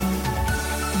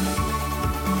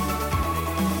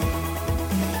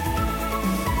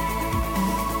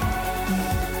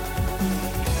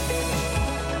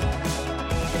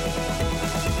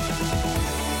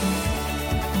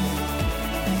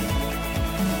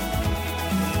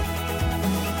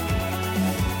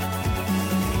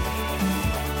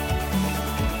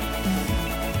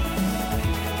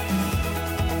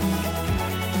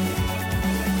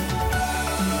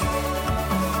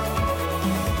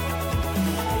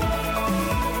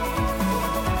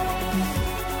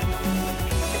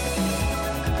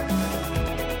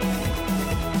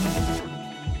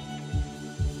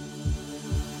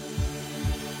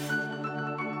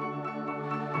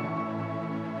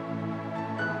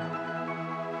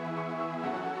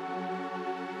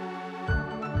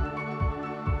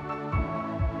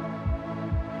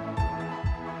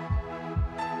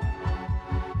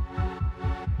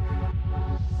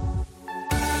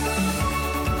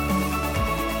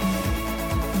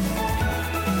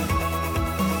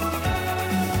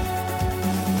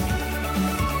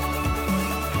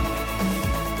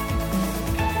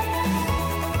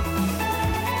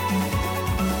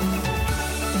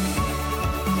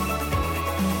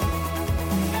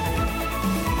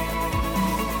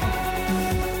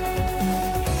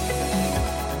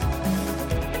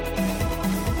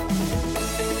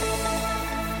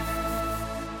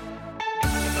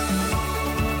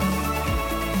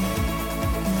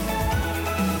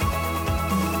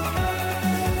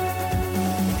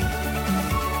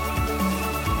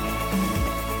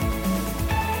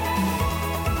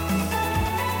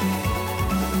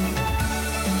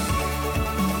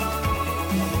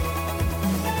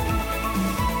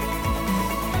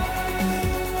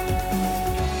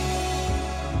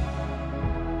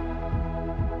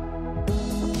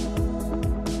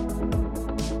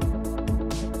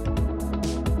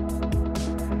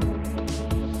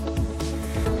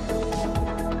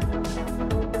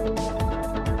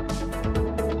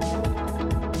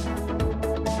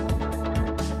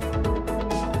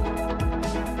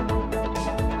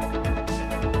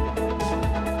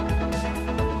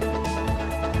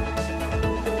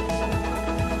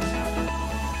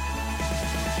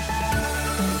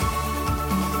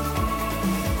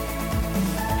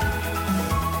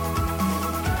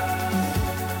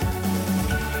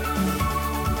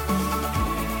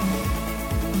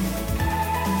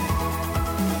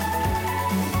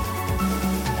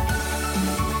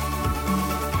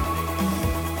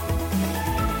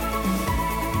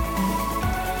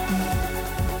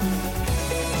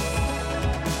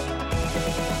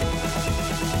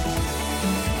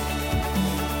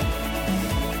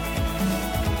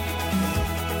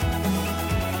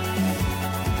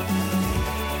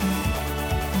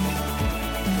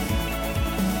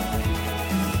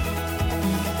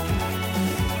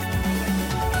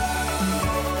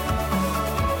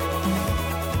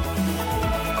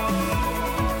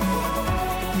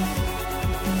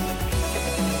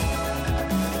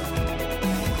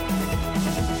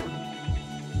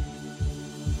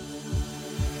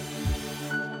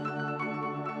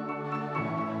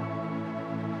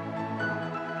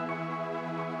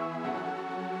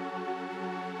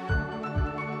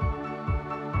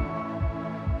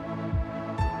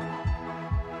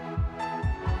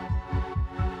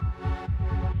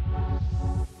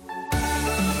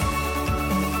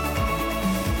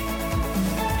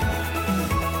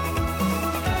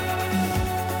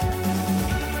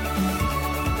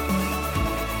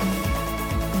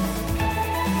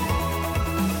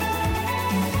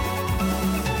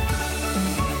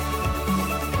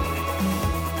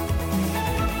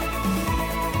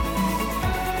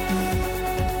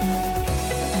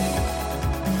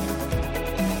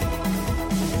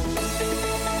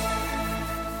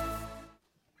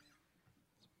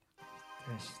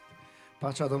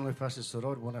Pacea Domnului, frați și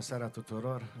surori, bună seara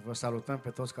tuturor! Vă salutăm pe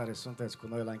toți care sunteți cu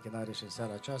noi la închinare și în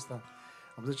seara aceasta.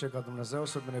 Am zice ca Dumnezeu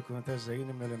să binecuvânteze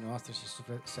inimile noastre și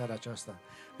seara aceasta.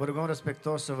 Vă rugăm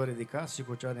respectos să vă ridicați și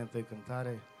cu cea din întâi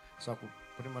cântare sau cu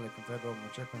primele cântări, Domnul,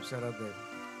 începem seara de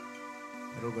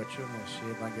rugăciune și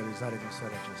evangelizare din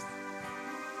seara aceasta.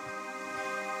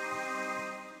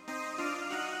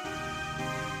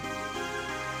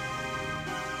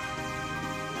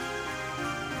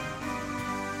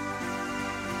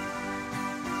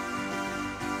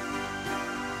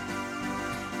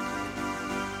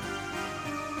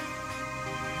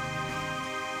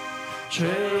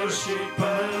 Cerul și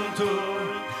pământul,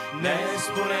 ne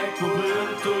spune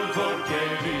cuvântul, vor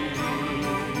pieri.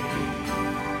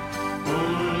 Un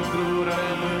lucru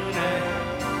rămâne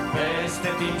peste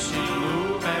timp și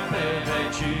lume pe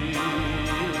vecii.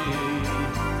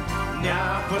 Ne-a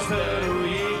fost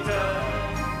dăruită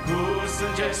cu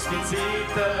sânge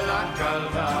sfințită la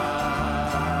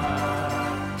calvar.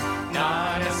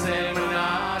 N-are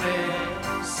asemănare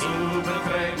sub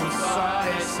întregul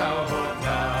soare sau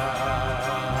hotar.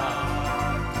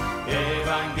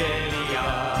 Evanghelia,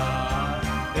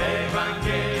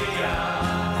 Evanghelia,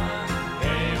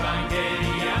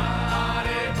 Evanghelia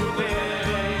are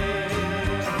putere.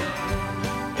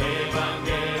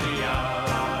 Evanghelia,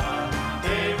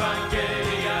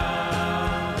 Evanghelia,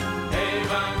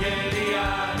 Evanghelia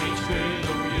nici când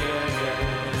nu pierde.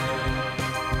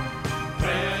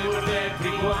 Vremuri de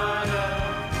prigoană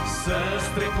să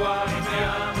strecoare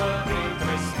neamă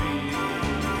printre scrii.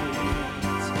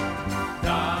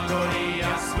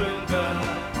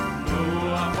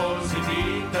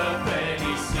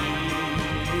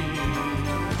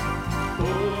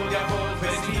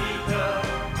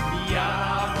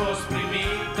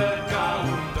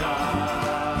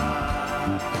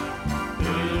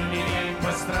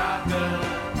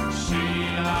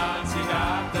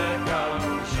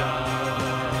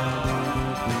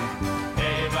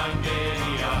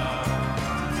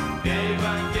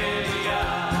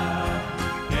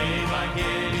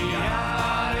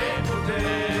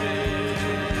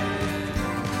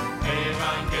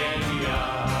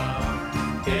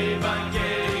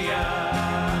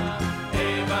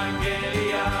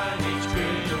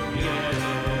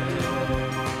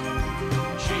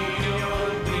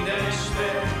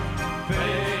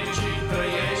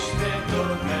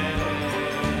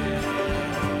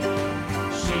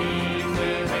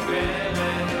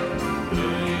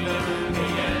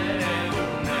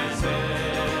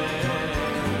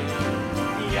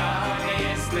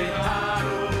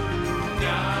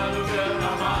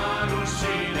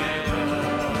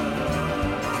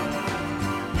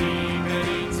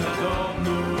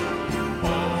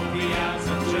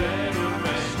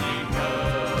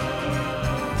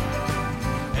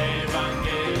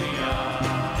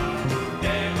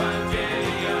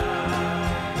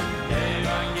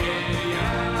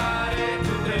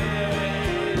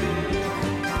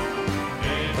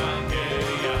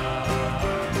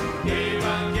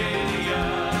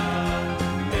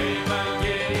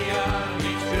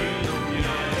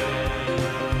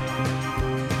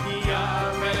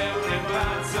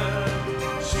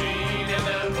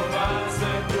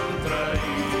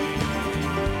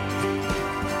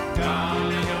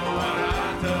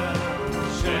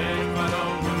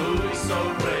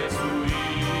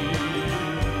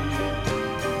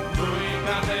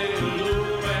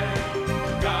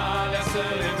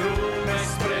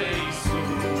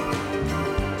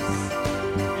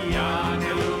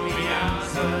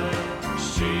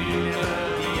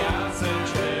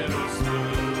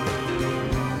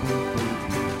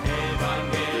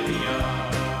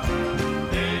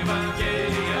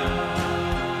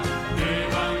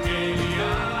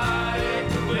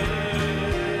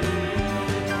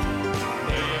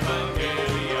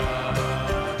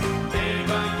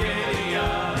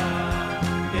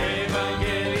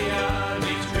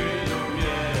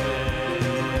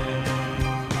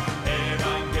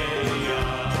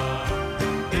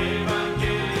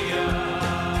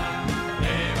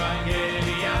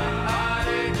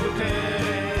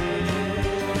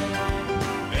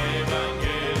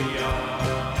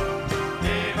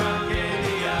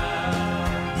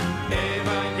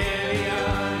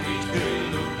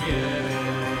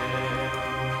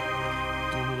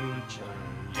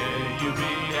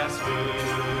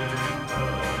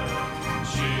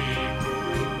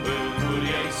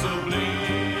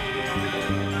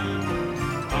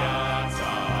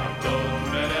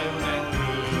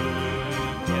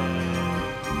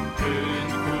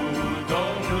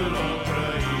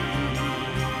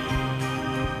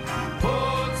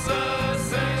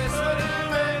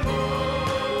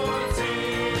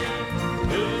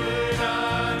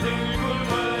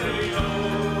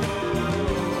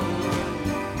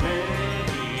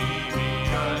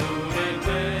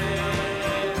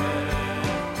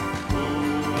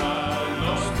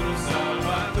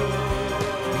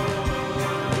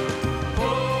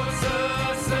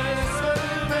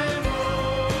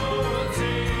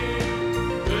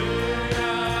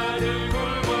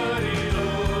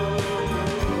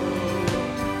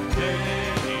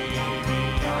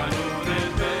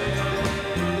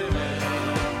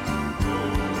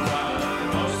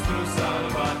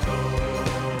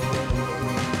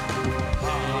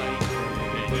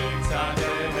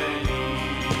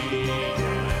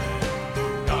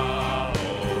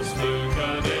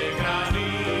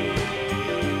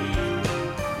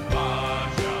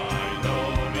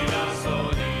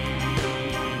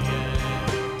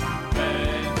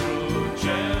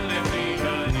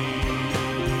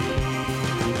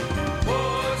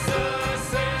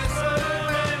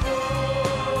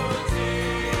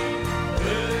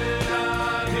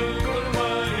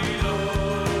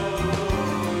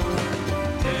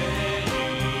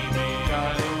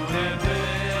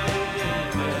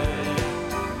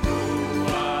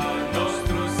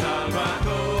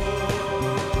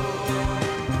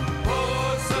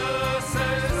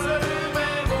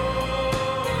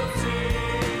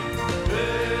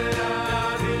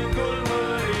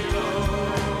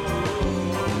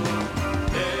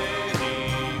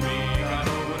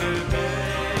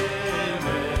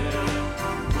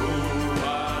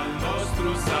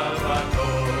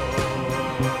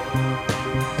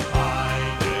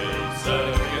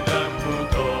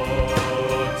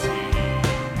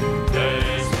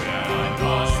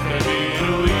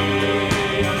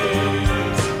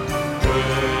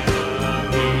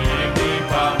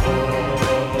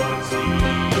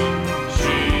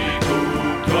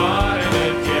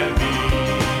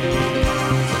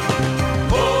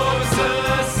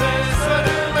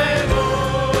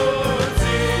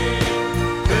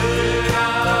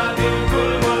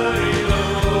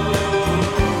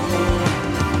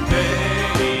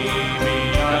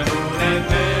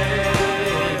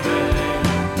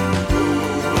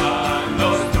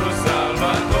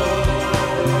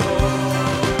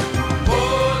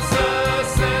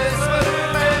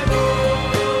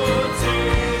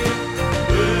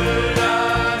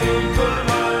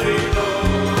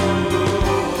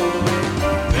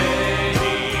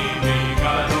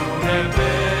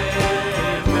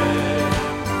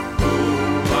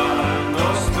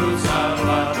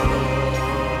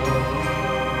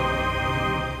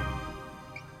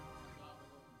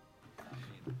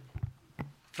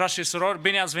 Frați și surori,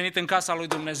 bine ați venit în casa lui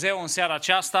Dumnezeu în seara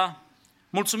aceasta.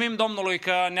 Mulțumim Domnului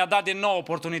că ne-a dat din nou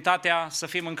oportunitatea să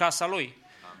fim în casa Lui.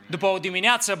 După o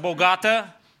dimineață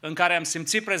bogată în care am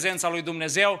simțit prezența lui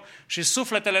Dumnezeu și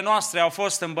sufletele noastre au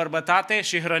fost îmbărbătate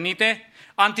și hrănite,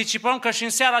 anticipăm că și în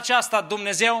seara aceasta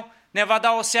Dumnezeu ne va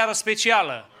da o seară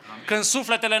specială, când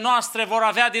sufletele noastre vor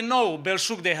avea din nou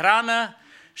belșug de hrană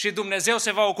și Dumnezeu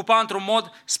se va ocupa într-un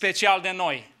mod special de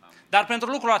noi. Dar pentru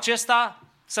lucrul acesta,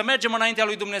 să mergem înaintea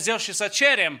lui Dumnezeu și să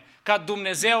cerem ca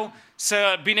Dumnezeu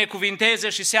să binecuvinteze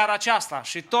și seara aceasta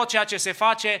și tot ceea ce se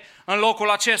face în locul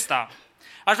acesta.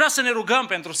 Aș vrea să ne rugăm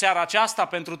pentru seara aceasta,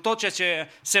 pentru tot ceea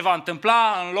ce se va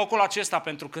întâmpla în locul acesta,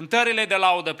 pentru cântările de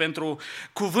laudă, pentru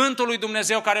cuvântul lui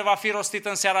Dumnezeu care va fi rostit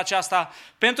în seara aceasta,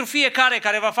 pentru fiecare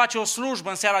care va face o slujbă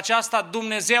în seara aceasta,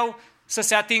 Dumnezeu să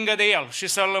se atingă de el și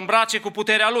să-l îmbrace cu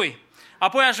puterea lui.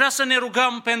 Apoi aș vrea să ne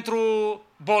rugăm pentru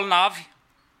bolnavi.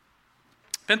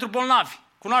 Pentru bolnavi.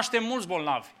 Cunoaștem mulți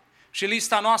bolnavi și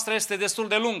lista noastră este destul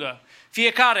de lungă.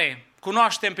 Fiecare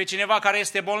cunoaștem pe cineva care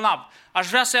este bolnav. Aș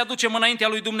vrea să-i aducem înaintea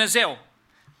lui Dumnezeu,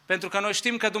 pentru că noi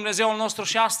știm că Dumnezeul nostru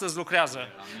și astăzi lucrează,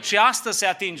 și astăzi se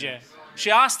atinge, și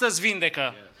astăzi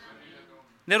vindecă.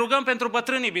 Ne rugăm pentru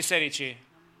bătrânii bisericii.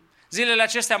 Zilele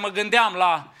acestea mă gândeam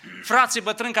la frații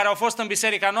bătrâni care au fost în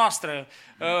biserica noastră,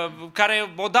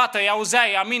 care odată îi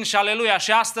auzeai amin și aleluia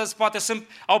și astăzi poate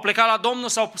au plecat la Domnul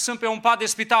sau sunt pe un pat de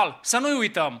spital. Să nu-i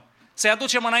uităm, să-i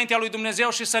aducem înaintea lui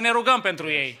Dumnezeu și să ne rugăm pentru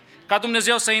ei, ca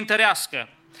Dumnezeu să-i întărească.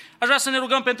 Aș vrea să ne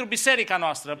rugăm pentru biserica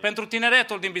noastră, pentru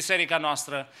tineretul din biserica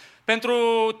noastră, pentru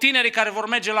tinerii care vor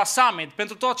merge la summit,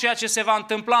 pentru tot ceea ce se va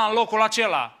întâmpla în locul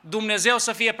acela. Dumnezeu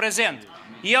să fie prezent,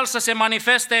 El să se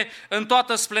manifeste în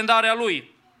toată splendarea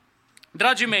Lui.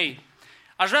 Dragii mei,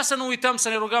 aș vrea să nu uităm să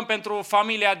ne rugăm pentru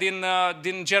familia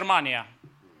din Germania.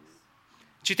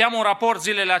 Citeam un raport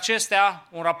zilele acestea,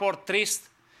 un raport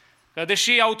trist, că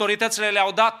deși autoritățile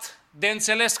le-au dat de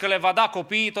înțeles că le va da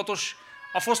copiii, totuși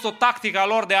a fost o tactică a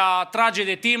lor de a trage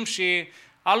de timp și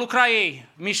a lucra ei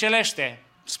mișelește.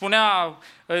 Spunea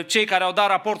cei care au dat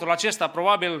raportul acesta,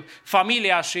 probabil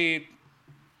familia și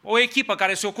o echipă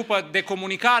care se ocupă de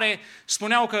comunicare,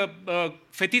 spuneau că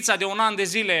fetița de 1 an de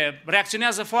zile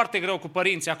reacționează foarte greu cu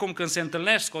părinții acum când se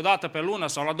întâlnesc o dată pe lună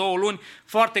sau la 2 luni,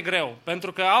 foarte greu,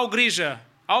 pentru că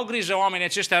au grijă oamenii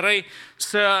aceștia răi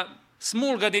să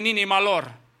smulgă din inima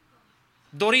lor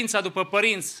dorința după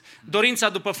părinți, dorința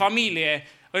după familie,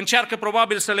 încearcă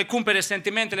probabil să le cumpere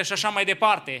sentimentele și așa mai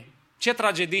departe. Ce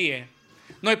tragedie!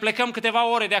 Noi plecăm câteva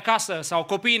ore de acasă sau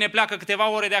copiii ne pleacă câteva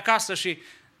ore de acasă și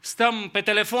stăm pe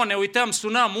telefon, ne uităm,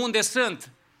 sunăm, unde sunt?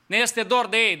 Ne este dor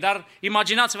de ei, dar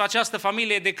imaginați-vă această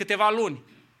familie de câteva luni.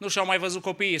 Nu și-au mai văzut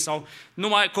copiii sau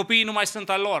copiii nu mai sunt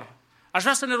al lor. Aș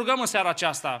vrea să ne rugăm în seara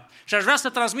aceasta și aș vrea să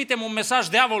transmitem un mesaj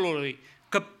diavolului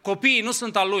că copiii nu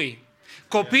sunt al lui.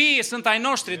 Copiii sunt ai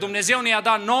noștri, Dumnezeu ne-a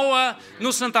dat nouă, nu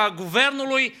sunt a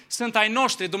guvernului, sunt ai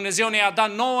noștri, Dumnezeu ne-a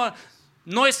dat nouă,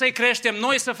 noi să-i creștem,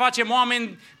 noi să facem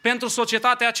oameni pentru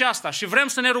societatea aceasta și vrem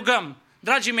să ne rugăm.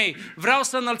 Dragii mei, vreau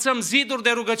să înălțăm ziduri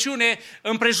de rugăciune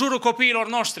în prejurul copiilor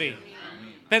noștri,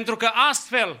 pentru că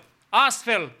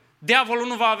astfel, diavolul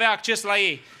nu va avea acces la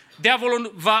ei,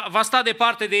 diavolul va sta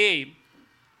departe de ei.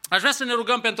 Aș vrea să ne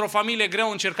rugăm pentru o familie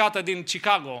greu încercată din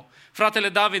Chicago. Fratele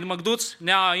David Măgduț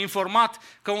ne-a informat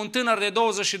că un tânăr de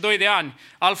 22 de ani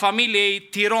al familiei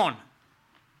Tiron,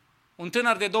 un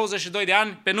tânăr de 22 de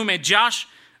ani pe nume Josh,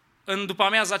 în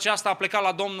după-amiaza aceasta a plecat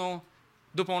la Domnul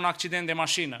după un accident de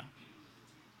mașină.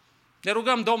 Ne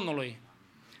rugăm Domnului.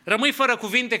 Rămâi fără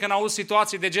cuvinte când auzi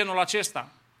situații de genul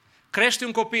acesta. Crești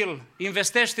un copil,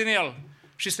 investești în el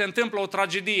și se întâmplă o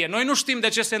tragedie. Noi nu știm de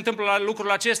ce se întâmplă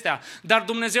lucrurile acestea, dar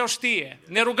Dumnezeu știe.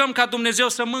 Ne rugăm ca Dumnezeu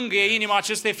să mângâie inima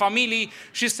acestei familii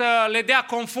și să le dea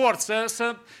confort,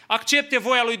 să accepte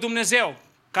voia lui Dumnezeu,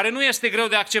 care nu este greu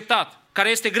de acceptat, care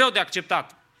este greu de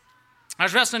acceptat.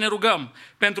 Aș vrea să ne rugăm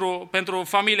pentru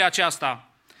familia aceasta.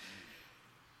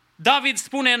 David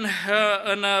spune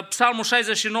în Psalmul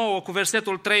 69 cu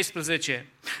versetul 13: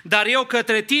 Dar eu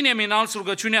către tine mi-înalț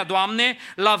rugăciunea, Doamne,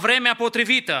 la vremea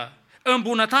potrivită. În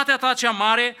bunătatea ta cea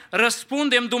mare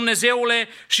răspundem, Dumnezeule,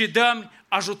 și dă-mi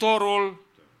ajutorul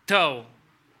tău.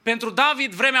 Pentru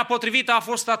David vremea potrivită a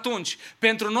fost atunci.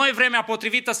 Pentru noi vremea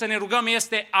potrivită să ne rugăm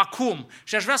este acum.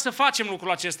 Și aș vrea să facem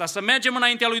lucrul acesta, să mergem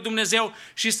înaintea lui Dumnezeu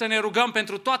și să ne rugăm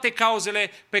pentru toate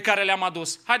cauzele pe care le-am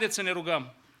adus. Haideți să ne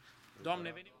rugăm.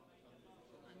 Doamne, venim.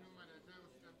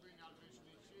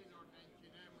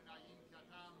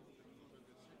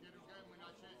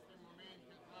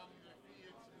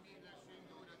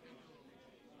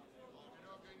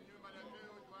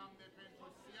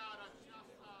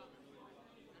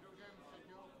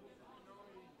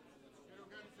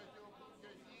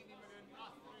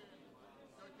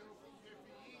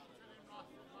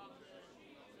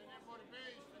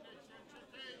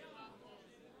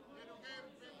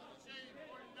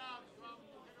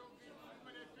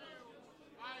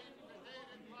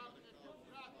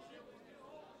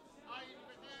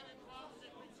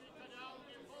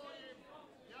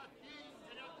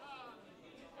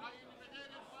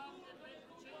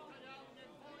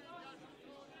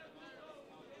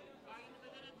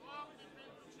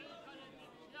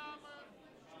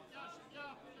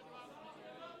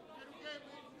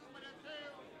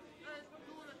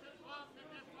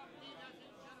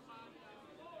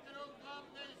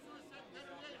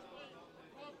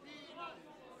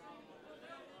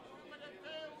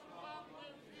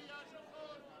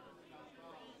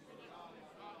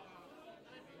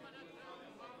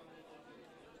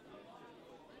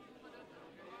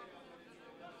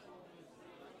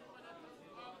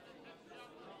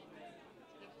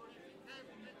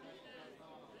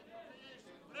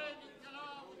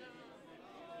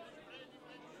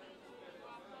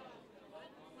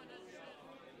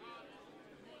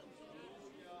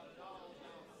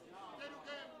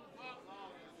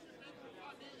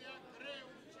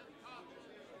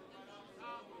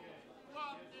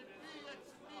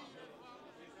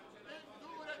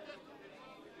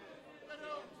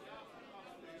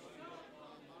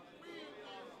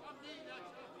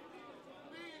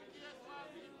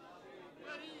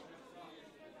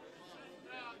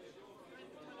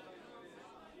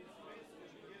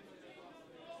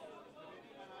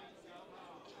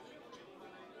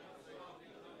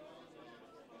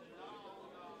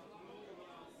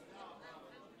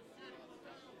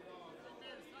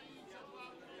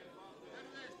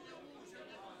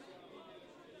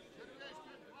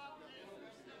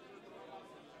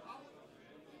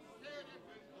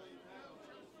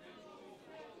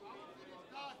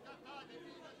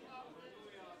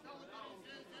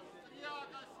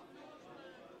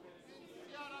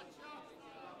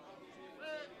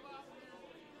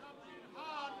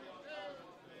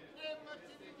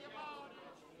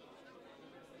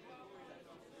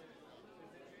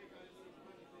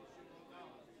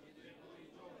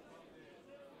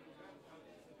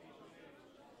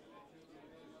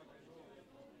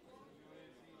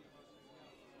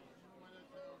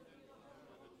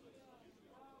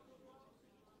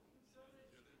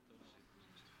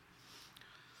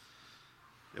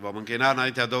 vom închina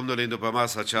înaintea Domnului după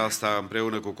masa aceasta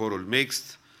împreună cu corul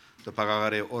mixt, după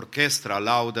care orchestra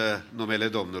laudă numele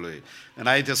Domnului.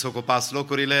 Înainte să ocupați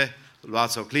locurile,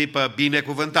 luați o clipă,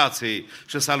 binecuvântați-i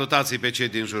și salutați-i pe cei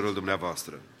din jurul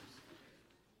dumneavoastră.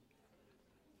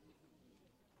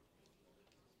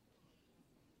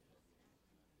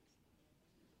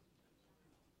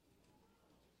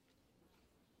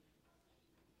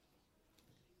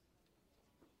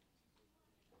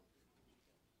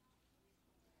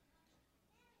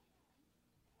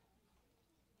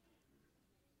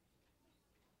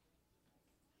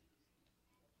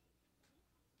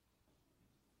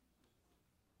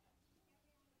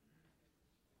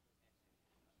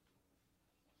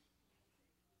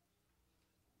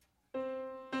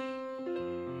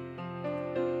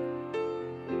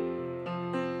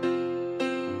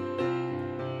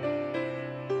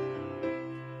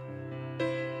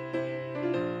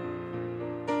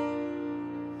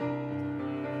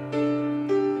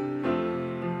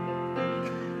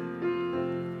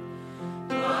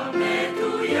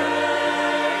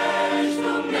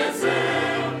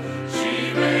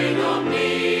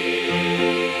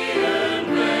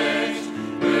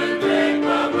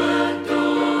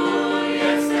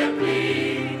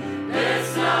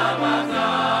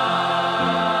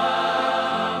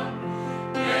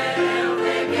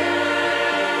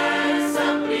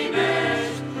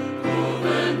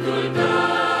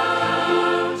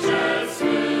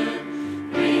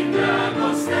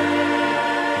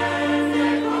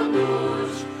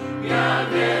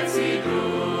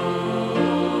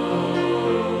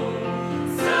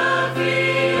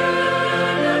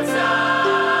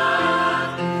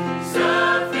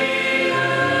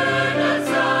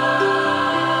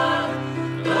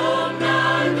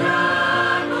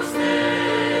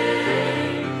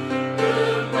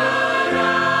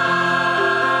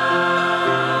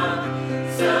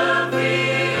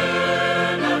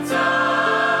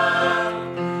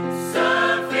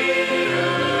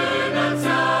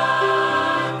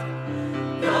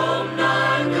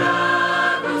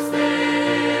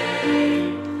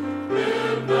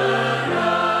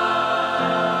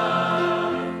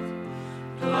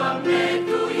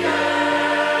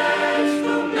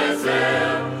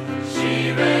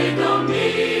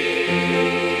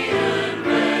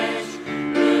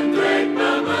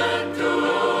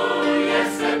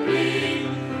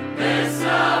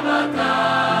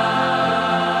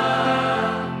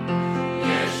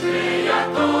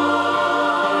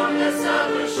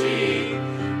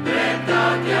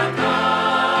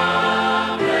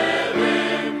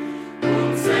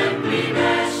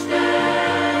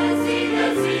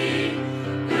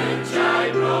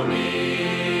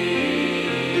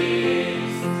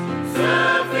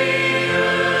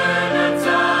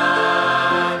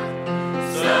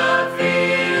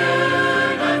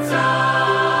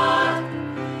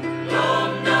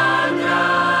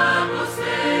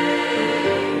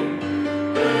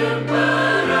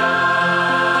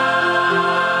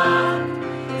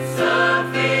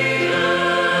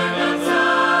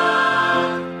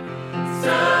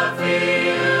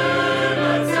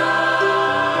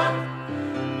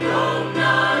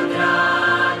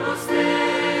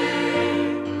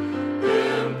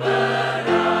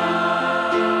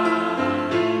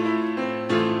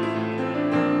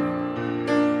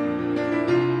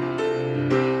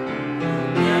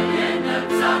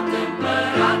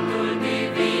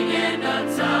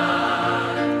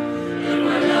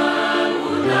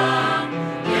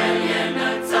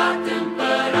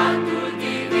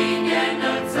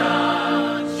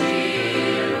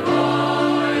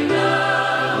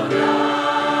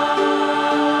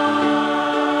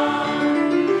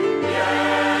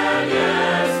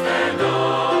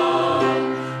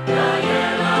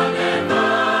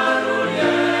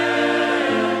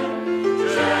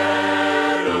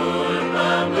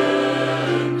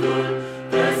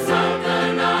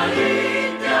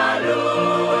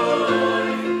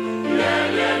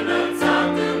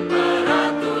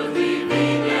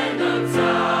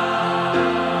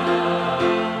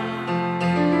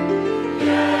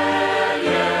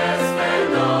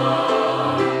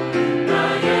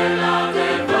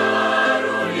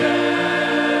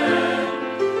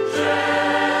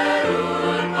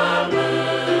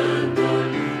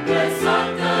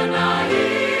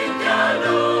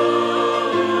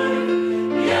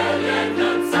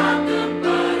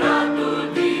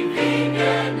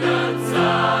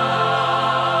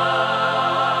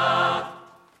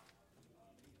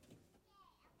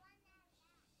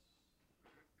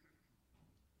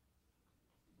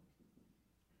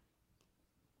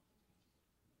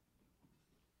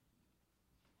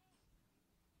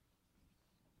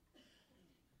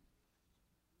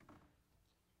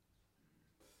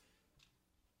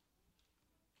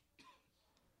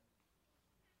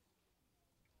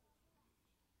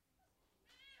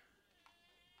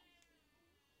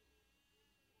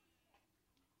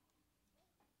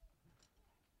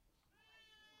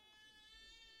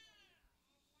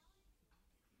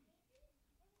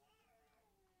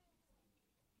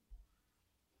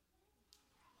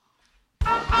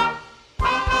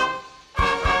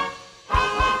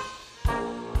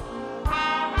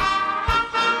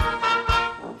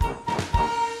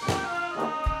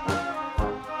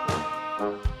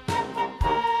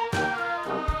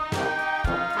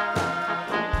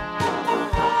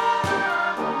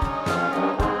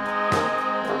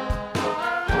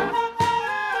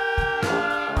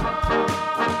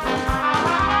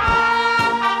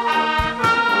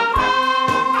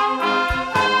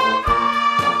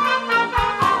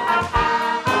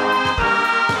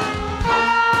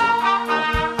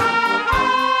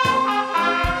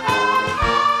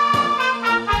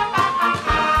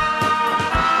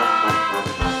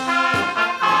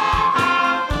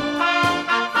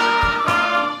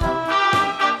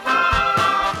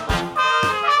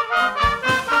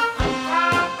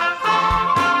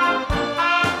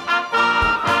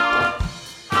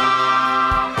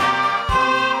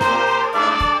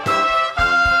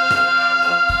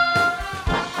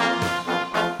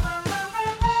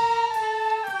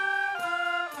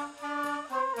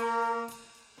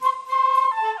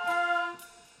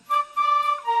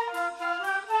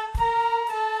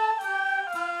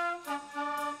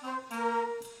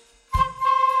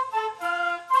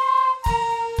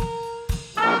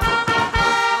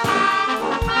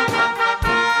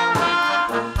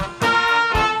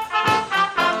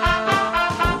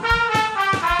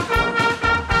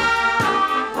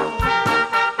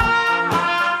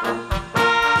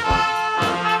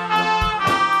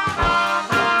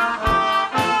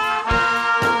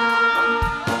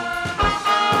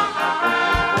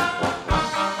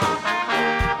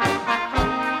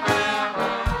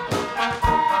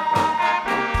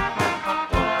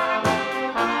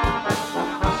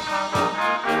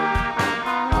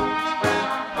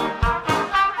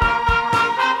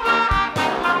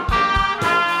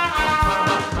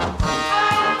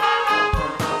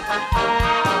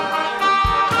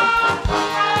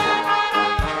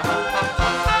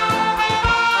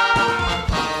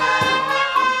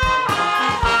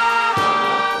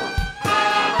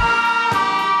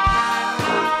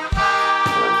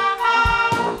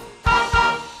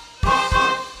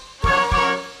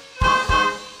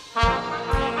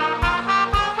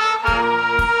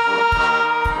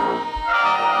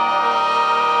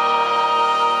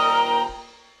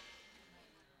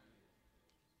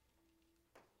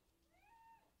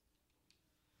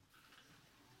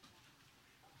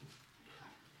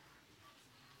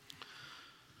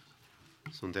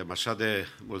 Suntem așa de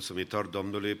mulțumitori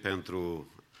Domnului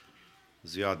pentru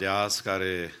ziua de azi,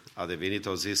 care a devenit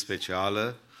o zi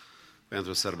specială,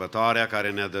 pentru sărbătoarea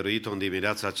care ne-a dăruit-o în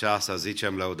dimineața aceasta,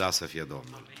 zicem lăudat să fie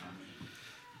Domnul.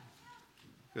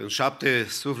 Când 7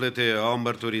 suflete au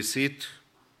mărturisit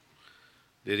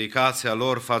dedicația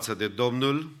lor față de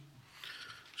Domnul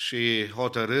și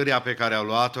hotărârea pe care au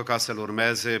luat-o ca să-L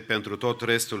urmeze pentru tot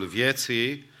restul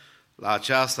vieții, la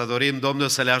aceasta dorim Domnul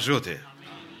să le ajute.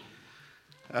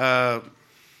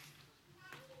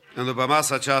 În după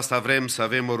masa aceasta vrem să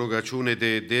avem o rugăciune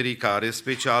de dedicare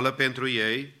specială pentru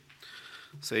ei,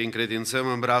 să-i încredințăm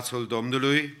în brațul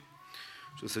Domnului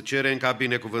și să cerem ca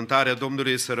binecuvântarea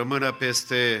Domnului să rămână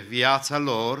peste viața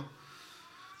lor.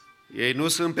 Ei nu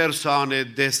sunt persoane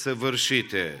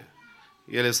desăvârșite,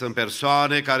 ele sunt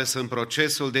persoane care sunt în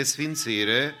procesul de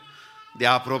sfințire, de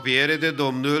apropiere de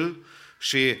Domnul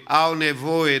și au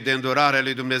nevoie de îndurarea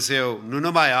lui Dumnezeu, nu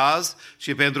numai azi,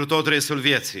 ci pentru tot restul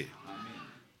vieții.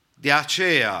 De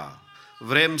aceea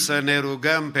vrem să ne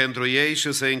rugăm pentru ei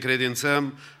și să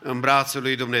încredințăm în brațul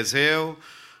lui Dumnezeu,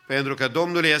 pentru că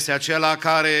Domnul este acela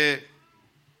care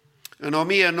în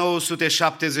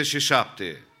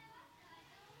 1977,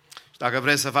 și dacă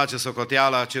vreți să faceți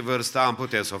socoteala ce vârstă am,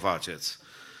 puteți să o faceți,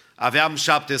 aveam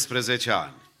 17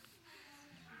 ani.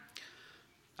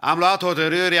 Am luat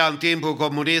hotărârea în timpul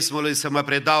comunismului să mă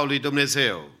predau lui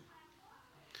Dumnezeu.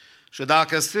 Și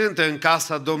dacă sunt în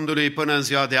casa Domnului până în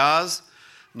ziua de azi,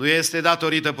 nu este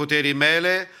datorită puterii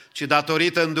mele, ci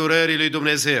datorită îndurării lui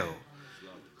Dumnezeu.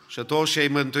 Și toți cei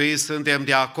mântuiți suntem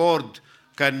de acord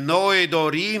că noi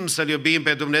dorim să-L iubim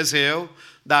pe Dumnezeu,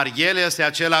 dar El este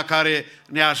acela care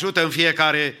ne ajută în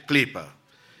fiecare clipă.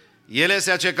 El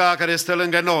este acela care stă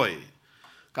lângă noi,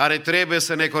 care trebuie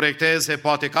să ne corecteze,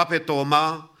 poate ca pe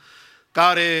Toma,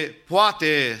 care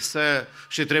poate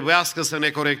și trebuiască să ne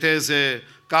corecteze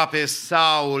ca pe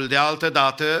Saul de altă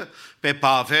dată, pe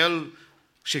Pavel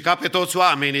și ca pe toți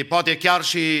oamenii, poate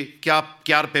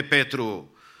chiar pe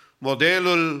Petru.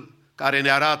 Modelul care ne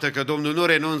arată că Domnul nu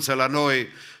renunță la noi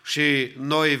și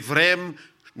noi vrem,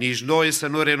 nici noi să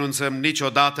nu renunțăm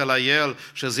niciodată la El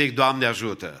și zic, Doamne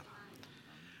ajută.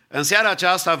 În seara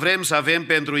aceasta vrem să avem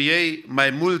pentru ei mai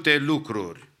multe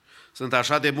lucruri. Sunt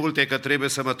așa de multe că trebuie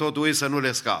să mă tot uit să nu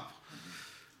le scap.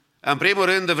 În primul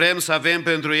rând vrem să avem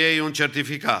pentru ei un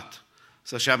certificat,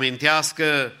 să-și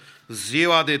amintească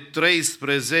ziua de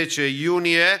 13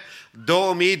 iunie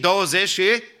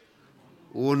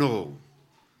 2021.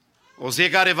 O zi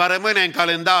care va rămâne în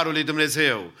calendarul lui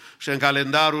Dumnezeu și în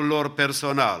calendarul lor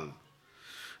personal.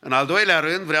 În al doilea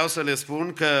rând vreau să le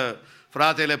spun că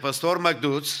fratele păstor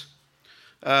Măgduț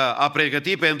a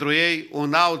pregătit pentru ei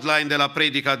un outline de la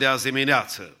predica de azi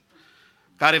dimineață,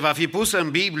 care va fi pus în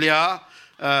Biblia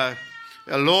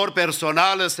lor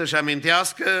personală, să-și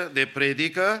amintească de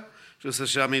predică și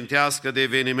să-și amintească de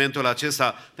evenimentul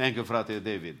acesta. Thank you, frate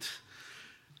David.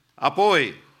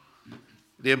 Apoi,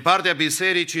 din partea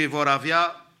bisericii vor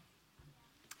avea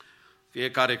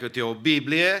fiecare câte o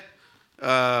Biblie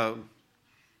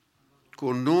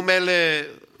cu numele,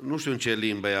 nu știu în ce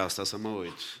limbă e asta, să mă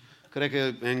uit. Cred că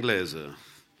e engleză.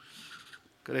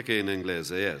 Cred că e în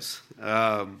engleză, yes.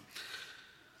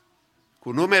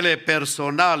 Cu numele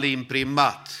personal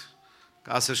imprimat,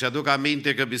 ca să-și aducă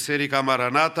aminte că Biserica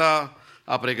Maranata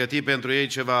a pregătit pentru ei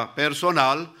ceva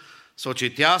personal, să o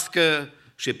citească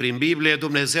și prin Biblie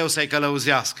Dumnezeu să-i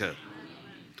călăuzească.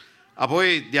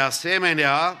 Apoi, de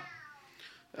asemenea,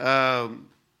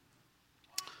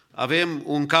 avem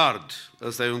un card.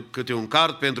 Ăsta e câte un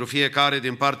card pentru fiecare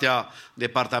din partea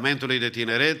Departamentului de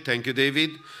Tineret. Thank you,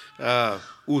 David.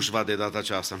 Ușva de data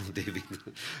aceasta, nu David.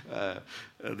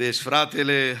 Deci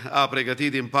fratele a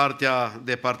pregătit din partea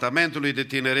Departamentului de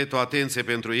Tineret o atenție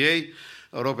pentru ei.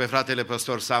 Rog pe fratele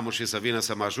păstor Samu și să vină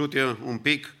să mă ajute un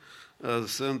pic.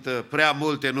 Sunt prea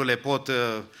multe, nu le pot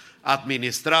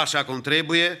administra așa cum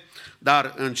trebuie,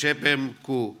 dar începem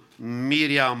cu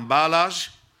Miriam Balaj.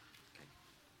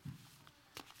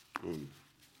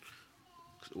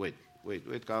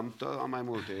 Wait, că am mai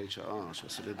multe aici. Așa,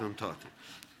 să le dăm toate.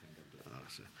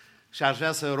 Așa. Și aș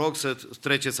vrea să rog să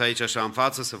treceți aici așa în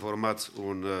față, să formați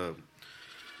un...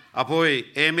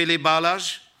 Apoi, Emily Balaj.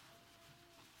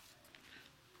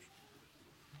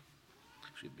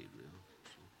 Și Biblia.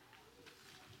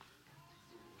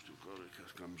 Nu știu care e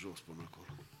cam jos până acolo.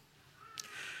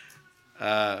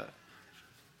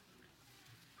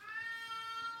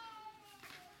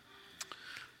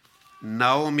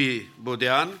 Naomi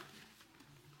Budean.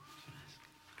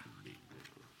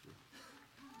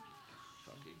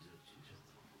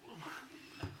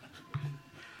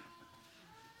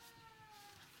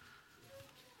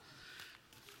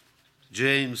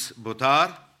 James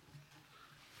Butar,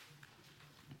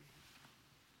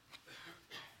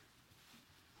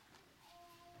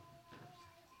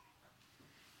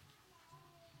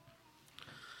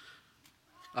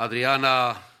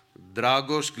 Adriana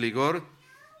Dragoș Gligor,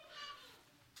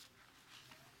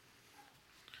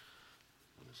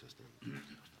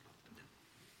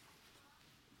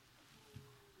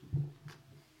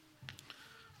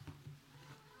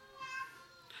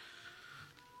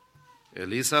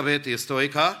 Elisabeth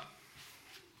Stoica,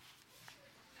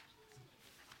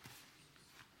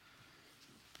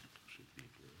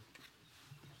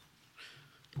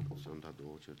 sunt dat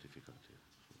două certificate.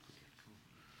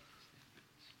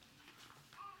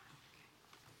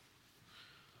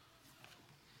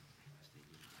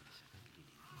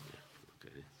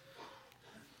 Okay.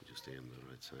 Just stay on the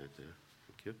right side there.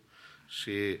 Thank you.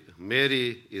 Și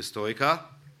Mary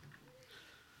Stoica.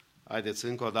 Haideți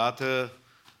încă o dată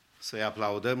să-i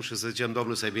aplaudăm și să zicem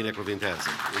Domnul să-i binecuvinteze.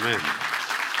 Amen.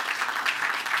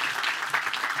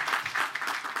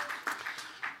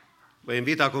 Vă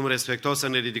invit acum respectos să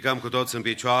ne ridicăm cu toți în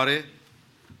picioare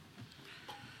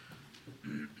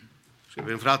și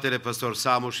prin fratele păstor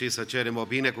Samu și să cerem o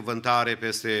binecuvântare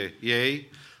peste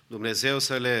ei, Dumnezeu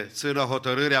să le țină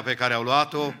hotărârea pe care au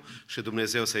luat-o și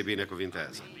Dumnezeu să-i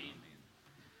binecuvinteze.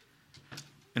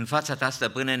 În fața ta,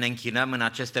 Stăpâne, ne închinăm în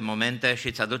aceste momente și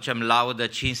îți aducem laudă,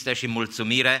 cinste și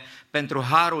mulțumire pentru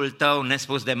harul tău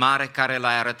nespus de mare care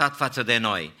l-ai arătat față de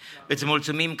noi. Îți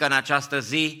mulțumim că în această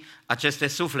zi aceste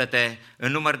suflete,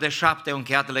 în număr de 7, au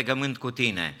încheiat legământ cu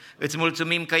tine. Îți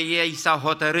mulțumim că ei s-au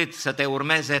hotărât să te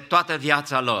urmeze toată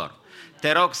viața lor.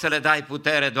 Te rog să le dai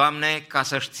putere, Doamne, ca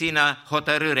să-și țină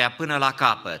hotărârea până la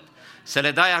capăt. Să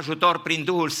le dai ajutor prin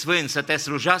Duhul Sfânt să te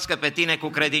slujească pe tine cu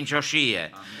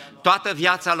credincioșie. Toată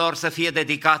viața lor să fie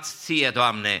dedicați ție,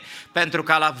 Doamne, pentru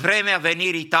ca la vremea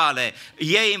venirii tale,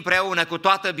 ei împreună cu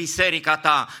toată biserica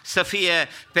ta să fie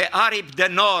pe aripi de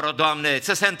nor, o Doamne,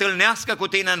 să se întâlnească cu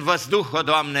tine în văzduh, o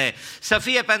Doamne, să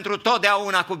fie pentru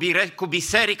totdeauna cu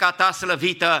biserica ta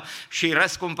slăvită și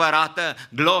răscumpărată,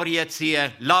 glorie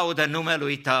ție, laudă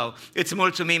numelui tău. Îți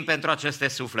mulțumim pentru aceste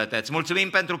suflete, îți mulțumim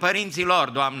pentru părinții lor,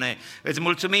 Doamne, îți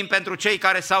mulțumim pentru cei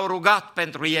care s-au rugat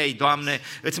pentru ei, Doamne,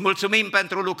 îți mulțumim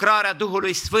pentru lucrarea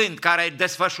Duhului Sfânt care ai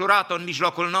desfășurat-o în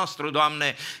mijlocul nostru,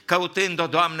 Doamne, căutând-o,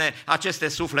 Doamne, aceste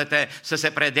suflete să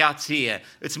se predea ție.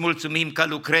 Îți mulțumim că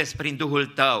lucrezi prin Duhul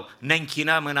tău, ne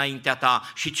închinăm înaintea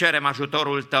ta și cerem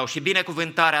ajutorul tău și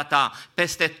binecuvântarea ta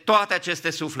peste toate aceste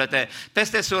suflete,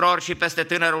 peste surori și peste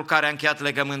tânărul care a încheiat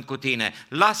legământ cu tine.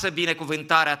 Lasă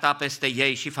binecuvântarea ta peste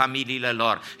ei și familiile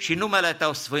lor și numele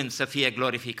tău sfânt să fie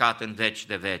glorificat în veci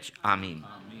de veci. Amin.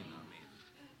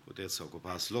 Puteți să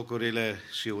ocupați locurile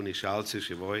și unii și alții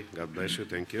și voi. God bless you.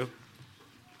 Thank you.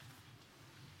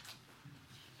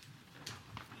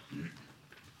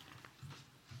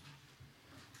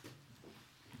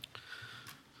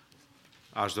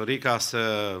 Aș dori ca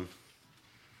să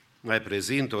mai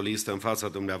prezint o listă în fața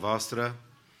dumneavoastră,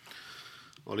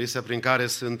 o listă prin care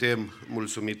suntem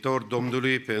mulțumitori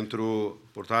Domnului pentru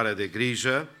purtarea de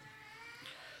grijă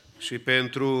și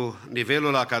pentru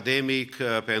nivelul academic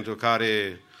pentru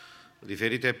care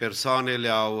diferite persoane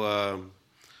le-au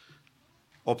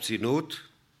obținut.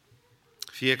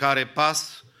 Fiecare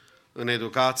pas în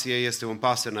educație este un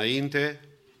pas înainte,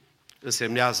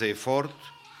 însemnează efort,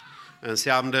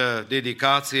 înseamnă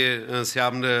dedicație,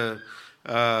 înseamnă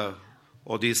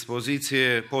o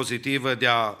dispoziție pozitivă de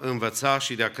a învăța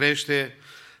și de a crește.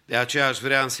 De aceea aș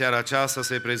vrea în seara aceasta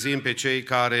să-i prezint pe cei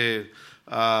care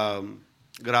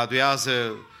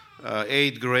graduează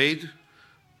 8th grade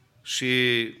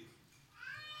și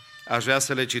aș vrea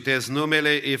să le citesc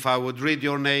numele. If I would read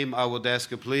your name, I would ask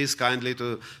you please kindly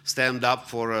to stand up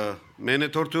for a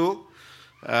minute or two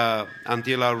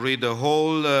until I read the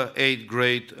whole 8th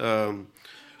grade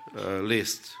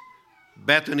list.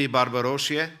 Bethany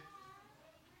Barbaroșie,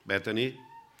 Bethany,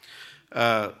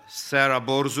 Sarah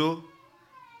Borzu,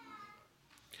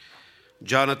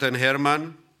 Jonathan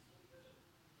Herman,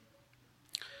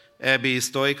 Abby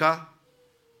Stoica,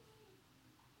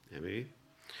 Abby,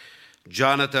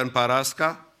 Jonathan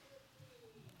Parasca,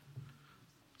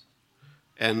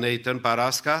 and Nathan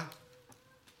Parasca.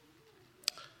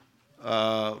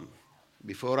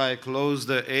 Before I close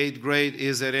the 8th grade,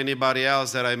 is there anybody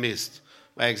else that I missed?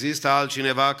 Mai există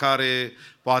altcineva care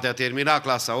poate a terminat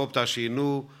clasa 8-a și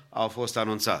nu au fost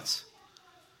anunțați?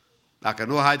 Dacă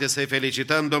nu, haideți să-i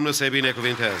felicităm, Domnul să-i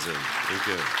binecuvinteze. Thank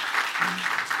you.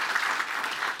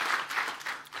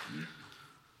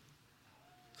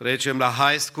 Trecem la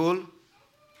high school.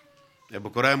 Ne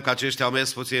bucurăm că aceștia au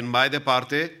mers puțin mai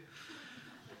departe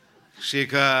și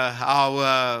că au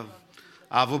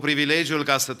a avut privilegiul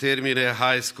ca să termine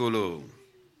high school-ul.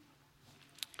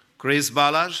 Chris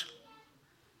Balaj,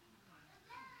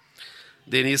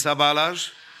 Denisa Balaj,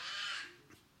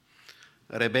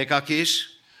 Rebecca Kish,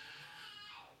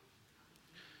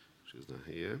 she's not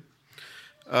here,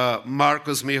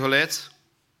 Marcus Mihuleț,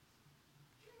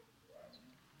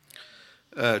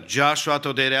 Joshua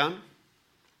Toderean,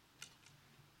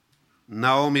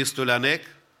 Naomi Stulanec.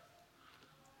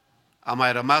 A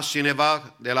mai rămas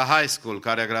cineva de la high school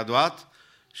care a graduat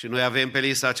și noi avem pe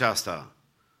lista aceasta.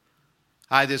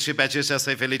 Haideți și pe aceștia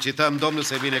să-i felicităm. Domnul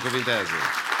să-i binecuvinteze.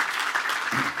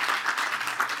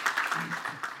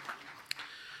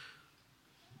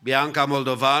 Bianca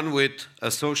Moldovan with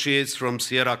associates from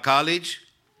Sierra College.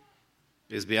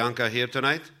 Is Bianca here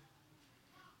tonight?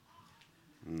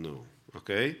 No.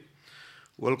 Okay.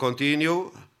 We'll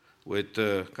continue with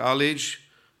college.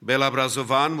 Bela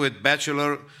Brazovan with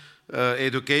Bachelor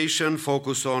Education,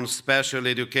 focus on special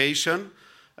education.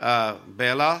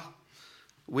 Bella,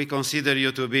 we consider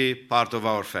you to be part of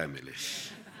our family.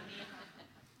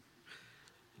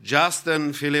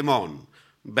 Justin Philemon,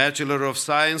 Bachelor of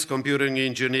Science, Computing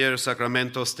Engineer,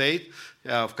 Sacramento State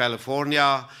of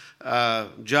California.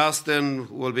 Justin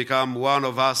will become one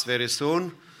of us very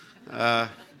soon.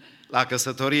 La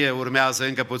căsătorie urmează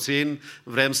încă puțin,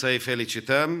 vrem să-i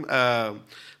felicităm.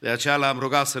 De aceea l-am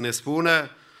rugat să ne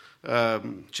spună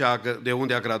de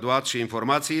unde a graduat și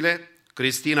informațiile.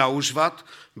 Cristina Ușvat,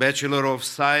 Bachelor of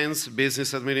Science,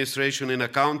 Business Administration in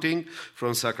Accounting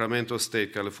from Sacramento State,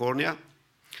 California.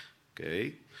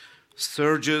 Okay.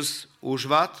 Sergius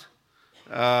Ușvat,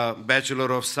 Bachelor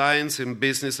of Science in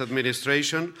Business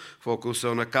Administration, focus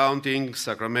on Accounting,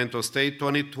 Sacramento State,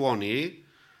 2020.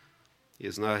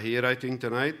 He's not here, I think,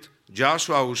 tonight.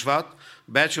 Joshua Ușvat,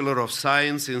 Bachelor of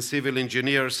Science in Civil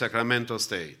Engineer, Sacramento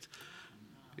State.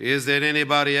 Is there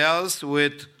anybody else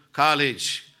with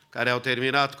college, care au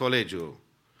terminat colegiul?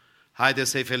 Haideți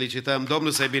să-i felicităm.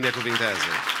 Domnul să-i binecuvinteze.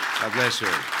 God bless you.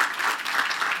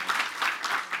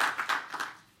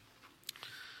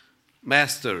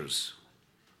 Masters.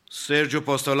 Sergiu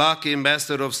Postolachi,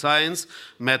 Master of Science,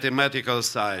 Mathematical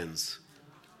Science.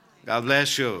 God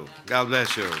bless you. God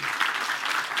bless you.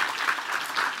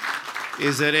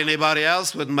 Is there anybody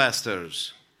else with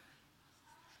masters?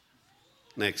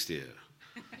 Next year.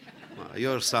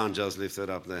 Your son just lifted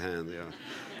up the hand. Yeah.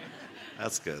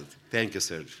 That's good. Thank you,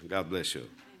 Serge. God bless you.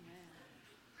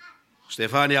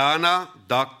 Stefania Ana,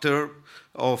 Doctor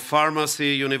of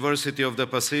Pharmacy, University of the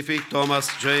Pacific, Thomas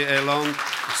J. A. Long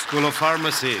School of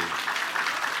Pharmacy.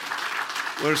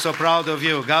 We're so proud of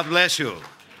you. God bless you.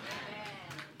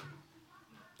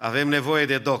 Avem nevoie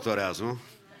de doctori azi, nu?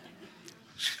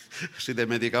 Și de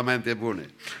medicamente bune.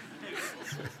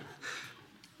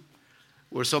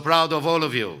 We're so proud of all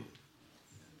of you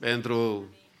pentru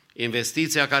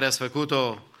investiția care ați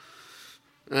făcut-o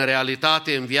în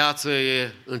realitate, în viață,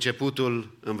 e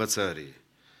începutul învățării.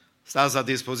 Stați la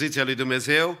dispoziția lui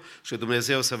Dumnezeu și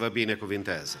Dumnezeu să vă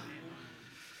binecuvinteze.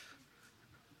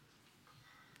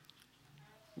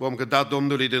 Vom cânta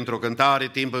Domnului dintr-o cântare,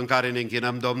 timp în care ne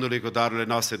închinăm Domnului cu darurile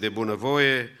noastre de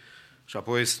bunăvoie și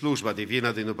apoi slujba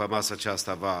divină din după masa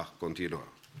aceasta va continua.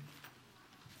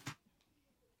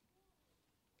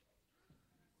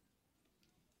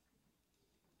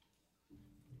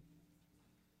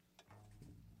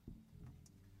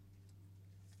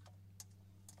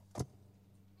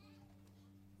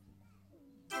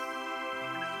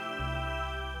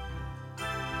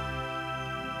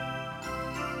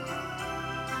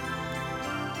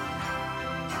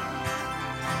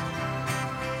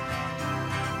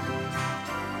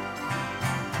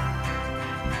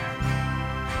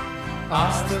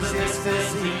 Astăzi este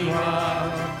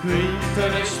ziua,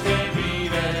 cântărește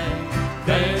bine,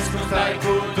 vezi cum stai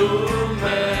cu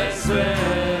Dumnezeu.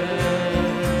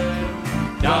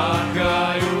 Dacă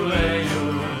ai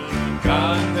uleiul,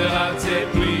 candela ți-e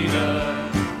plină,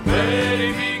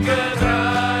 verifică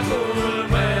dragul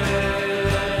meu.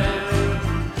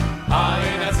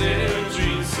 Haina ți-e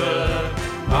încinsă,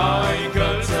 ai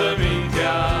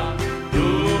încălțămintea,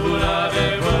 Duhul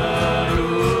adevărului.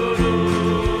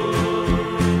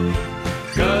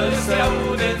 Se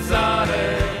aude în țare,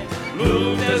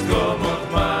 lupte,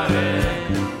 zgomot mare,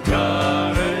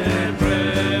 care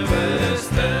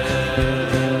prevestesc.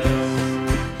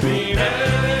 Vine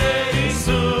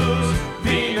Iisus,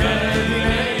 vine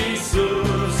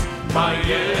Iisus, mai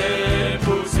e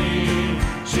puțin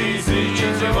și zice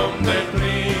ce vom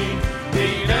deplini.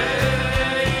 Vine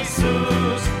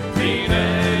Iisus, vine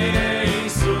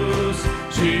Iisus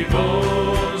și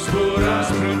vom zbura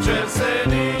spre cer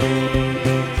senin.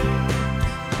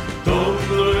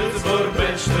 Domnul îți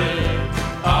vorbește,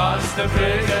 azi se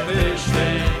pregătește,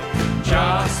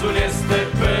 ceasul este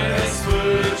pe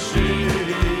sfârșit.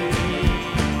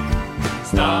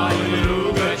 Stai în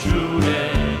rugăciune,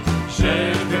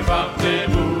 jertfe fapte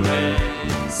bune,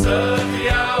 să-ți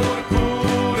aur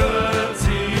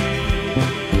curățit.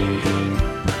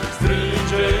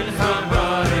 Strânge în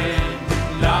hambare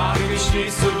lacrimi și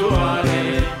sudoare,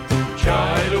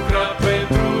 ce-ai lucrat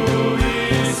pentru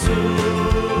Iisus.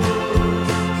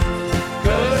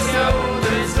 Că-ți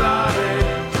aude zare,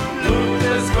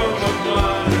 lute zgomot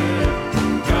mare,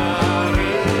 care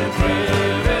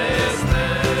prevestesc.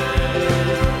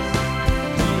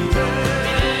 Vine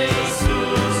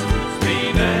Iisus,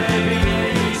 vine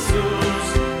Iisus,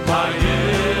 mai e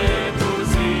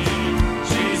puțin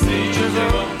și zice ce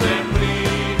vom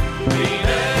împlini.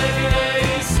 Vine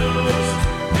Iisus,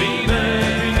 vine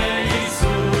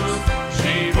Iisus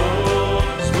și vom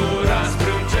zbura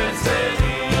sprânce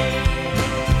senin.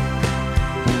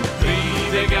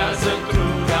 Priveghează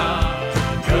într-una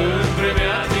că-n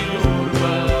vremea din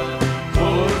urmă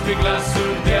vor fi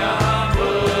glasuri de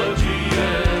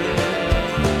amăgire.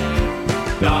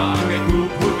 Dacă cu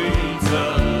putință,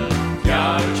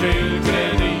 chiar ce în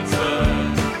credință,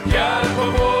 chiar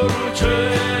poporul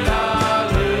cel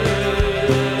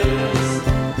ales,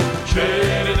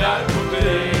 cere dar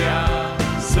puterea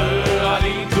să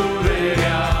alin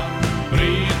durerea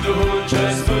prin Duhul ce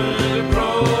Sfânt promis.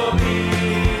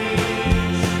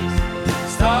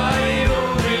 Stai în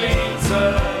umilință,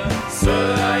 să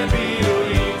ai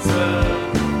biruință,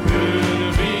 când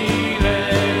vine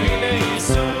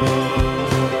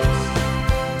Iisus.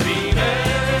 Vine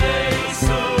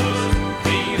Iisus,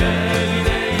 vine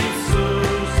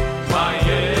Iisus, mai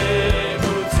e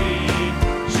puțin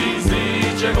și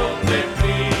zice vom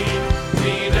împlini.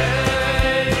 Vine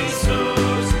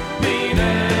Iisus,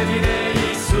 vine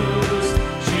Iisus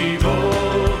și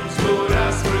vom zbura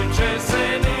sprânce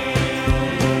senin.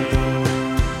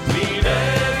 Vine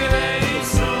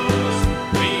Iisus,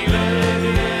 vine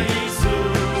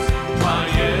Iisus, mai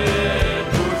e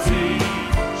puțin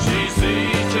și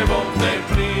zice vom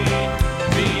împlini.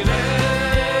 Vine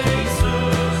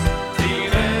Iisus,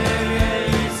 vine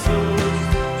Iisus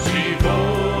și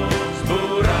vom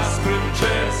zbura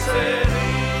sprânce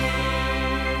senin.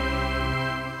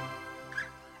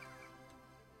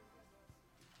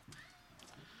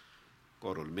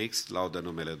 Corul mixt laudă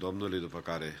numele Domnului, după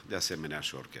care de asemenea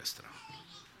și orchestra.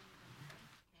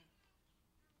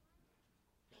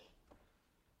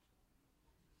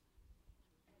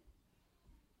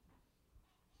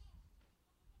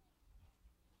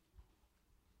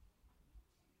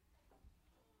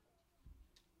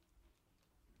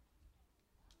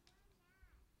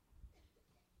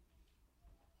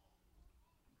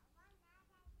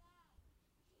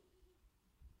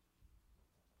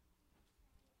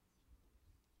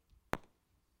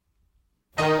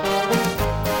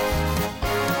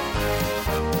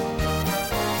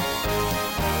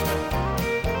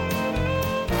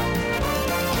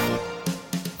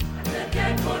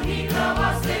 Te-ai pornit la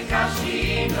oaste ca și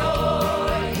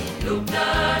noi, luptă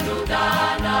nu da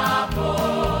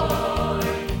înapoi.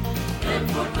 În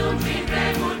furtuni, prin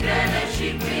vremuri grele și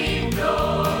prin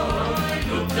doi,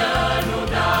 luptă nu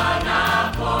da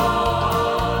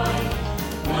înapoi.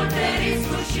 Multe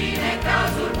riscuri și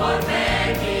necazuri vor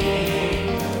veni,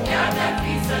 chiar de-ar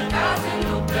fi să cazi în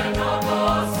luptă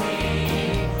n-obosi.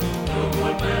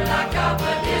 Drumul până la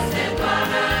capăt este doar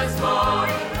război.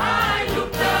 Hai,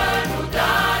 luptă, nu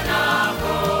da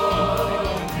înapoi.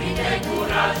 Prinde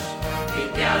curaj,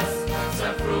 viteaz, să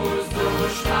fruți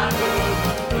dușmanul.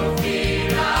 Nu fi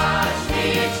lași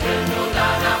nici când nu da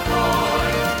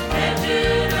înapoi. Mergi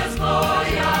în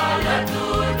război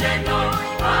alături de noi.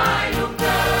 Hai,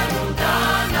 luptă, nu da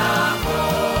înapoi.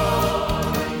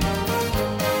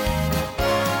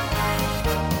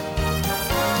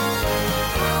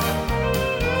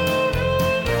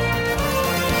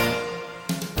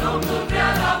 Domnul vrea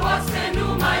la oaste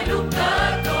numai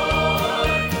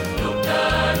luptători, luptă,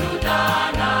 nu da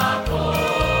înapoi.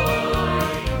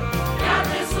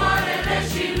 Iată soarele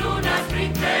și luna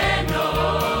printre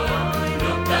noi,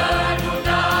 luptă, nu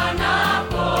da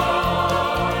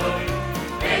înapoi.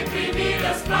 Te primi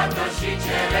răsplată și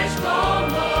cerești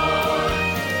comori,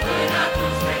 până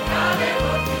atunci pe care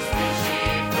vor fi spini și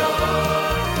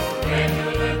flori.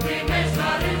 Premiul îl primești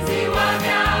doar în ziua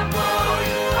de apoi.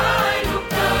 Hai,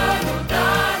 luptă, nu da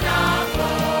înapoi.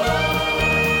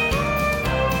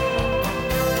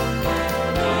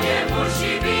 Nu e mult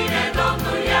și bine,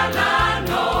 Domnul ia la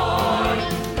noi.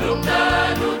 Luptă,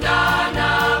 nu da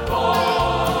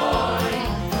înapoi.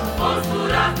 Vom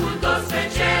zbura cu toți pe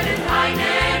cer în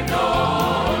haine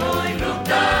noi.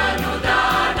 Luptă, nu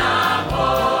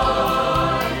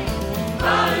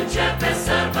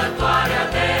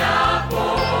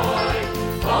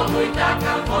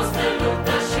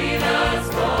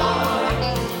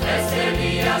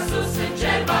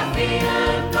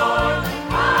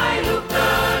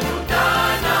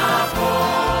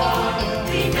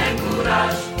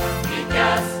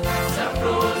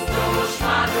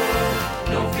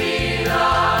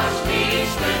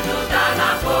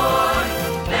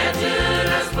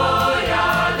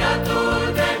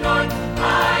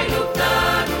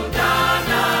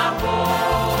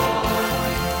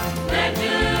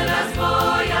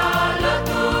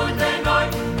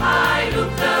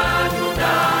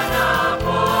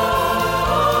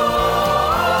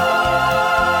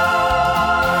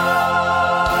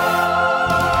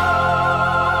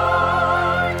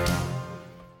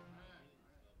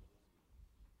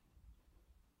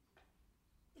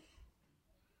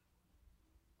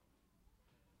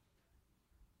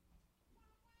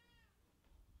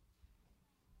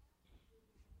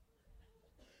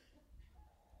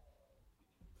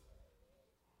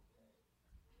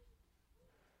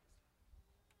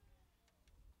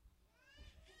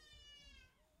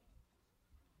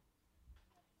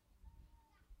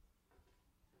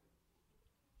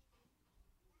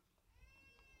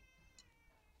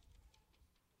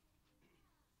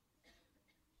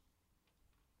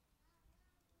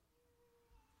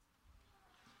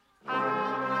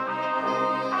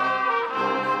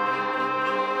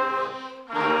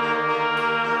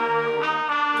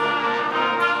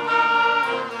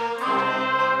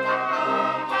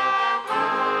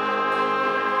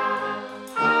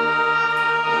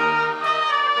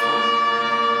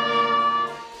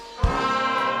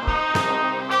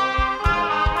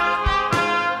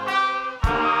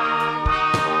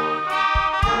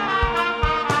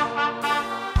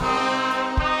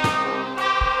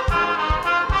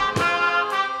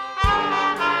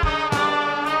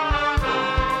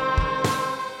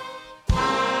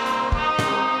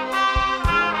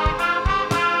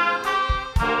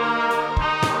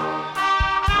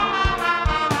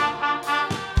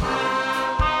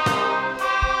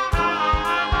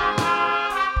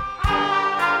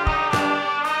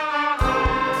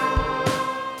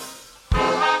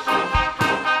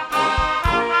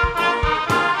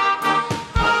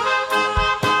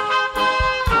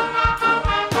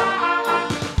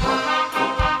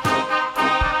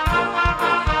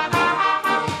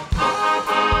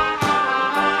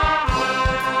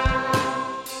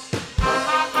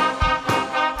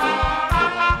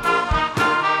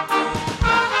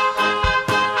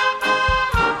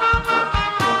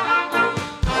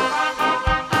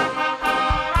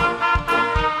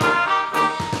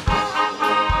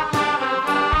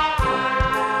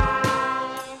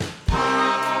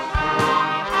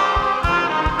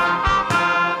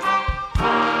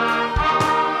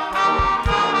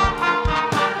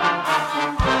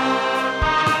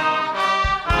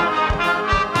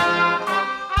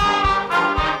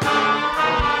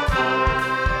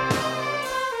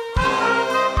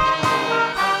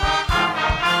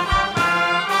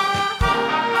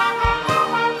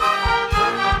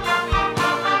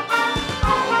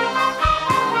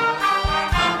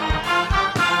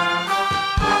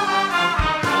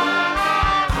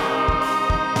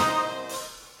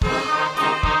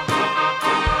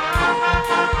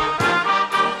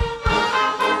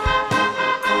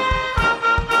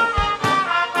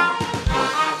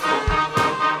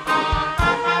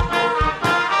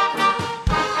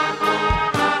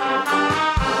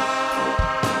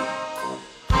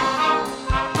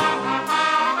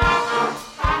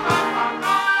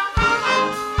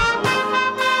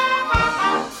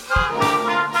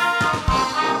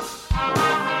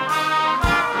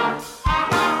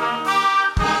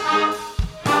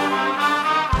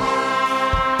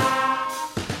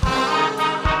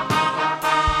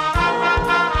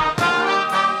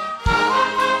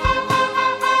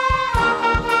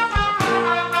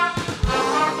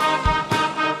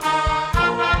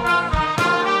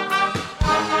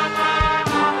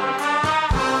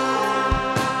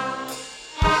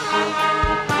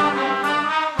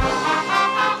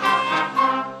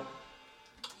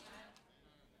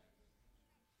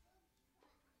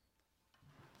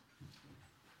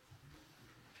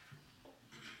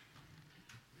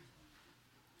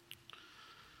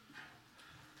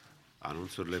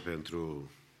Anunțurile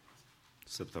pentru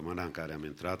săptămâna în care am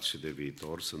intrat și de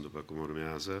viitor sunt după cum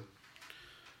urmează.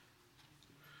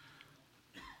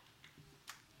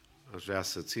 Aș vrea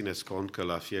să țineți cont că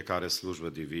la fiecare slujbă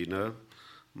divină,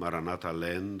 Maranatha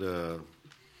Land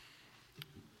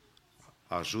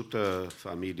ajută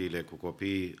familiile cu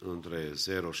copii între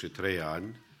 0 și 3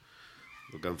 ani.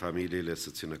 Rugăm familiile să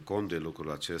țină cont de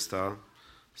lucrul acesta.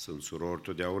 Sunt surori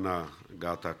totdeauna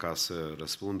gata ca să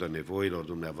răspundă nevoilor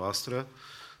dumneavoastră.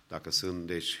 Dacă sunt,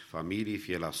 deci, familii,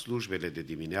 fie la slujbele de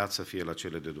dimineață, fie la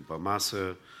cele de după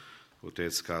masă,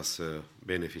 puteți ca să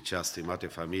beneficiați, stimate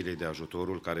familii, de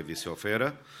ajutorul care vi se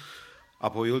oferă.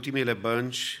 Apoi, ultimile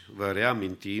bănci, vă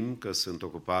reamintim că sunt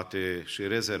ocupate și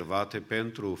rezervate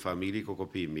pentru familii cu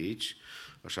copii mici,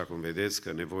 așa cum vedeți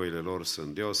că nevoile lor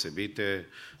sunt deosebite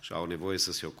și au nevoie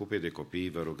să se ocupe de copii,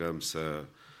 vă rugăm să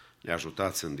ne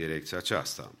ajutați în direcția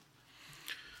aceasta.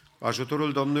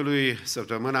 Ajutorul Domnului,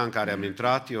 săptămâna în care am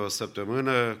intrat, e o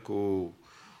săptămână cu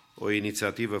o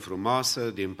inițiativă frumoasă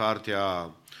din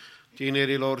partea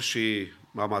tinerilor și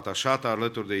m-am atașat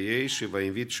alături de ei și vă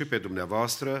invit și pe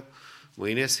dumneavoastră.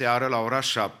 Mâine seară, la ora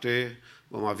 7,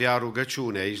 vom avea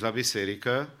rugăciune aici la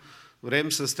biserică. Vrem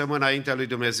să stăm înaintea lui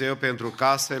Dumnezeu pentru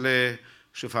casele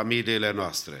și familiile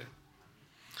noastre.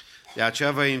 De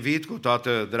aceea vă invit cu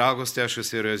toată dragostea și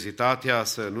seriozitatea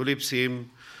să nu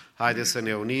lipsim. Haideți să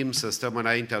ne unim, să stăm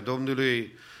înaintea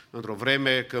Domnului într-o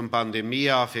vreme când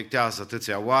pandemia afectează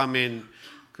atâția oameni,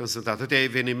 când sunt atâtea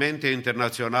evenimente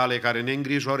internaționale care ne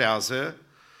îngrijorează,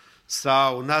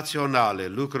 sau naționale,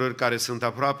 lucruri care sunt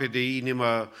aproape de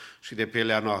inimă și de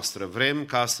pielea noastră. Vrem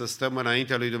ca să stăm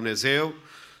înaintea lui Dumnezeu,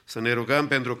 să ne rugăm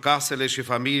pentru casele și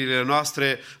familiile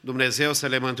noastre, Dumnezeu să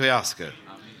le mântuiască.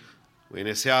 Amin.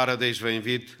 Mâine seară, deci vă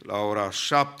invit la ora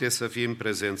 7 să fim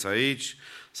prezenți aici,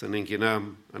 să ne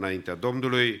închinăm înaintea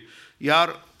Domnului,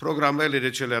 iar programele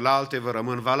celelalte vă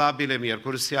rămân valabile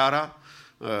miercuri seara,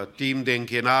 timp de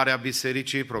închinare a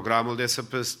bisericii, programul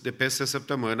de peste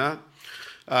săptămână.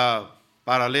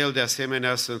 Paralel, de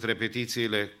asemenea, sunt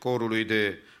repetițiile corului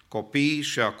de copii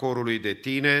și a corului de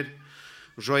tineri.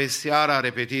 Joi seara,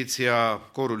 repetiția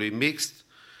corului mixt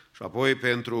și apoi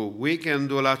pentru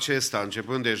weekendul acesta,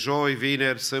 începând de joi,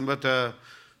 vineri, sâmbătă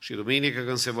și duminică,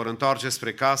 când se vor întoarce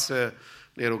spre casă,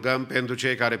 ne rugăm pentru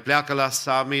cei care pleacă la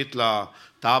summit, la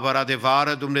tabăra de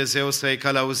vară, Dumnezeu să-i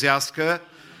călăuzească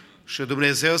și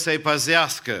Dumnezeu să-i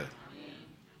păzească.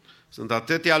 Sunt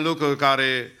atâtea lucruri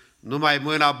care numai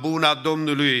mâna bună a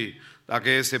Domnului, dacă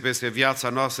este peste viața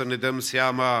noastră, ne dăm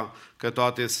seama că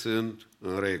toate sunt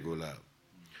în regulă.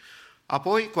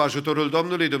 Apoi, cu ajutorul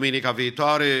Domnului, duminica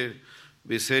viitoare,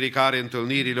 biserica are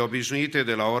întâlnirile obișnuite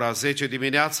de la ora 10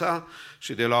 dimineața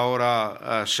și de la ora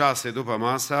 6 după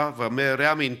masa. Vă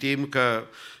reamintim că,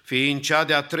 fiind cea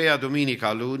de-a 3-a duminică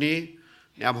a lunii,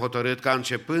 ne-am hotărât ca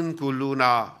începând cu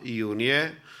luna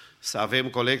iunie să avem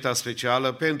colecta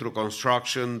specială pentru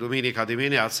construction duminica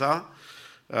dimineața.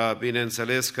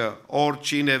 Bineînțeles că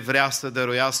oricine vrea să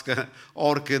dăruiască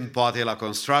oricând poate la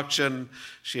construction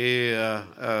și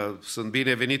sunt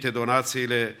binevenite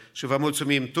donațiile și vă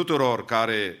mulțumim tuturor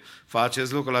care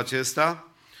faceți lucrul acesta.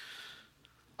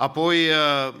 Apoi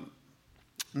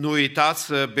nu uitați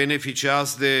să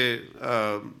beneficiați de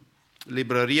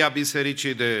librăria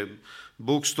bisericii, de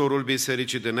bookstore-ul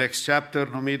bisericii, de Next Chapter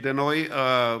numit de noi,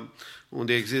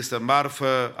 unde există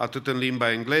marfă atât în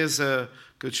limba engleză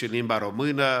cât și în limba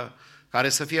română, care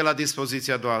să fie la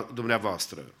dispoziția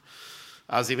dumneavoastră.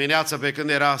 Azi dimineață, pe când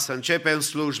era să începem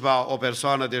slujba, o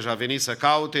persoană deja venit să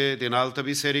caute din altă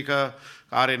biserică,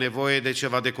 are nevoie de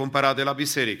ceva de cumpărat de la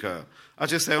biserică.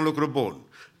 Acesta e un lucru bun.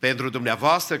 Pentru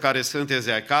dumneavoastră care sunteți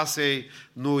ai casei,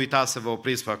 nu uitați să vă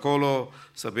opriți pe acolo,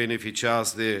 să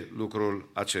beneficiați de lucrul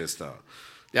acesta.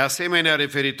 De asemenea,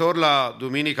 referitor la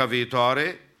duminica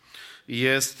viitoare,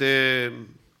 este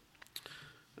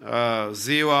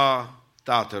ziua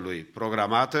Tatălui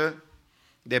programată.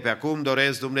 De pe acum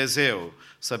doresc Dumnezeu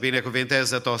să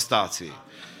binecuvinteze toți tații.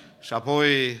 Și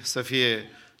apoi să fie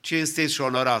cinstiți și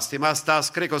onorați. Stimați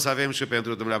tați, cred că o să avem și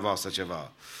pentru dumneavoastră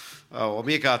ceva. O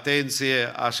mică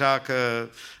atenție, așa că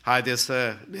haideți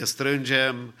să ne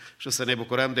strângem și să ne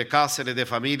bucurăm de casele, de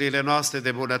familiile noastre,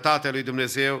 de bunătatea lui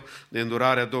Dumnezeu, de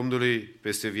îndurarea Domnului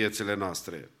peste viețile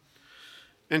noastre.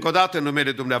 Încă o dată, în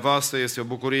numele dumneavoastră, este o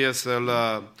bucurie să-l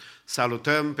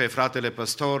salutăm pe fratele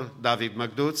păstor David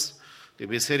Măgduț, din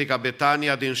Biserica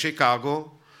Betania din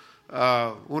Chicago,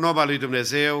 un om al lui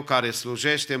Dumnezeu care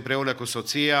slujește împreună cu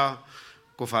soția,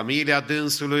 cu familia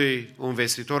dânsului, un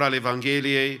vestitor al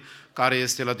Evangheliei, care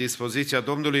este la dispoziția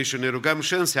Domnului și ne rugăm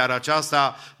și în seara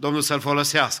aceasta Domnul să-l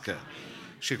folosească.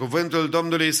 și cuvântul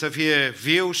Domnului să fie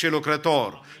viu și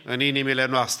lucrător în inimile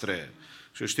noastre.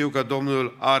 Și știu că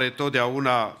Domnul are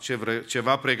totdeauna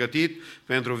ceva pregătit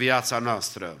pentru viața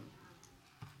noastră.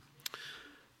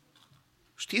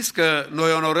 Știți că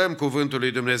noi onorăm cuvântul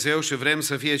lui Dumnezeu și vrem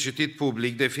să fie citit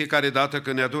public de fiecare dată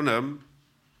când ne adunăm,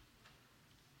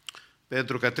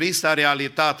 pentru că trista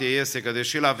realitate este că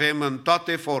deși îl avem în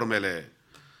toate formele,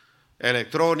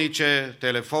 electronice,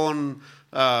 telefon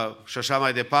și așa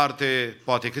mai departe,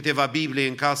 poate câteva Biblii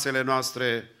în casele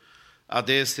noastre,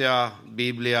 adesea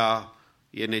Biblia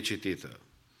e necitită.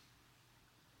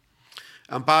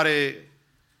 Îmi pare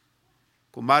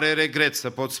cu mare regret să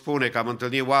pot spune că am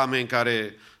întâlnit oameni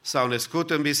care s-au născut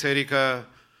în biserică,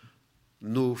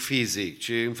 nu fizic, ci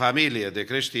în familie de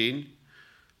creștini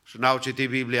și n-au citit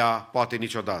Biblia poate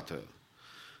niciodată.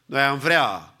 Noi am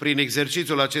vrea, prin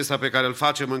exercițiul acesta pe care îl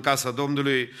facem în casa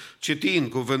Domnului, citind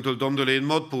cuvântul Domnului în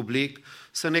mod public,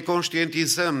 să ne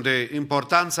conștientizăm de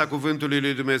importanța cuvântului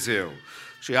lui Dumnezeu.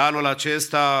 Și anul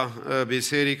acesta,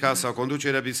 biserica sau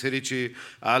conducerea bisericii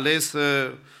a ales,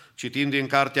 citind din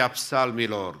Cartea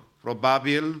Psalmilor,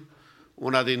 probabil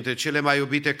una dintre cele mai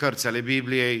iubite cărți ale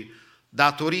Bibliei,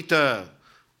 datorită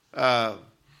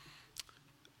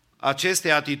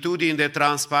aceste atitudini de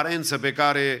transparență pe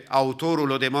care autorul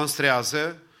o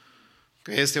demonstrează,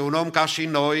 că este un om ca și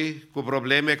noi, cu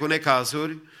probleme, cu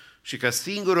necazuri, și că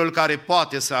singurul care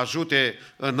poate să ajute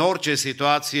în orice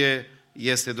situație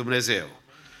este Dumnezeu.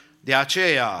 De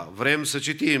aceea vrem să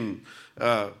citim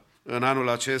în anul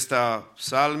acesta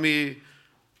psalmii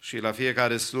și la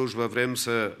fiecare slujbă vrem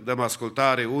să dăm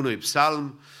ascultare unui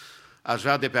psalm. Aș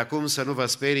vrea de pe acum să nu vă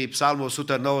sperii, psalmul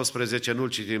 119 nu-l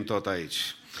citim tot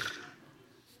aici.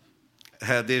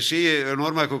 Deși în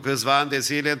urmă cu câțiva ani de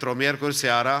zile, într-o miercuri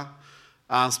seara,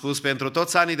 am spus pentru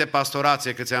toți anii de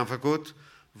pastorație cât ți-am făcut,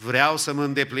 vreau să mă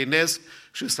îndeplinesc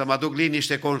și să mă aduc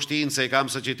liniște conștiinței că am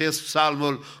să citesc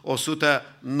psalmul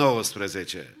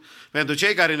 119. Pentru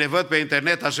cei care ne văd pe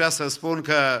internet, aș vrea să spun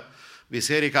că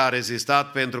biserica a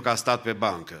rezistat pentru că a stat pe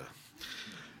bancă.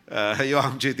 Eu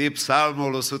am citit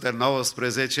psalmul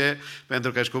 119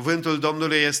 pentru că și cuvântul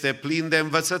Domnului este plin de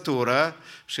învățătură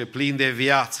și plin de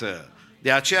viață.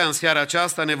 De aceea, în seara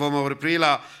aceasta ne vom opri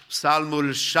la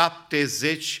psalmul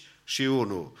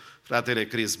 71. Fratele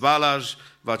Chris Balaj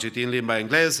va citi în limba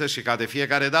engleză și ca de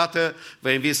fiecare dată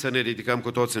vă invit să ne ridicăm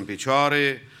cu toți în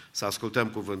picioare, să ascultăm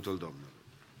cuvântul Domnului.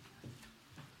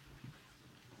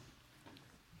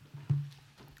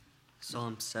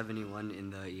 Psalm 71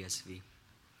 in the ESV.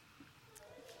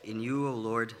 In you, O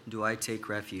Lord, do I take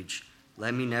refuge.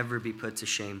 Let me never be put to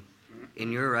shame.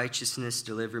 In your righteousness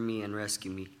deliver me and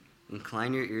rescue me.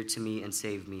 Incline your ear to me and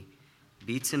save me.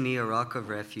 Be to me a rock of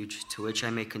refuge to which I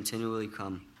may continually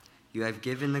come. You have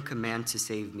given the command to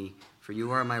save me, for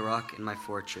you are my rock and my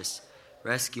fortress.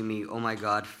 Rescue me, O my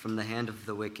God, from the hand of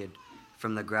the wicked,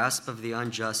 from the grasp of the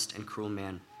unjust and cruel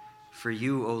man. For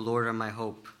you, O Lord, are my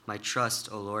hope, my trust,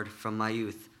 O Lord, from my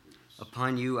youth.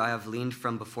 Upon you I have leaned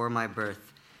from before my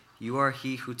birth. You are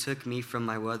he who took me from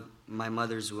my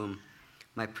mother's womb.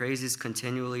 My praise is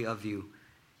continually of you.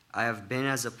 I have been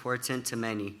as a portent to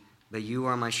many, but you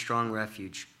are my strong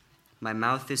refuge. My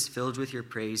mouth is filled with your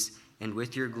praise and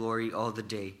with your glory all the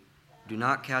day. Do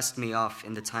not cast me off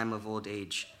in the time of old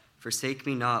age. Forsake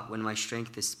me not when my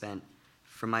strength is spent.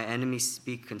 For my enemies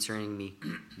speak concerning me.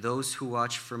 Those who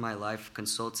watch for my life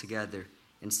consult together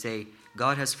and say,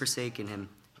 God has forsaken him.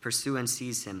 Pursue and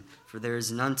seize him, for there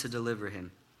is none to deliver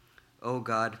him. O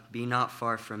God, be not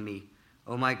far from me.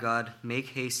 O my God, make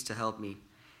haste to help me.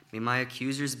 May my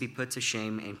accusers be put to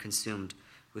shame and consumed.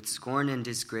 With scorn and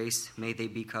disgrace may they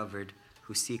be covered,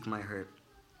 who seek my hurt.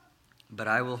 But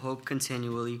I will hope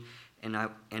continually,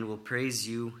 and will praise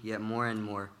you yet more and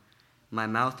more. My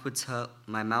mouth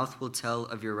will tell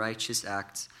of your righteous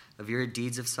acts, of your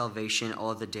deeds of salvation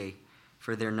all the day,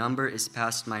 for their number is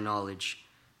past my knowledge.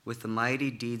 With the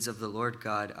mighty deeds of the Lord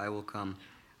God I will come.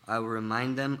 I will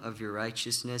remind them of your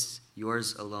righteousness,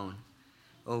 yours alone.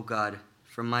 O God,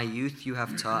 from my youth you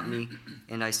have taught me,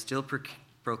 and I still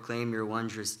proclaim your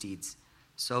wondrous deeds.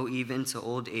 So even to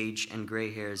old age and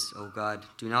gray hairs, O God,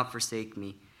 do not forsake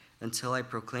me, until I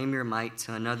proclaim your might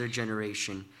to another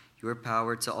generation, your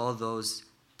power to all those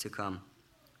to come.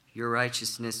 Your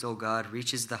righteousness, O God,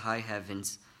 reaches the high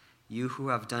heavens. You who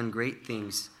have done great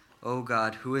things, O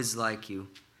God, who is like you?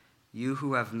 You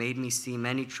who have made me see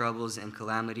many troubles and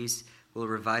calamities will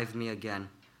revive me again.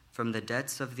 From the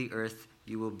depths of the earth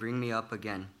you will bring me up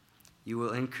again. You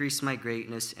will increase my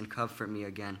greatness and comfort me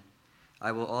again.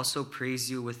 I will also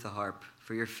praise you with the harp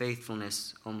for your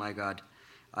faithfulness, O my God.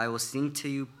 I will sing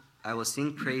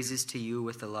praises to you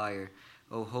with the lyre,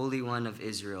 O Holy One of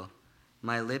Israel.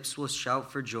 My lips will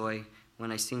shout for joy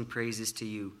when I sing praises to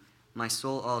you, my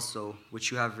soul also,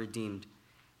 which you have redeemed.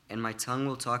 And my tongue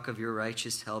will talk of your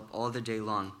righteous help all the day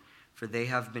long, for they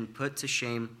have been put to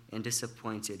shame and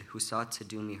disappointed who sought to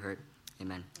do me hurt.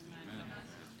 Amen.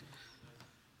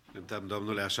 Cântăm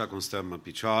Domnule așa cum stăm în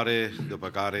picioare, după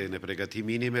care ne pregătim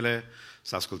inimile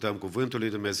să ascultăm cuvântul lui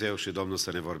Dumnezeu și Domnul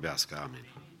să ne vorbească. Amin.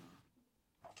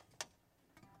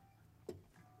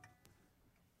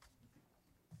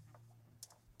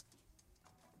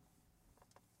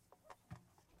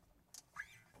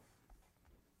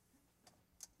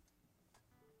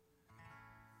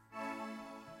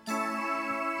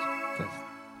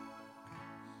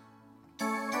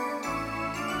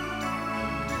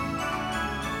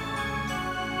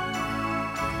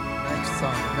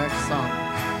 Next song.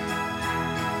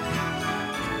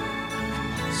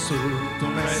 Sunt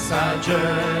un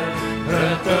Mesager,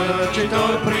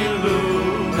 rătăcitor prin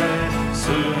lume,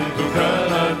 sunt un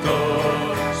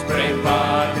călător spre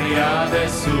patria de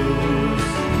sus.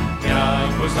 Mi-am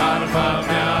pus arfa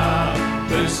mea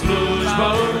în slujba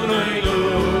unui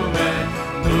nume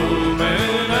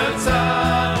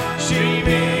înălțat și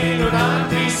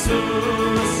minunat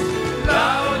Iisus.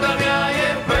 Lauda mea e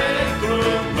pentru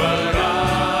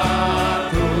Împăratul,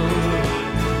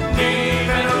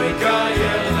 nimeni nu-i ca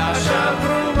El așa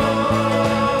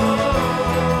frumos.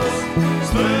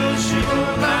 Sfânt și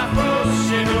bun a fost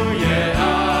și nu e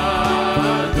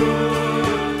altul,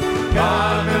 ca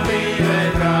mine,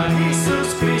 drag Iisus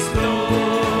Hristos.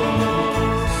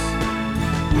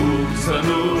 Cum să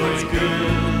nu-i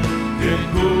cânt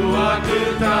cu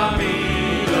atâta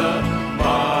milă,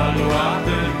 m-a luat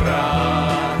în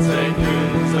brațe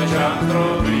când zăceam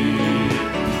zdrobit.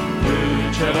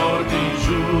 Celor din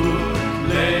jur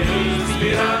le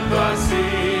inspiram doar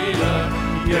silă,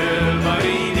 El m-a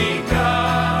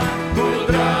ridicat, cu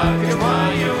drag m-a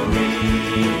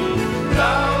iubit.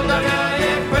 Lauda mea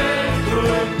e pentru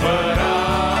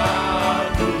Împăratul,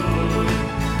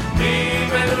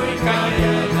 nimeni nu-i ca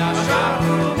El așa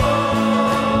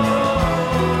frumos.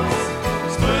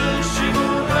 Sfânt și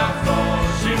bun a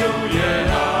fost și nu e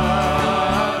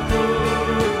altul,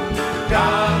 ca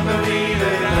pe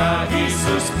mine, drag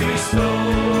Iisus Hristos.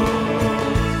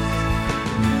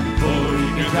 Voi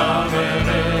cânta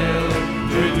mereu,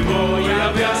 cât voi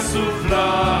avea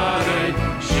suflare,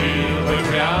 și-L voi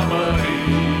preamări,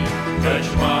 căci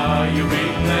m-a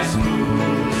iubit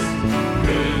nespus.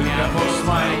 Când mi-a fost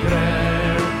mai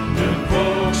greu, în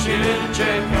foc și în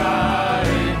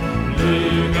încercare,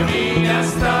 lângă mine a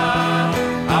stat,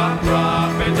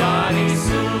 aproape, dar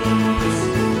Iisus.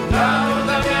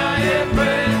 Lauda mea e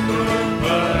pentru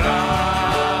Împăratul,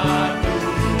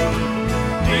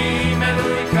 nimeni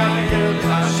nu-i ca El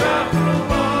așa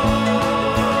frumos.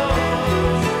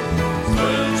 Sfânt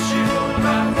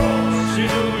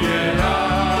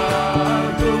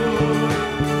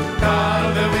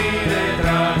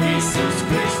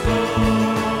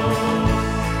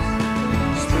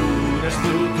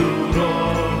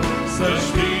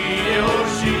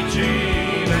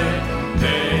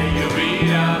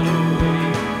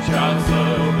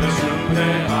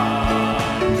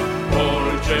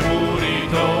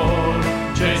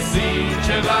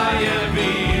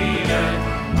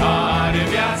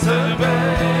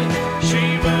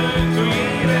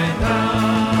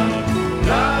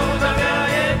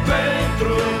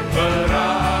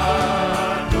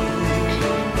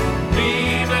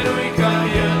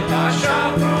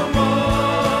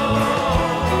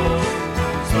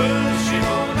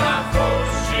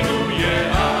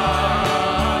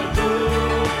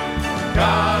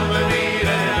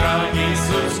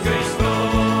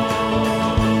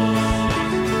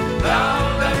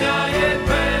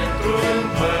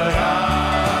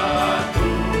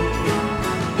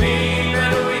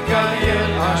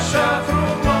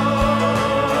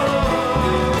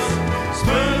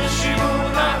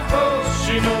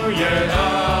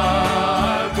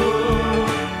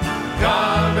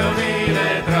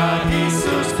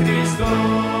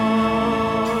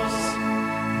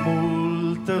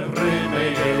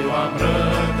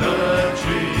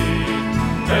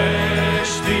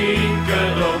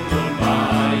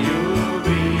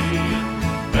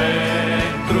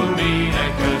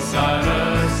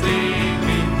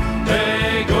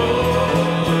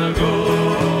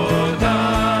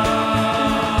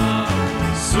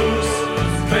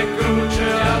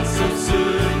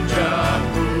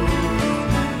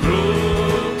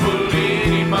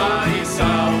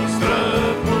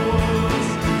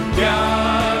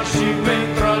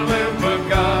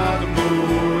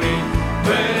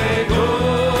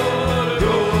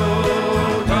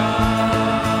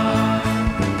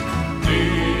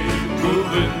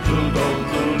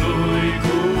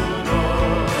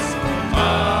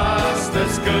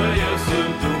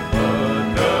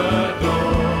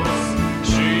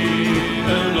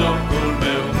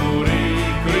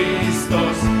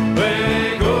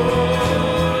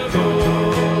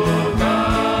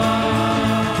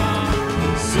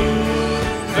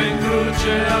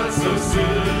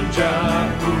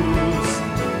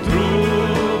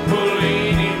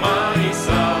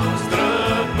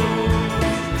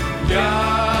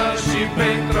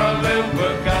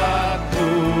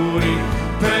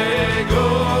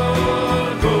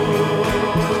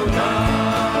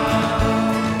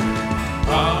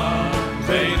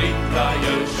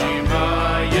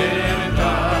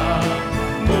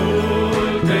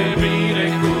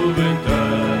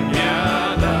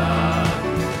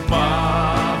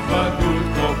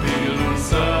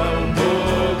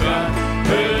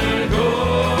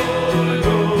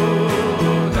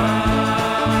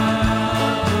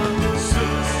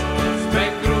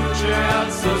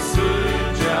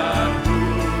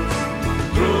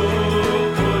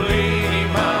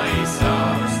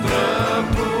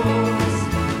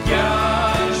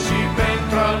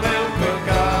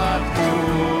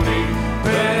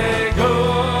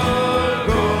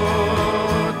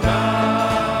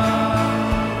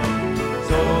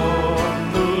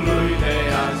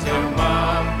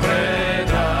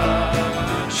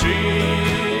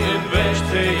în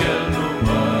vește El nu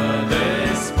mă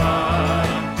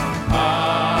despart.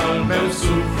 Al meu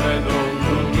suflet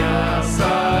Domnul mi-a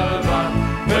salvat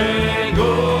pe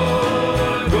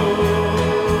Golgota.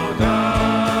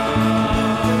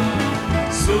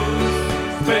 Sus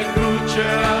pe cruce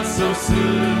al Său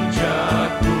sânge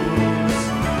a curs,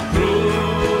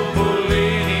 trupul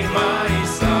inima-i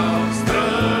s-au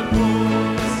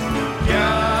străpus,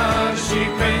 chiar și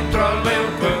pentru al meu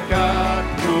păcat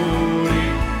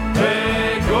murit pe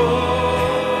Golgota.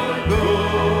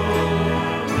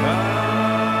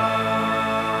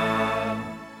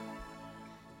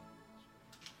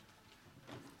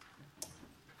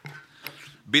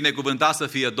 Binecuvântat să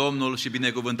fie Domnul și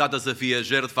binecuvântată să fie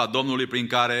jertfa Domnului prin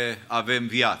care avem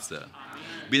viață.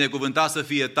 Binecuvântat să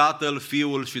fie Tatăl,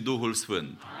 Fiul și Duhul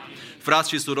Sfânt. Frați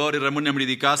și surori, rămânem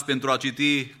ridicați pentru a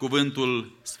citi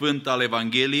cuvântul sfânt al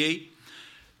Evangheliei.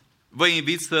 Vă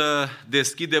invit să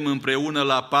deschidem împreună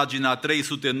la pagina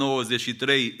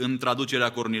 393 în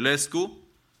traducerea Cornilescu,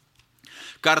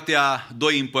 Cartea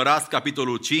 2 Împărați,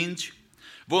 capitolul 5.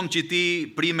 Vom citi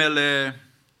primele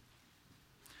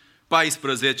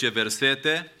 14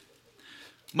 versete.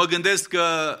 Mă gândesc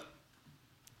că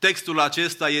textul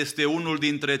acesta este unul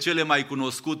dintre cele mai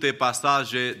cunoscute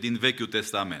pasaje din Vechiul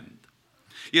Testament.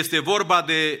 Este vorba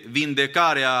de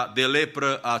vindecarea de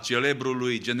lepră a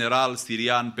celebrului general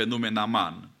sirian pe nume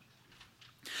Naaman.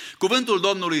 Cuvântul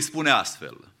Domnului spune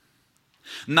astfel: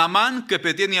 Naaman,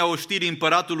 căpetenia oștirii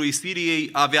împăratului Siriei,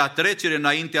 avea trecere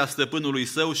înaintea stăpânului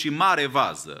său și mare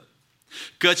vază,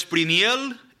 căci prin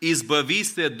el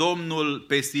izbăvise Domnul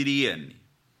pe sirieni.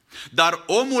 Dar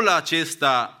omul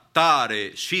acesta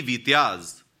tare și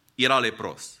viteaz era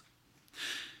lepros.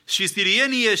 Și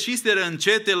sirienii ieșiseră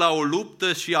încete la o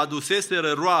luptă și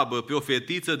aduseseră roabă pe o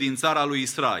fetiță din țara lui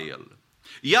Israel.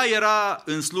 Ea era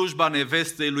în slujba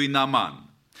nevestei lui Naaman.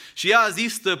 Și ea a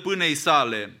zis stăpânei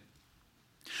sale: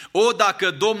 O,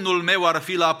 dacă Domnul meu ar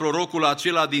fi la prorocul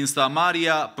acela din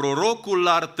Samaria, prorocul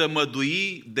l-ar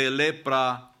tămădui de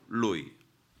lepra lui.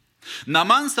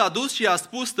 Naaman s-a dus și a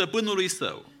spus stăpânului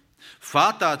său: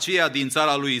 Fata aceea din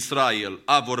țara lui Israel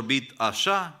a vorbit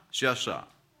așa și așa.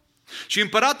 Și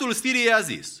împăratul Siriei a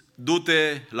zis: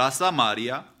 Du-te la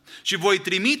Samaria și voi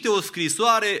trimite o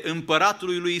scrisoare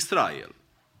împăratului lui Israel.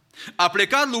 A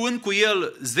plecat luând cu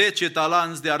el 10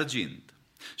 talanți de argint,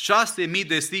 6.000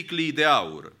 de siclii de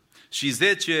aur și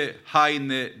 10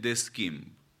 haine de schimb.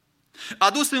 A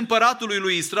dus împăratului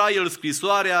lui Israel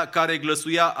scrisoarea care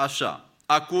glăsuia așa: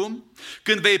 Acum,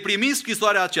 când vei primi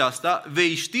scrisoarea aceasta,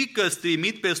 vei ști că îți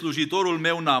trimit pe slujitorul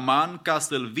meu Naaman ca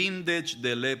să-l vindeci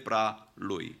de lepra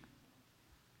lui.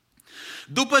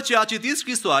 După ce a citit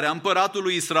scrisoarea, împăratul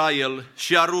lui Israel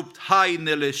și-a rupt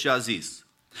hainele și a zis: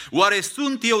 Oare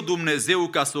sunt eu Dumnezeu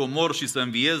ca să omor și să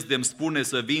înviez de-mi spune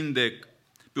să vindec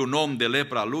pe un om de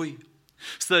lepra lui?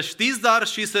 Să știți dar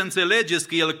și să înțelegeți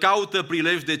că el caută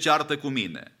prilej de ceartă cu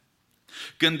mine.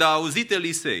 Când a auzit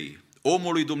Elisei,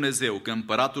 omul lui Dumnezeu, că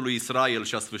împăratul lui Israel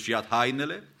și-a sfâșiat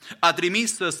hainele, a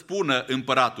trimis să spună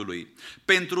împăratului: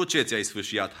 Pentru ce ți-ai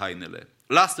sfâșiat hainele?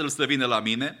 Lasă-l să vină la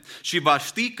mine și va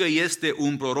ști că este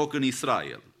un proroc în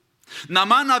Israel.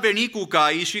 Naaman a venit cu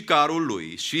caii și carul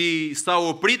lui și s-a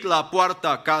oprit la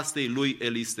poarta casei lui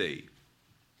Elisei.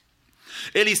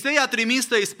 Elisei a trimis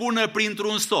să-i spună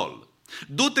printr-un sol: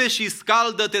 Du-te și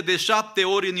scaldă-te de 7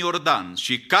 ori în Iordan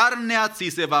și carnea ți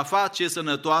se va face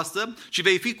sănătoasă și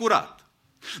vei fi curat.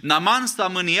 Naaman s-a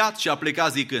mâniat și a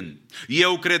plecat zicând: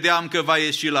 Eu credeam că va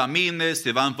ieși la mine,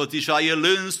 se va înfățișa el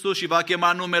însuși și va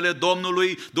chema numele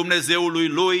Domnului, Dumnezeului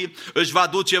lui, își va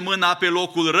duce mâna pe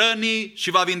locul rănii și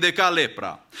va vindeca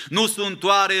lepra. Nu sunt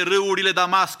oare râurile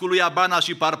Damascului, Abana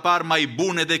și Parpar mai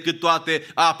bune decât toate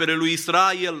apele lui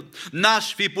Israel?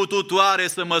 N-aș fi putut oare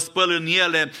să mă spăl în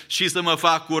ele și să mă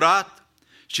fac curat?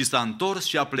 Și s-a întors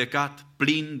și a plecat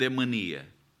plin de mânie.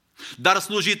 Dar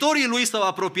slujitorii lui s-au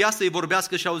apropiat să-i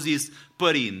vorbească și au zis: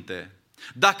 Părinte,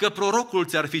 dacă prorocul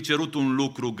ți-ar fi cerut un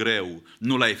lucru greu,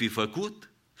 nu l-ai fi făcut?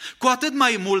 Cu atât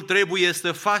mai mult trebuie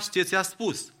să faci ce ți-a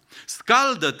spus: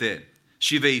 Scaldă-te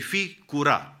și vei fi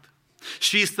curat.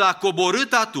 Și s-a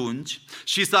coborât atunci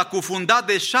și s-a cufundat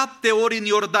de 7 ori în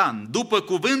Iordan, după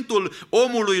cuvântul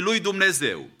omului lui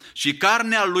Dumnezeu. Și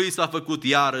carnea lui s-a făcut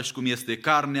iarăși cum este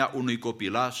carnea unui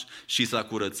copilaș și s-a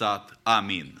curățat.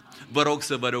 Amin. Vă rog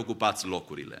să vă reocupați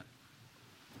locurile.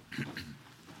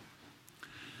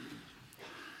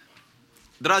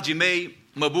 Dragii mei,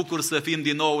 mă bucur să fim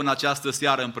din nou în această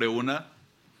seară împreună,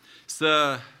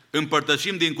 să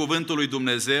împărtășim din cuvântul lui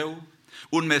Dumnezeu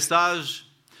un mesaj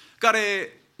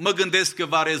care mă gândesc că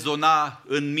va rezona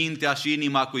în mintea și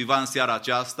inima cuiva în seara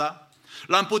aceasta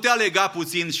l-am putea lega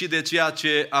puțin și de ceea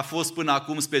ce a fost până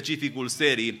acum specificul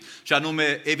serii, și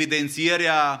anume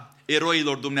evidențierea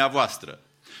eroilor dumneavoastră.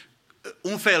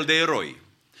 Un fel de eroi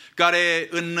care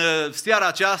în seara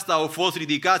aceasta au fost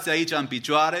ridicați aici în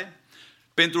picioare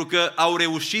pentru că au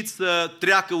reușit să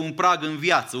treacă un prag în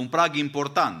viață, un prag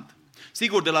important.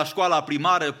 Sigur, de la școala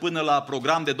primară până la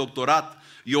program de doctorat,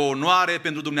 e o onoare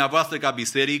pentru dumneavoastră ca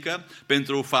biserică,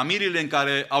 pentru familiile în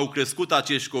care au crescut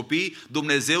acești copii,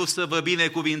 Dumnezeu să vă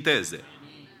binecuvinteze.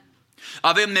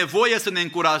 Avem nevoie să ne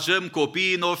încurajăm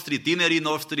copiii noștri, tinerii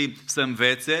noștri să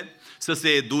învețe, să se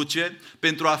educe,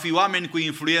 pentru a fi oameni cu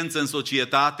influență în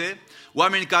societate,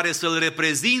 oameni care să-L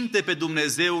reprezinte pe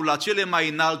Dumnezeu la cele mai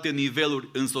înalte niveluri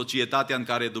în societatea în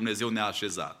care Dumnezeu ne-a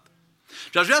așezat.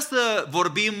 Și aș vrea să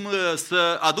vorbim,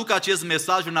 să aduc acest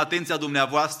mesaj în atenția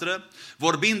dumneavoastră,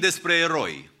 vorbind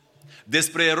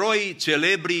despre eroi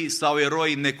celebri sau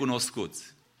eroi necunoscuți.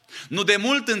 Nu de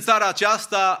mult în țara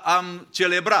aceasta am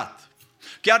celebrat,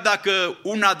 chiar dacă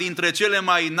una dintre cele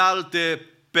mai înalte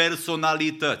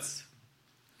personalități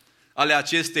ale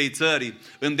acestei țări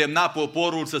îndemna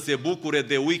poporul să se bucure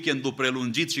de weekendul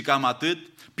prelungit și cam atât,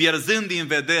 pierzând din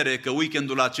vedere că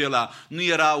weekendul acela nu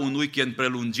era un weekend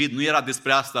prelungit, nu era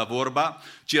despre asta vorba,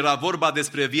 ci era vorba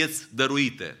despre vieți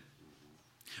dăruite,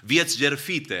 vieți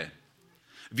jertfite,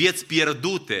 vieți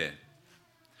pierdute.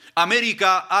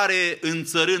 America are în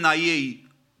țărâna ei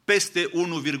peste 1,1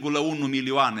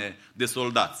 milioane de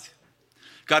soldați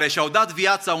care și-au dat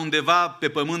viața undeva pe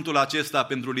pământul acesta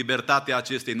pentru libertatea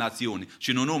acestei națiuni.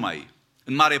 Și nu numai,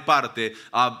 în mare parte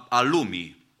a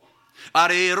lumii.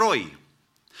 Are eroi.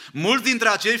 Mulți dintre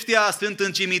aceștia sunt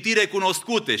în cimitire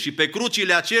cunoscute și pe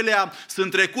crucile acelea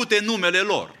sunt trecute numele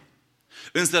lor.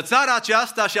 Însă țara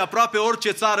aceasta și aproape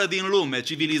orice țară din lume,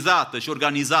 civilizată și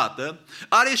organizată,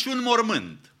 are și un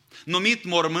mormânt, numit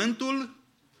mormântul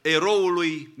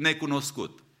eroului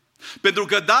necunoscut. Pentru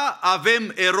că da,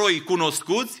 avem eroi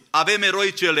cunoscuți, avem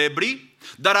eroi celebri,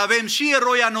 dar avem și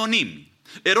eroi anonimi.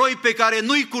 Eroi pe care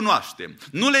nu-i cunoaștem,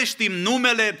 nu le știm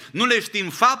numele, nu le știm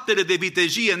faptele de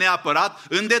vitejie neapărat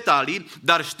în detalii,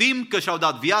 dar știm că și-au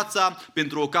dat viața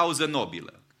pentru o cauză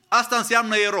nobilă. Asta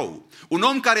înseamnă erou. Un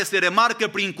om care se remarcă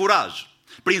prin curaj,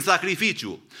 prin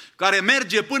sacrificiu, care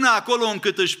merge până acolo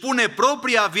încât își pune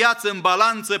propria viață în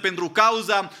balanță pentru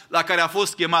cauza la care a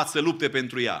fost chemat să lupte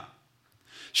pentru ea.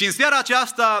 Și în seara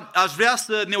aceasta aș vrea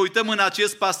să ne uităm în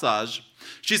acest pasaj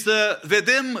și să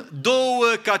vedem două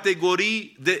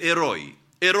categorii de eroi.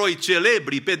 Eroi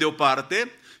celebri pe de o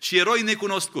parte și eroi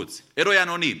necunoscuți, eroi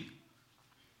anonimi.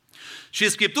 Și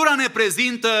Scriptura ne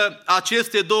prezintă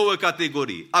aceste două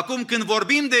categorii. Acum, când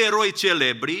vorbim de eroi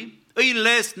celebri, îi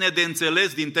lesne de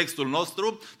înțeles din textul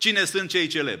nostru cine sunt cei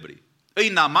celebri. Îi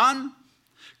Naaman,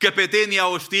 căpetenia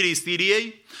oștirii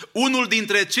Siriei, unul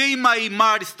dintre cei mai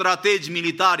mari strategi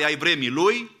militari ai vremii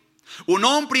lui, un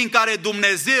om prin care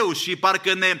Dumnezeu, și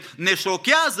parcă ne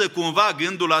șochează cumva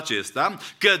gândul acesta,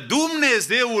 că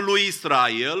Dumnezeul lui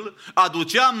Israel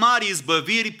aducea mari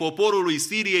izbăviri poporului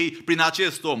Siriei prin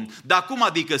acest om. Dar cum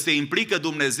adică se implică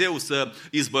Dumnezeu să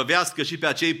izbăvească și pe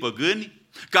acei păgâni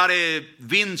care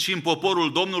vin și în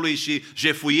poporul Domnului și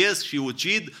jefuiesc și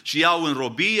ucid și iau în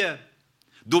robie?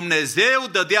 Dumnezeu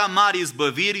dădea mari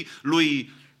izbăviri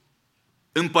lui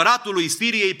împăratului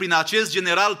Siriei prin acest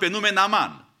general pe nume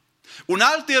Naaman. Un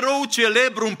alt erou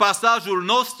celebru în pasajul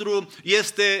nostru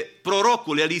este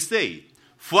prorocul Elisei,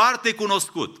 foarte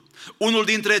cunoscut, unul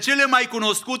dintre cele mai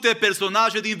cunoscute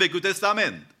personaje din Vechiul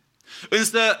Testament.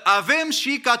 Însă avem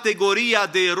și categoria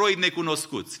de eroi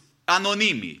necunoscuți,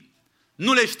 anonimii,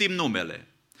 nu le știm numele.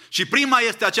 Și prima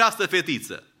este această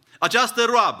fetiță, această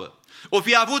roabă. O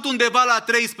fi avut undeva la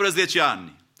 13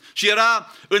 ani și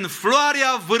era în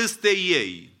floarea vârstei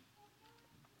ei.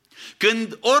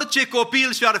 Când orice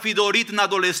copil și-ar fi dorit în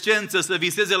adolescență să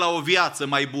viseze la o viață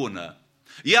mai bună,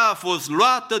 ea a fost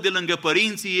luată de lângă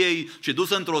părinții ei și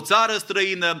dusă într-o țară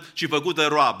străină și făcută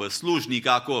roabă, slujnică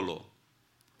acolo.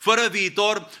 Fără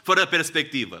viitor, fără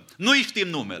perspectivă. Nu-i știm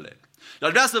numele. Dar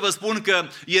vreau să vă spun că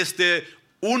este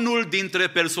unul dintre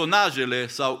personajele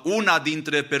sau una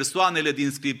dintre persoanele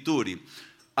din Scripturi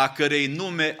a cărei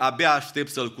nume abia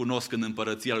aștept să-l cunosc în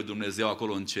împărăția lui Dumnezeu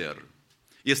acolo în cer.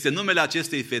 Este numele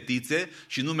acestei fetițe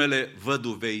și numele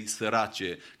văduvei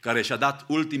sărace, care și-a dat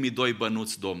ultimii 2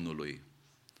 bănuți Domnului.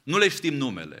 Nu le știm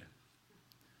numele.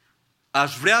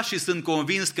 Aș vrea și sunt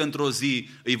convins că într-o zi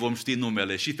îi vom ști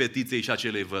numele și fetiței și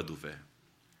acelei văduve.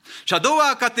 Și a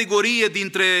doua categorie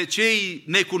dintre cei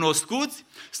necunoscuți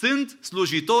sunt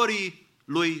slujitorii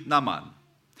lui Naaman.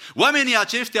 Oamenii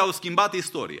aceștia au schimbat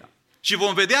istoria. Și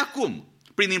vom vedea cum,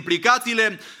 prin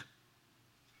implicațiile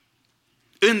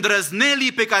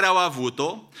îndrăznelii pe care au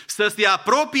avut-o, să se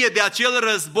apropie de acel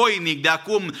războinic de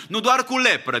acum, nu doar cu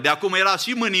lepră, de acum era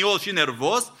și mânios și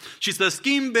nervos, și să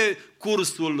schimbe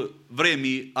cursul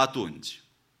vremii atunci.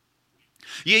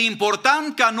 E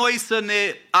important ca noi să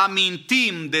ne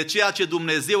amintim de ceea ce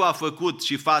Dumnezeu a făcut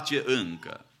și face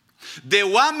încă. De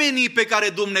oamenii pe care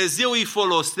Dumnezeu îi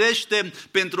folosește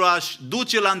pentru a-și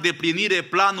duce la îndeplinire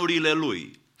planurile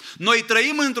Lui. Noi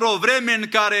trăim într-o vreme în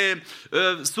care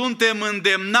suntem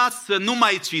îndemnați să nu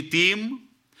mai citim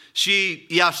și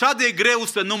e așa de greu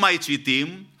să nu mai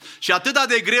citim și atât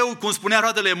de greu, cum spunea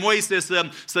fratele Moise,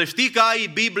 să știi că ai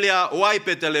Biblia, o ai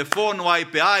pe telefon, o ai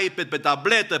pe iPad, pe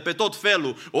tabletă, pe tot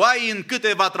felul, o ai în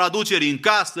câteva traduceri în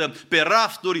casă, pe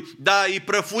rafturi, dar e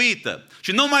prăfuită.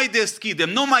 Și nu mai deschidem,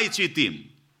 nu mai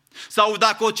citim. Sau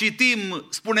dacă o citim,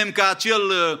 spunem că acel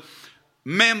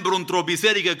membru într-o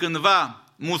biserică cândva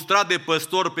mustrat de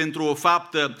păstor pentru o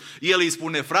faptă, el îi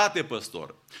spune: frate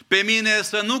păstor, pe mine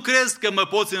să nu crezi că mă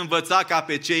poți învăța ca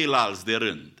pe ceilalți de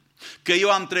rând, că eu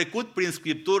am trecut prin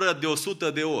Scriptură de 100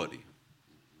 de ori.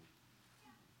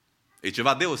 E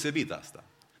ceva deosebit asta.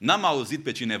 N-am auzit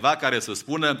pe cineva care să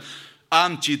spună: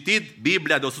 am citit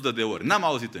Biblia de 100 de ori. N-am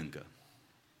auzit încă.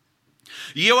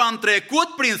 Eu am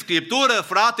trecut prin Scriptură,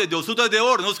 frate, de 100 de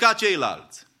ori, nu-s ca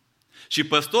ceilalți. Și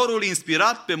păstorul,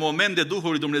 inspirat pe moment de Duhul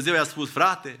lui Dumnezeu, i-a spus: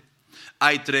 frate,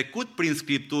 ai trecut prin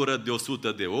Scriptură de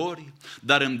 100 de ori,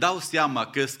 dar îmi dau seama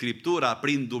că Scriptura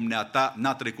prin dumneata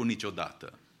n-a trecut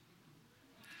niciodată.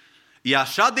 E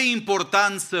așa de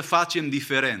important să facem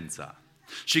diferența.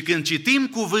 Și când citim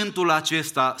cuvântul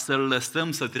acesta, să-l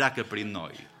lăsăm să treacă prin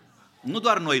noi. Nu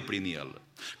doar noi prin el.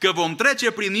 Că vom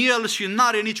trece prin el și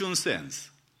n-are niciun sens.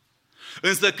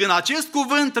 Însă când acest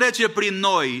cuvânt trece prin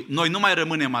noi, noi nu mai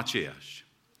rămânem aceiași.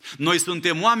 Noi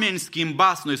suntem oameni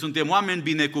schimbați, noi suntem oameni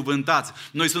binecuvântați,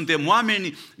 noi suntem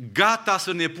oameni gata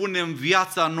să ne punem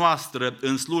viața noastră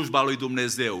în slujba lui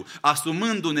Dumnezeu,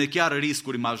 asumându-ne chiar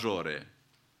riscuri majore.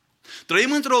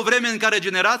 Trăim într-o vreme în care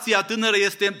generația tânără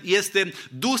este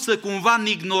dusă cumva în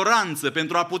ignoranță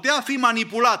pentru a putea fi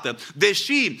manipulată,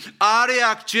 deși are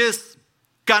acces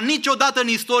ca niciodată în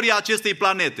istoria acestei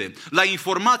planete la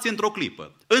informație într-o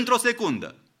clipă, într-o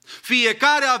secundă.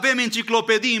 Fiecare avem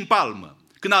enciclopedii în palmă.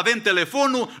 Când avem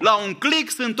telefonul, la un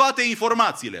click sunt toate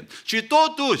informațiile. Și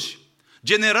totuși,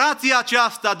 generația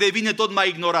aceasta devine tot mai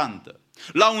ignorantă.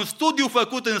 La un studiu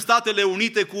făcut în Statele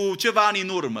Unite cu ceva ani în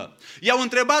urmă, i-au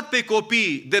întrebat pe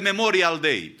copii de Memorial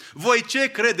Day: voi ce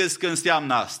credeți că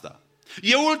înseamnă asta?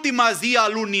 E ultima zi a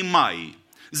lunii mai,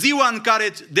 ziua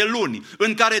de luni,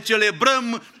 în care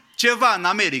celebrăm ceva în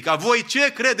America. Voi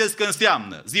ce credeți că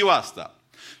înseamnă ziua asta?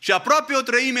 Și aproape o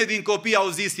treime din copii au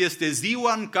zis: este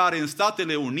ziua în care în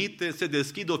Statele Unite se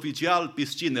deschid oficial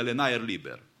piscinele în aer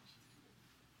liber.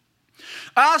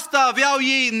 Asta aveau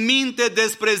ei în minte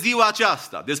despre ziua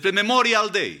aceasta, despre Memorial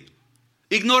Day.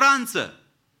 Ignoranță.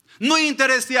 Nu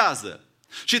interesează.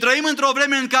 Și trăim într-o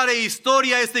vreme în care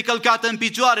istoria este călcată în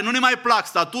picioare, nu ne mai plac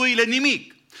statuile,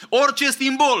 nimic. Orice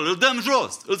simbol îl dăm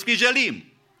jos, îl scrijelim.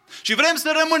 Și vrem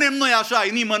să rămânem noi așa,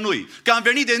 în nimănui, că am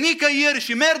venit de nicăieri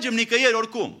și mergem nicăieri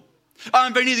oricum.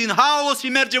 Am venit din haos și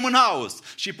mergem în haos.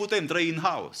 Și putem trăi în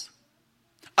haos.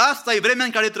 Asta e vremea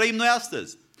în care trăim noi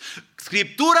astăzi.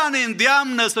 Scriptura ne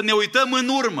îndeamnă să ne uităm în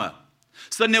urmă,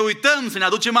 să ne uităm, să ne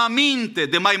aducem aminte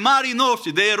de mai marii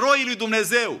noștri, de eroii lui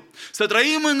Dumnezeu, să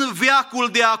trăim în veacul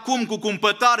de acum cu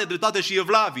cumpătare, dreptate și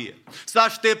evlavie, să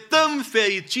așteptăm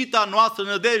fericita noastră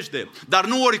nădejde, dar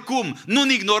nu oricum, nu în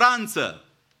ignoranță.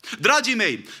 Dragii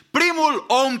mei, primul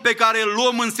om pe care îl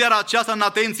luăm în seara aceasta în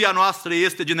atenția noastră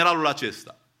este generalul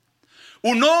acesta.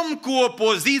 Un om cu o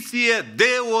poziție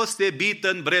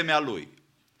deosebită în vremea lui.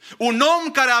 Un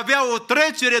om care avea o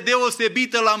trecere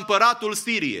deosebită la împăratul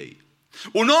Siriei.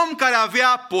 Un om care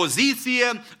avea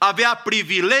poziție, avea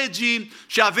privilegii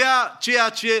și avea ceea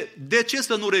ce, de ce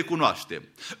să nu recunoaștem?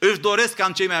 Își doresc ca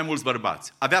în cei mai mulți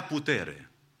bărbați. Avea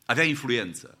putere, avea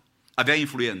influență, avea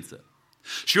influență.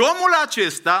 Și omul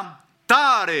acesta,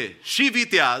 tare și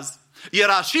viteaz,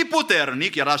 era și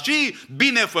puternic, era și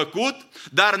bine făcut,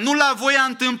 dar nu la voia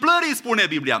întâmplării, spune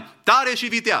Biblia, tare și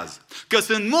viteaz. Că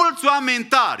sunt mulți oameni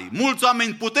tari, mulți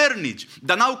oameni puternici,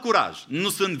 dar n-au curaj, nu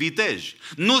sunt viteji,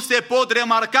 nu se pot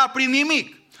remarca prin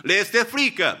nimic, le este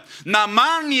frică.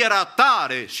 Naaman era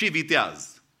tare și viteaz,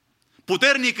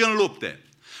 puternic în lupte.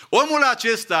 Omul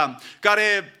acesta,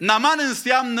 care Naaman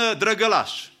înseamnă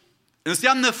drăgălaș,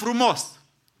 înseamnă frumos.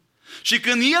 Și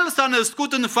când el s-a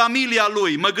născut în familia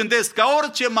lui, mă gândesc, ca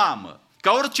orice mamă,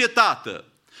 ca orice tată,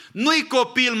 nu-i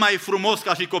copil mai frumos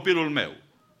ca și copilul meu.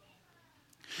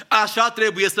 Așa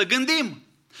trebuie să gândim,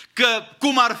 că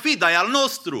cum ar fi, dar e al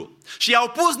nostru. Și i-au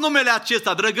pus numele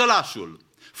acesta, drăgălașul.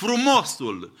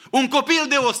 frumosul, un copil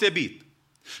deosebit.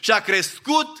 Și a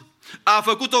crescut, a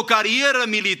făcut o carieră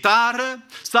militară,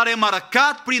 s-a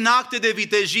remarcat prin acte de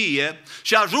vitejie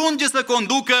și ajunge să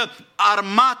conducă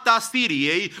armata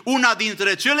Siriei, una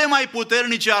dintre cele mai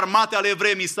puternice armate ale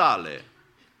vremii sale.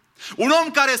 Un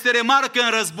om care se remarcă în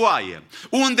războaie.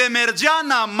 Unde mergea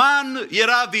Naaman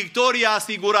era victoria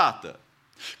asigurată.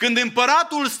 Când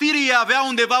împăratul Siriei avea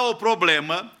undeva o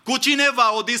problemă, cu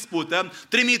cineva o dispută,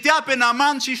 trimitea pe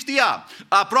Naaman și știa,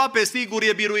 aproape sigur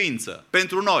e biruință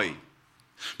pentru noi.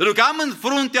 Pentru că am în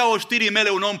fruntea oștirii mele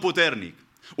un om puternic,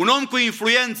 un om cu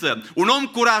influență, un om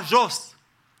curajos.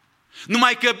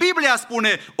 Numai că Biblia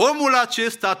spune, omul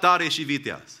acesta tare și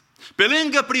viteaz. Pe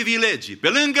lângă privilegii, pe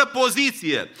lângă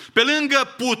poziție, pe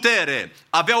lângă putere,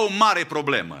 avea o mare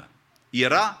problemă.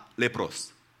 Era lepros.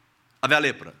 Avea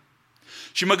lepră.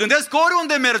 Și mă gândesc că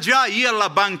oriunde mergea el la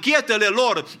banchetele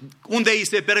lor, unde îi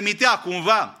se permitea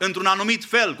cumva, într-un anumit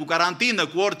fel, cu carantină,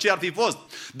 cu orice ar fi fost,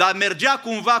 dar mergea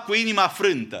cumva cu inima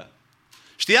frântă.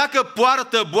 Știa că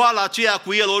poartă boala aceea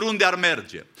cu el oriunde ar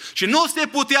merge. Și nu se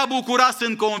putea bucura,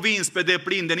 sunt convins, pe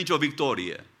deplin de nicio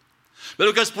victorie.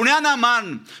 Pentru că spunea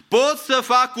Naaman, pot să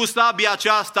fac cu sabia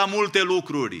aceasta multe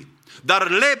lucruri, dar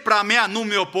lepra mea nu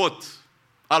mi-o pot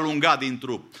alunga din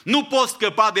trup. Nu pot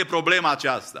scăpa de problema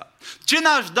aceasta. Ce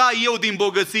n-aș da eu din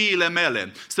bogățiile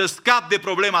mele să scap de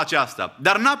problema aceasta?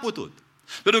 Dar n-a putut.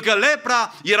 Pentru că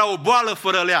lepra era o boală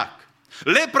fără leac.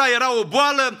 Lepra era o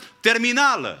boală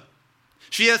terminală.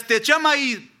 Și este cea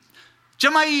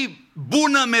mai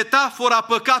bună metaforă a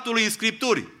păcatului în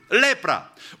Scripturi.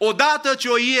 Lepra. Odată ce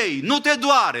o iei, nu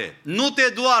te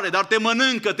doare, dar te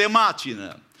mănâncă, te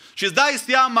macină. Și îți dai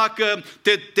seama că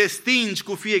te stingi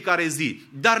cu fiecare zi.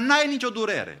 Dar n-ai nicio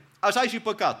durere. Așa e și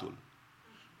păcatul.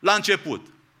 La început.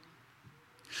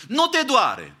 Nu te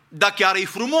doare, dar chiar e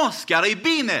frumos, chiar e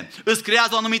bine. Îți creează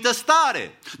o anumită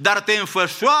stare. Dar te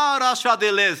înfășoară așa de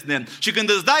lesne. Și când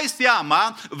îți dai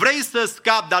seama, vrei să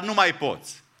scapi, dar nu mai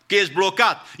poți. Că ești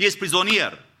blocat, ești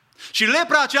prizonier. Și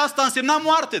lepra aceasta însemna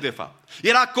moarte, de fapt.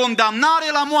 Era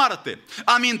condamnare la moarte.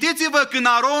 Amintiți-vă când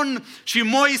Aron și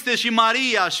Moise și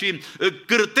Maria și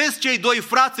cârtesc cei doi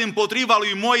frați împotriva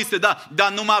lui Moise,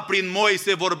 dar numai prin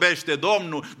Moise vorbește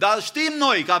Domnul. Dar știm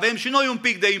noi că avem și noi un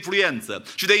pic de influență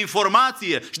și de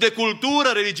informație și de cultură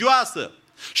religioasă.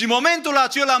 Și în momentul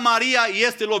acela Maria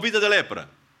este lovită de lepră.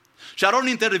 Și Aron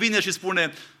intervine și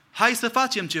spune, hai să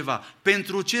facem ceva.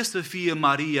 Pentru ce să fie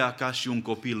Maria ca și un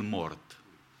copil mort,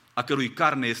 a cărui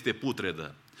carne este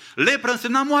putredă? Lepră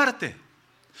însemna moarte.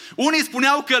 Unii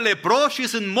spuneau că leproșii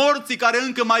sunt morții care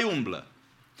încă mai umblă.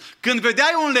 Când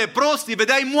vedeai un lepros, îi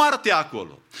vedeai moarte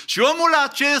acolo. Și omul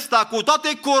acesta, cu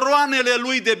toate coroanele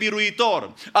lui de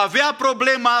biruitor, avea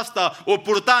problema asta, o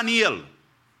purta în el.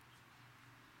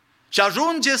 Și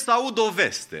ajunge să aud o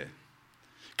veste,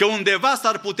 că undeva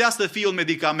s-ar putea să fie un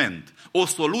medicament, o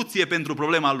soluție pentru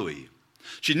problema lui.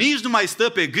 Și nici nu mai stă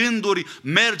pe gânduri,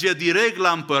 merge direct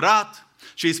la împărat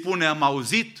și îi spune, am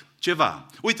auzit ceva.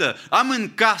 Uite, am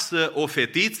în casă o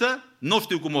fetiță, nu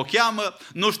știu cum o cheamă,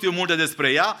 nu știu multe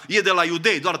despre ea, e de la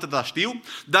iudei, doar atâta știu,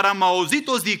 dar am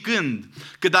auzit-o zicând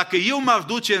că dacă eu m-aș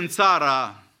duce în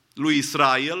țara lui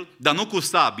Israel, dar nu cu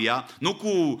sabia, nu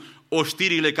cu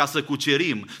oștirile ca să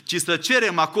cucerim, ci să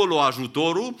cerem acolo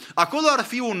ajutorul, acolo ar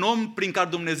fi un om prin care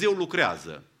Dumnezeu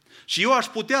lucrează. Și eu aș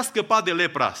putea scăpa de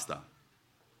lepra asta.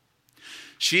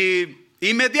 Și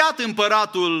imediat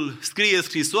împăratul scrie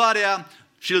scrisoarea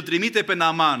și îl trimite pe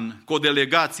Naaman cu o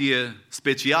delegație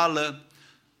specială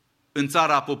în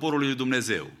țara poporului lui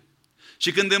Dumnezeu.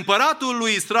 Și când împăratul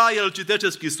lui Israel citește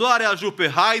scrisoarea, își rupe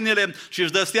hainele și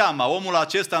își dă seama, omul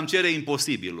acesta îmi cere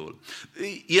imposibilul.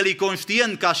 El e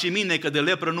conștient ca și mine că de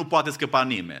lepră nu poate scăpa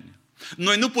nimeni.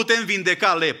 Noi nu putem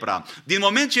vindeca lepra. Din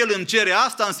moment ce el îmi cere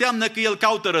asta, înseamnă că el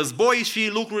caută război și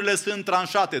lucrurile sunt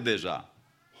tranșate deja.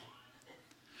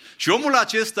 Și omul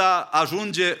acesta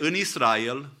ajunge în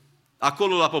Israel,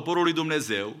 acolo la poporul lui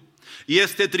Dumnezeu,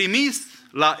 este trimis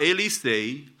la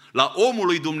Elisei, la omul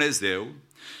lui Dumnezeu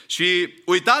și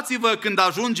uitați-vă când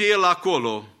ajunge el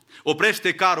acolo,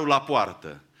 oprește carul la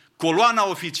poartă. Coloana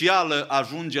oficială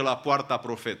ajunge la poarta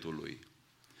profetului.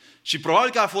 Și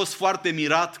probabil că a fost foarte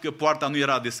mirat că poarta nu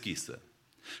era deschisă.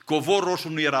 Covor roșu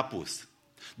nu era pus.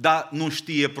 Dar nu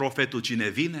știe profetul cine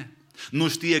vine? Nu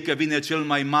știe că vine cel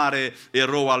mai mare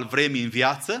erou al vremii în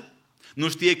viață? Nu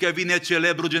știe că vine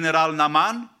celebrul general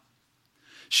Naaman?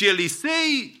 Și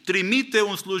Elisei trimite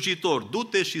un slujitor,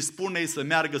 du-te și spune-i să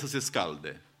meargă să se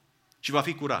scalde și va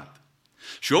fi curat.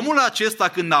 Și omul acesta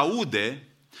când aude,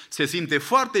 se simte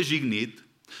foarte jignit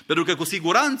Pentru că cu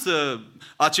siguranță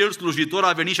acel slujitor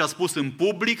a venit și a spus în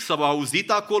public, sau a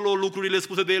auzit acolo lucrurile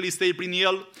spuse de Elisei prin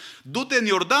el, du-te în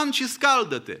Iordan și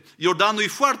scaldă-te. Iordanul e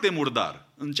foarte murdar,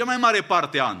 în cea mai mare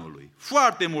parte a anului.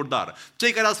 Foarte murdar.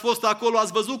 Cei care ați fost acolo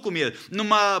ați văzut cum e.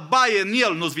 Numai baie în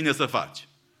el nu-ți vine să faci.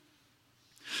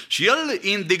 Și el,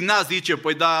 indignat, zice,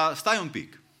 păi da, stai un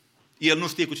pic. El nu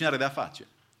știe cu cine are de-a face.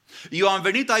 Eu am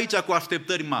venit aici cu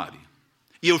așteptări mari.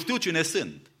 Eu știu cine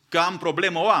sunt. Că am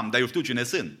problemă, o am, dar eu știu cine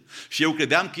sunt. Și eu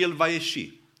credeam că el va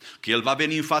ieși. Că el va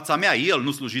veni în fața mea, el,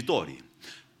 nu slujitorii.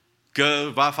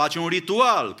 Că va face un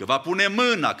ritual, că va pune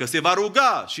mâna, că se va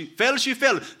ruga și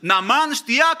fel. Naaman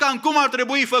știa cam cum ar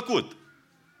trebui făcut.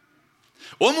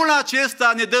 Omul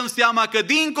acesta, ne dăm seama că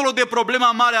dincolo de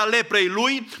problema mare a leprei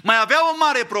lui, mai avea o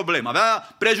mare problemă,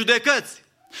 avea prejudecăți.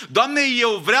 Doamne,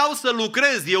 eu vreau să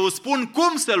lucrez, eu spun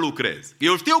cum să lucrez.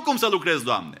 Eu știu cum să lucrez,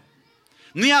 Doamne.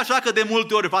 Nu e așa că de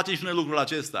multe ori facem și noi lucrul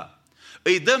acesta.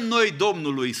 Îi dăm noi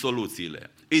Domnului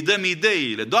soluțiile, îi dăm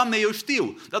ideile. Doamne, eu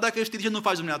știu, dar dacă știi, de ce nu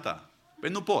faci dumneata? Păi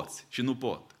nu poți și nu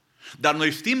pot. Dar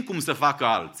noi știm cum să facă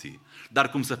alții, dar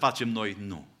cum să facem noi,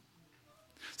 nu.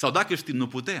 Sau dacă știm, nu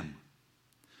putem.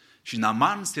 Și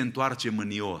Naaman se întoarce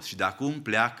mânios și de acum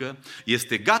pleacă,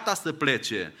 este gata să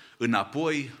plece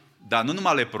înapoi, dar nu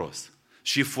numai lepros,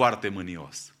 și foarte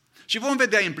mânios. Și vom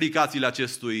vedea implicațiile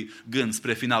acestui gând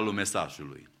spre finalul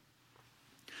mesajului.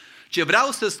 Ce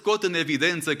vreau să scot în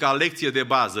evidență ca lecție de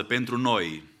bază pentru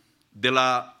noi, de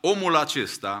la omul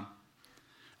acesta,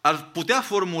 ar putea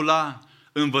formula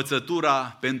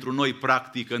învățătura pentru noi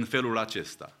practică în felul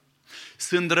acesta.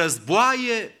 Sunt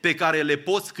războaie pe care le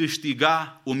poți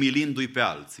câștiga umilindu-i pe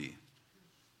alții.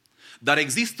 Dar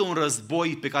există un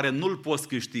război pe care nu-l poți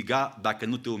câștiga dacă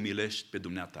nu te umilești pe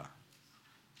dumneata.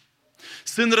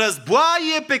 Sunt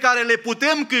războaie pe care le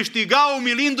putem câștiga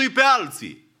umilindu-i pe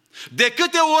alții. De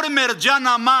câte ori mergea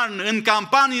Naaman în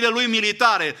campaniile lui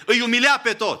militare, îi umilea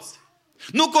pe toți.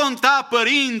 Nu conta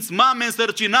părinți, mame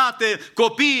însărcinate,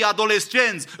 copii,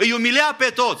 adolescenți, îi umilea pe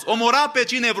toți, omora pe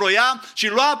cine vroia și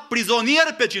lua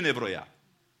prizonier pe cine vroia.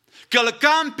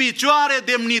 Călca în picioare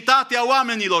demnitatea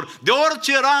oamenilor, de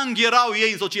orice rang erau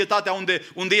ei în societatea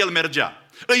unde el mergea.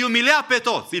 Îi umilea pe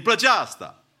toți, îi plăcea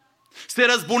asta. Se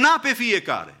răzbuna pe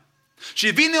fiecare.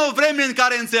 Și vine o vreme în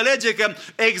care înțelege că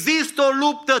există o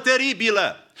luptă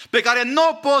teribilă pe care nu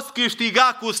o poți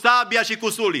câștiga cu sabia și cu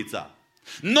sulița.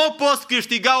 Nu o poți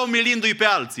câștiga umilindu-i pe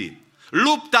alții.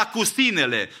 Lupta cu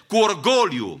sinele, cu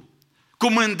orgoliu, cu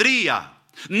mândria,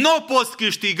 nu o poți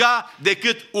câștiga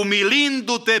decât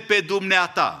umilindu-te pe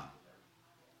dumneata.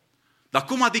 Dar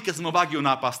cum adică să mă bag eu în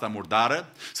apa asta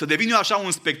murdară? Să devin eu așa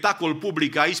un spectacol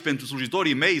public aici pentru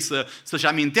slujitorii mei, să-și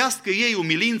amintească ei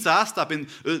umilința asta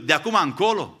de acum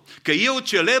încolo? Că eu,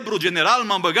 celebru general,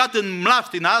 m-am băgat în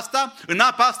mlaștina asta, în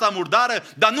apa asta murdară,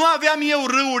 dar nu aveam eu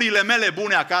râurile mele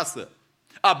bune acasă,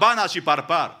 Abana și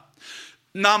Parpar.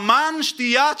 Naaman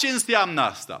știa ce înseamnă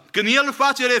asta. Când el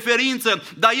face referință,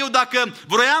 dar eu dacă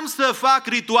vroiam să fac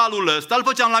ritualul ăsta, îl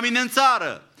făceam la mine în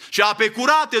țară. Și ape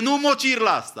curate, nu mocir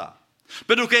la asta.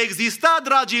 Pentru că exista,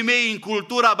 dragii mei, în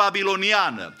cultura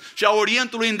babiloniană și a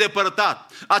Orientului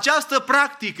îndepărtat, această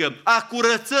practică a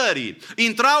curățării.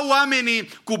 Intrau oamenii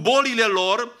cu bolile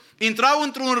lor, intrau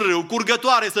într-un râu,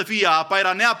 curgătoare să fie apa,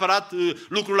 era neapărat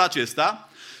lucrul acesta,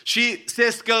 și se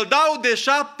scăldau de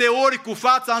 7 ori cu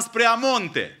fața înspre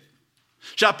amonte.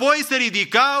 Și apoi se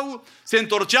ridicau, se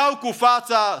întorceau cu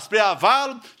fața spre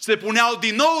aval, se puneau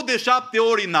din nou de 7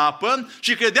 ori în apă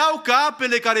și credeau că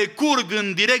apele care curg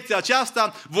în direcția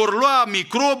aceasta vor lua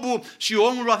microbul și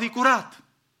omul va fi curat.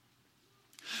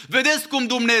 Vedeți cum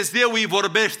Dumnezeu îi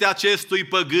vorbește acestui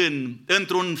păgân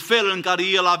într-un fel în care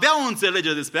el avea o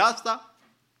înțelegere despre asta?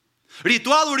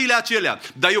 Ritualurile acelea,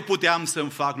 dar eu puteam să-mi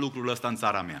fac lucrul ăsta în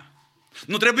țara mea.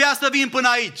 Nu trebuia să vin până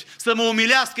aici, să mă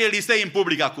umilească Elisei în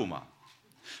public acum.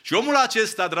 Și omul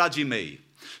acesta, dragii mei,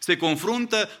 se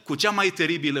confruntă cu cea mai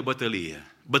teribilă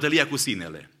bătălie, bătălia cu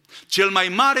sinele. Cel mai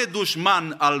mare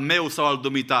dușman al meu sau al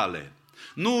dumitale,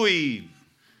 nu-i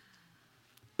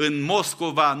în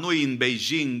Moscova, nu-i în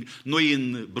Beijing, nu-i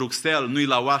în Bruxelles, nu-i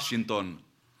la Washington,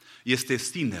 este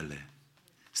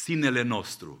sinele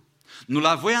nostru. Nu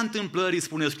la voia întâmplării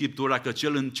spune Scriptura că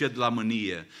cel încet la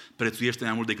mânie prețuiește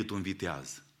mai mult decât un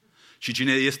viteaz. Și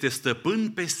cine este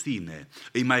stăpân pe sine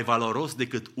e mai valoros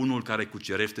decât unul care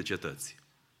cucerește cetăți.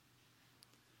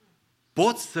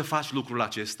 Poți să faci lucrul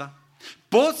acesta?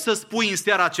 Poți să spui în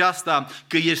seara aceasta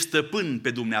că ești stăpân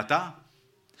pe dumneata?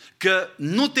 Că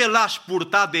nu te lași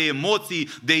purta de emoții,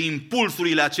 de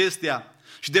impulsurile acestea?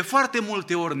 Și de foarte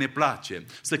multe ori ne place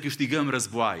să câștigăm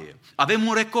războaie. Avem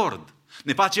un record.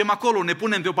 Ne facem acolo, ne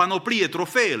punem pe o panoplie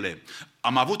trofeele.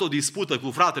 Am avut o dispută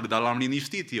cu fratele, dar l-am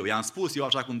liniștit eu, i-am spus eu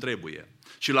așa cum trebuie.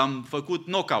 Și l-am făcut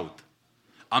knockout.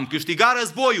 Am câștigat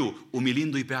războiul,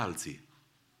 umilindu-i pe alții.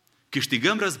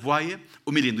 Câștigăm războaie,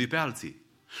 umilindu-i pe alții.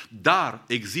 Dar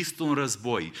există un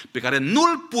război pe care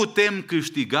nu-l putem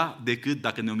câștiga decât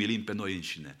dacă ne umilim pe noi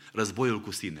înșine. Războiul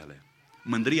cu sinele.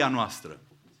 Mândria noastră.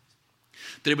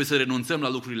 Trebuie să renunțăm la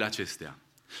lucrurile acestea.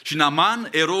 Și Naaman,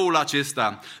 eroul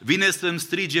acesta, vine să-mi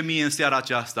strige mie în seara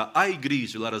aceasta: ai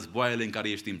grijă la războaiele în care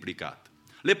ești implicat.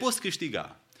 Le poți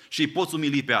câștiga și îi poți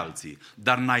umili pe alții,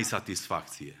 dar n-ai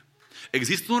satisfacție.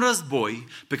 Există un război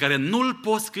pe care nu-l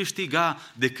poți câștiga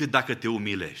decât dacă te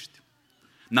umilești.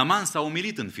 Naaman s-a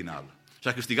umilit în final și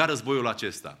a câștigat războiul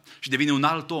acesta și devine un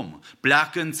alt om.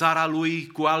 Pleacă în țara lui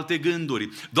cu alte gânduri.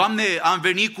 Doamne, am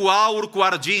venit cu aur, cu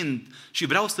argint și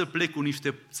vreau să plec cu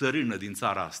niște țărână din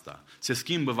țara asta. Se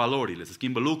schimbă valorile, se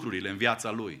schimbă lucrurile în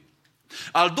viața lui.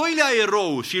 Al doilea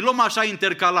erou, și luăm așa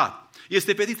intercalat,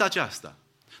 este fetița aceasta.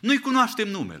 Nu-i cunoaștem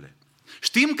numele.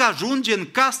 Știm că ajunge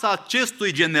în casa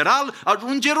acestui general,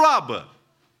 ajunge roabă.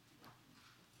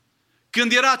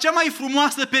 Când era cea mai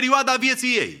frumoasă perioadă a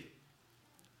vieții ei.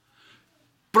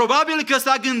 Probabil că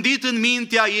s-a gândit în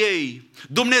mintea ei: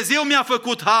 Dumnezeu mi-a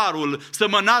făcut harul să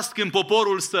mă nasc în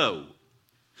poporul său.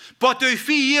 Poate o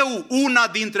fi eu una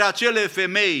dintre acele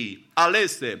femei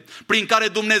alese prin care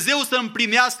Dumnezeu să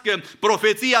împlinească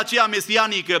profeția aceea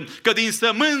mesianică, că din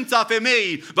sămânța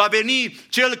femeii va veni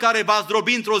cel care va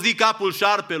zdrobi într-o zi capul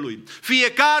șarpelui.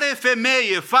 Fiecare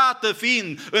femeie, fată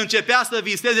fiind, începea să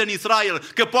viseze în Israel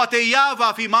că poate ea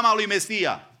va fi mama lui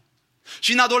Mesia.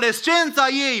 Și în adolescența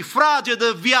ei,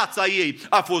 fragedă viața ei,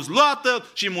 a fost luată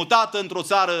și mutată într-o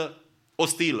țară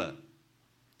ostilă.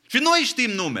 Și noi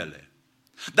știm numele.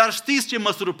 Dar știți ce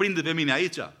mă surprinde pe mine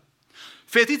aici?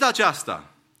 Fetița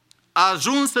aceasta a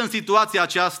ajuns în situația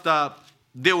aceasta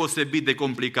deosebit de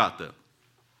complicată.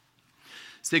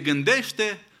 Se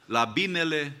gândește la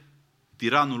binele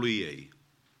tiranului ei.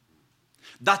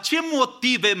 Dar ce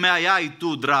motive mai ai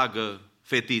tu, dragă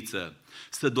fetiță,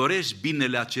 să dorești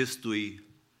binele acestui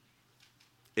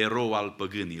erou al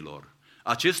păgânilor,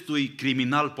 acestui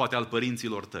criminal poate al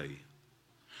părinților tăi?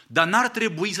 Dar n-ar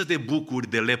trebui să te bucuri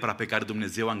de lepra pe care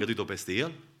Dumnezeu a îngăduit-o peste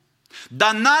el?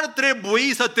 Dar n-ar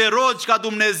trebui să te rogi ca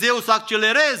Dumnezeu să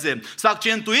accelereze, să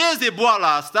accentueze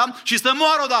boala asta și să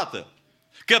moară odată?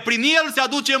 Că prin el se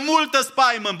aduce multă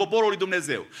spaimă în poporul lui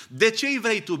Dumnezeu. De ce îi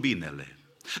vrei tu binele?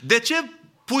 De ce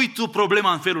pui tu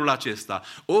problema în felul acesta?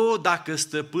 O, dacă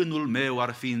stăpânul meu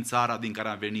ar fi în țara din care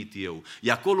am venit eu,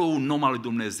 e acolo un om al lui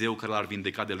Dumnezeu care l-ar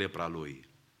vindeca de lepra lui.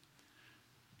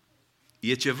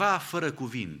 E ceva fără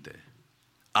cuvinte.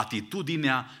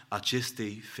 Atitudinea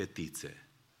acestei fetițe.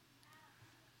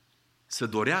 Să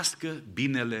dorească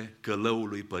binele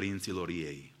călăului părinților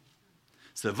ei.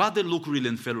 Să vadă lucrurile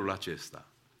în felul acesta.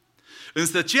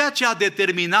 Însă ceea ce a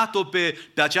determinat-o pe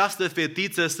această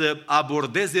fetiță să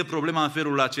abordeze problema în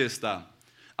felul acesta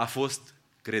a fost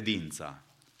credința.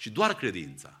 Și doar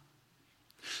credința.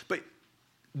 Păi,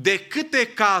 de câte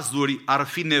cazuri ar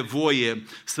fi nevoie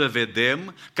să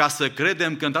vedem ca să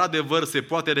credem că într-adevăr se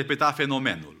poate repeta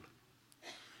fenomenul?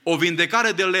 O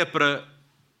vindecare de lepră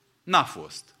n-a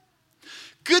fost.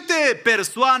 Câte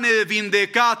persoane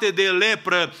vindecate de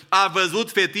lepră a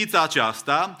văzut fetița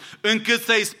aceasta, încât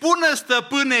să-i spună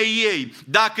stăpânei ei,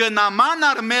 dacă Naaman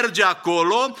ar merge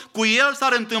acolo, cu el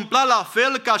s-ar întâmpla la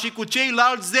fel ca și cu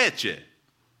ceilalți 10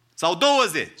 sau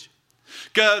 20.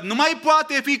 Că nu mai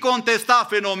poate fi contestat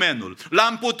fenomenul.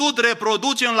 L-am putut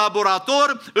reproduce în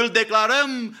laborator, îl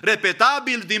declarăm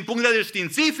repetabil, din punct de vedere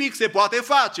științific se poate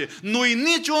face. Nu-i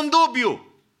niciun dubiu.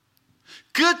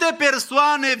 Câte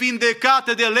persoane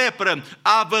vindecate de lepră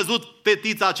a văzut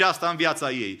fetița aceasta în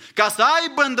viața ei? Ca să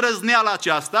aibă îndrăzneala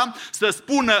aceasta să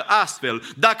spună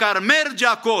astfel: dacă ar merge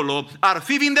acolo, ar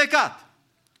fi vindecat.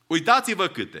 Uitați-vă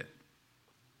câte.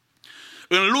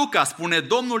 În Luca spune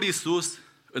Domnul Iisus,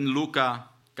 în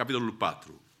Luca, capitolul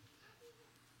 4.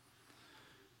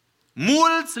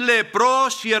 Mulți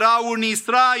leproși erau în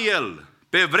Israel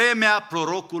pe vremea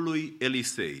prorocului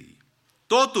Elisei.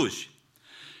 Totuși,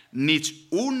 nici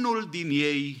unul din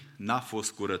ei n-a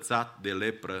fost curățat de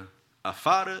lepră,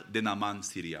 afară de Naaman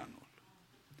sirianul.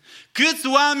 Câți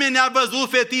oameni a văzut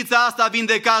fetița asta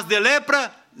vindecați de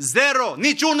lepră? 0,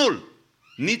 niciunul.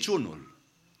 Niciunul.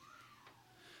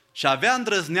 Și avea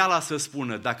îndrăzneala să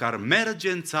spună: dacă ar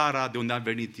merge în țara de unde am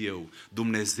venit eu,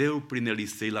 Dumnezeu prin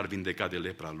Elisei l-ar vindeca de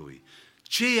lepra lui.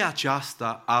 Ce e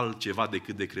aceasta altceva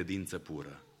decât de credință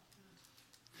pură?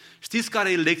 Știți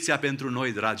care e lecția pentru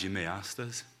noi, dragii mei,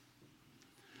 astăzi?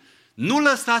 Nu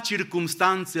lăsa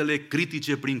circumstanțele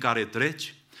critice prin care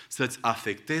treci să-ți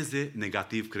afecteze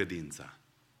negativ credința.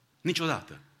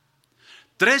 Niciodată.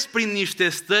 Treci prin niște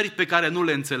stări pe care nu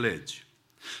le înțelegi.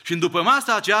 Și după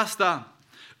masa aceasta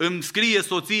îmi scrie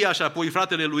soția și apoi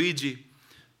fratele Luigi: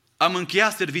 am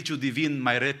încheiat serviciul divin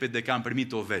mai repede că am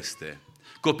primit o veste.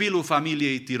 Copilul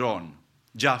familiei Tiron,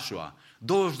 Joshua,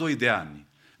 22 de ani,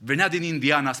 venea din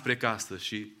Indiana spre casă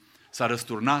și s-a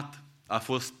răsturnat, a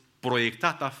fost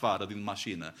proiectat afară din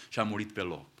mașină și a murit pe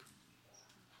loc.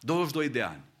 22 de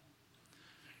ani.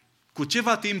 Cu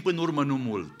ceva timp în urmă, nu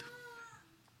mult,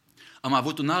 am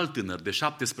avut un alt tânăr de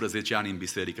 17 ani în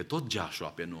biserică, tot Joshua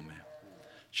pe nume.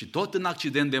 Și tot în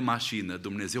accident de mașină,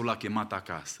 Dumnezeu l-a chemat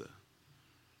acasă.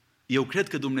 Eu cred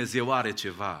că Dumnezeu are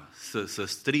ceva să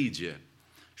strige.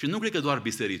 Și nu cred că doar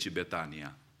bisericii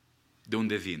Betania, de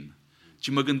unde vin, ci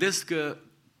mă gândesc că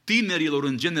tinerilor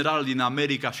în general din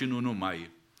America și nu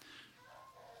numai,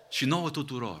 și nouă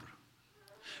tuturor.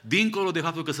 Dincolo de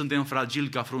faptul că suntem fragili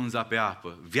ca frunza pe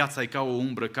apă, viața e ca o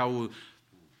umbră,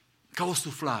 ca o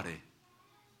suflare.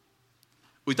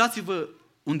 Uitați-vă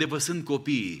unde vă sunt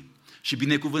copiii și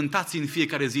binecuvântați în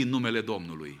fiecare zi în numele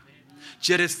Domnului.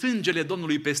 Cere sângele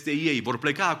Domnului peste ei. Vor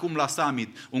pleca acum la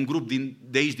summit un grup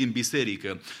de aici din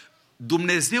biserică.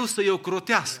 Dumnezeu să-i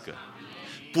ocrotească.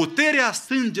 Puterea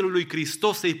sângelui lui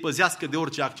Hristos să-i păzească de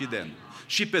orice accident.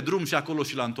 Și pe drum și acolo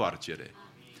și la întoarcere.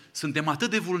 Suntem atât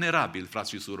de vulnerabili,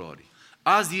 frați și surori.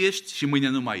 Azi ești și mâine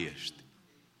nu mai ești.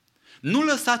 Nu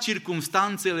lăsa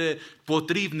circumstanțele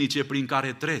potrivnice prin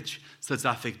care treci să-ți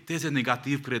afecteze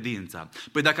negativ credința.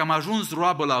 Păi dacă am ajuns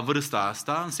roabă la vârsta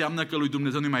asta, înseamnă că lui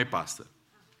Dumnezeu nu mai pasă.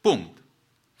 Punct.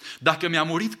 Dacă mi-a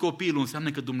murit copilul,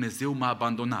 înseamnă că Dumnezeu m-a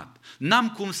abandonat. N-am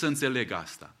cum să înțeleg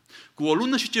asta. Cu o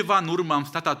lună și ceva în urmă am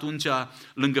stat atunci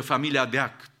lângă familia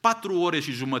Deac. 4 ore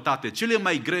și jumătate, cele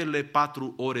mai grele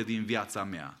 4 ore din viața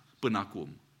mea până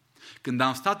acum. Când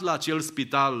am stat la acel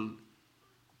spital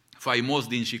faimos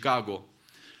din Chicago,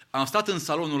 am stat în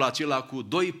salonul acela cu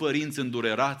 2 părinți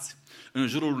îndurerați în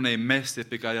jurul unei mese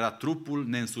pe care era trupul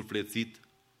neînsuflețit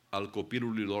al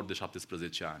copilului lor de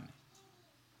 17 ani.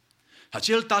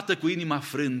 Acel tată cu inima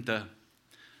frântă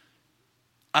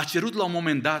a cerut la un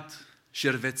moment dat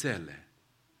șervețele.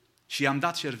 Și i-am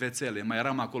dat șervețele, mai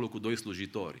eram acolo cu 2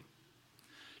 slujitori.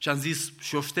 Și am zis,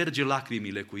 și-o șterge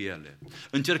lacrimile cu ele.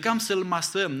 Încercam să-l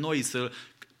masăm noi,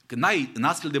 că în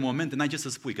astfel de momente n-ai ce să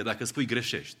spui, că dacă spui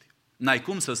greșești. N-ai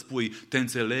cum să spui, te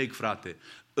înțeleg, frate.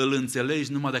 Îl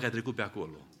înțelegi numai dacă ai trecut pe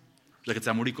acolo. Dacă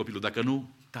ți-a murit copilul, dacă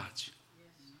nu, taci.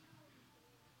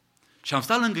 Și am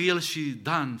stat lângă el și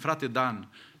Dan, frate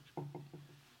Dan,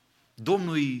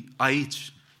 Domnul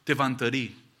aici, te va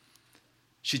întări.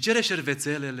 Și cere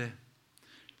șervețelele,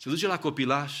 se duce la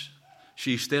copilaș și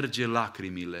îi șterge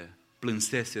lacrimile,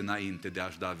 plânsese înainte de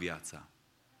a-și da viața.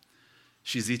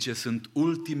 Și zice, sunt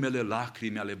ultimele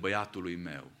lacrimi ale băiatului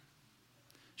meu.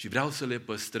 Și vreau să le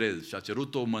păstrez. Și a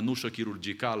cerut o mănușă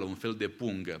chirurgicală, un fel de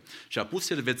pungă. Și a pus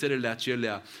șervețelele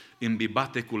acelea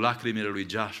imbibate cu lacrimile lui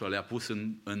Joshua, le-a pus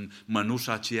în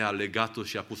mănușa aceea, a legat-o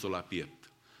și a pus-o la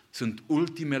piept. Sunt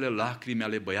ultimele lacrimi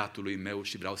ale băiatului meu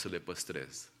și vreau să le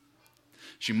păstrez.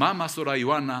 Și mama, sora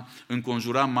Ioana,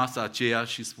 înconjura masa aceea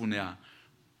și spunea,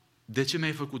 de ce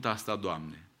mi-ai făcut asta,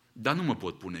 Doamne? Dar nu mă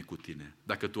pot pune cu tine,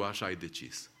 dacă tu așa ai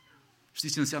decis.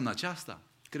 Știți ce înseamnă aceasta?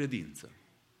 Credință.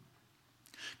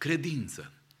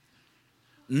 Credință.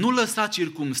 Nu lăsa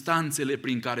circumstanțele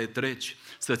prin care treci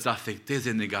să-ți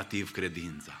afecteze negativ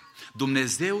credința.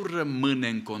 Dumnezeu rămâne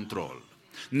în control.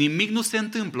 Nimic nu se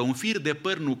întâmplă, un fir de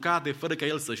păr nu cade fără ca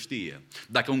el să știe.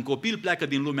 Dacă un copil pleacă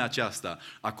din lumea aceasta,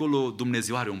 acolo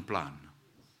Dumnezeu are un plan.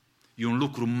 E un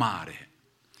lucru mare.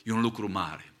 E un lucru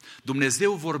mare.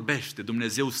 Dumnezeu vorbește,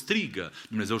 Dumnezeu strigă,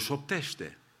 Dumnezeu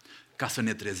șoptește ca să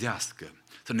ne trezească,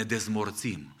 să ne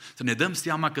dezmorțim, să ne dăm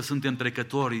seama că suntem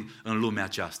trecători în lumea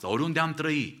aceasta. Oriunde am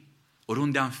trăi,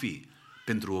 oriunde am fi,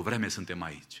 pentru o vreme suntem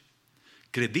aici.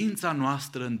 Credința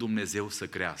noastră în Dumnezeu să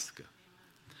crească.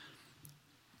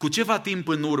 Cu ceva timp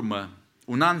în urmă,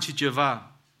 1 an și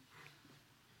ceva,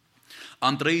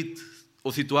 am trăit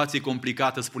o situație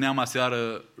complicată, spuneam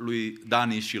aseară lui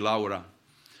Dani și Laura.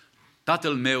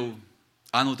 Tatăl meu,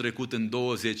 anul trecut, în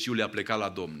 20 iulie, a plecat la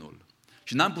Domnul.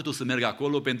 Și n-am putut să merg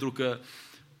acolo pentru că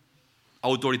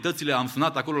autoritățile, am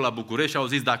sunat acolo la București și au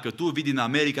zis, dacă tu vii din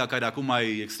America, care acum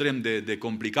e extrem de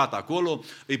complicat acolo,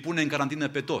 îi pune în carantină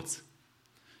pe toți.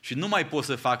 Și nu mai pot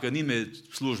să facă nimeni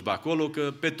slujba acolo,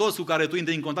 că pe toți cu care tu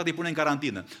intri în contact îi pune în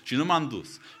carantină. Și nu m-am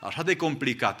dus. Așa de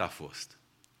complicat a fost.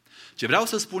 Ce vreau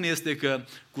să spun este că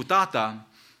cu tata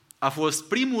a fost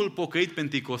primul pocăit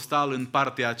penticostal în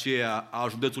partea aceea a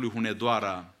județului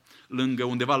Hunedoara,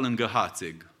 undeva lângă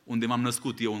Hațeg, unde m-am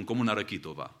născut eu, în comuna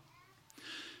Răchitova.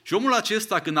 Și omul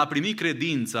acesta, când a primit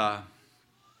credința,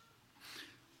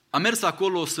 a mers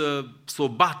acolo să o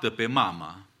bată pe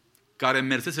mama, care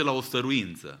mersese la o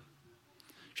stăruință.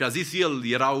 Și a zis el,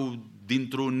 erau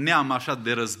dintr-un neam așa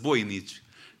de războinici,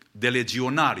 de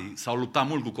legionari, s-au luptat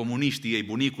mult cu comuniștii ei,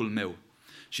 bunicul meu.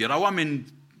 Și erau oameni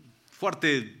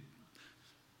foarte,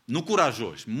 nu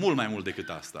curajoși, mult mai mult decât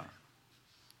asta.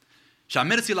 Și a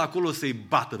mers el acolo să-i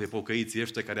bată pe pocăiții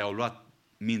ăștia care au luat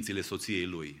mințile soției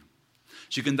lui.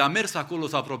 Și când a mers acolo,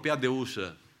 s-a apropiat de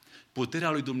ușă,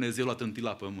 puterea lui Dumnezeu l-a tântit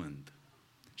la pământ.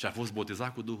 Și a fost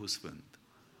botezat cu Duhul Sfânt.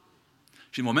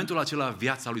 Și în momentul acela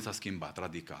viața lui s-a schimbat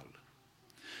radical.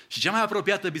 Și cea mai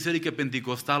apropiată biserică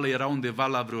penticostală era undeva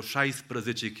la vreo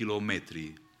 16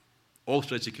 kilometri,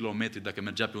 18 kilometri dacă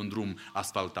mergea pe un drum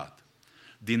asfaltat.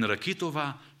 Din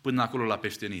Răchitova până acolo la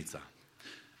Peștenița.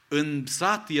 În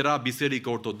sat era biserică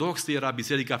ortodoxă, era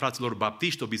biserica fraților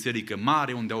baptiști, o biserică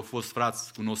mare unde au fost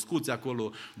frați cunoscuți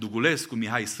acolo, Dugulescu,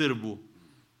 Mihai Sârbu.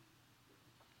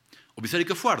 O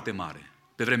biserică foarte mare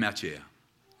pe vremea aceea.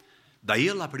 Dar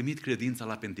el a primit credința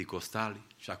la penticostali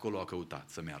și acolo a căutat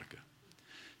să meargă.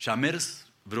 Și a mers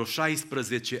vreo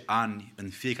 16 ani în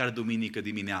fiecare duminică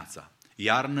dimineața,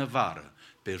 iarnă-vară,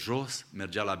 pe jos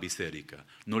mergea la biserică,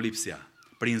 nu lipsea.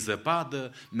 Prin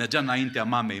zăpadă, mergea înaintea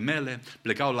mamei mele,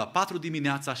 plecau la 4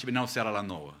 dimineața și veneau seara la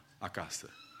 9 acasă.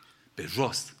 Pe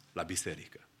jos, la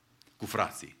biserică, cu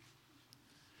frații.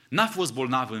 N-a fost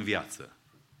bolnav în viață.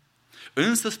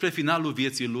 Însă spre finalul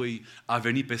vieții lui a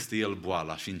venit peste el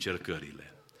boala și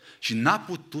încercările. Și n-a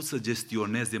putut să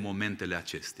gestioneze momentele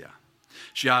acestea.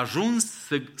 Și a ajuns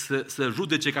să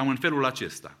judece cam în felul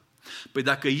acesta. Păi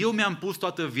dacă eu mi-am pus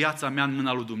toată viața mea în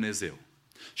mâna lui Dumnezeu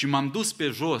și m-am dus pe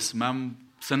jos,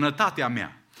 sănătatea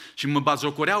mea și mă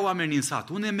batjocoreau oamenii în sat,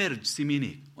 unde mergi,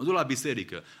 Siminic? Mă duc la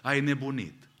biserică, ai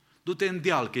nebunit. Du-te în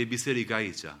deal că e biserica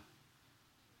aici,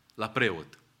 la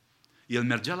preot. El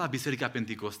mergea la biserica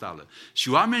penticostală și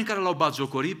oameni care l-au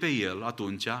batjocorit pe el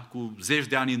atunci, cu 10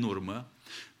 de ani în urmă,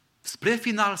 spre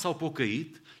final s-au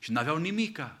pocăit și n-aveau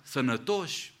nimica,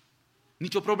 sănătoși,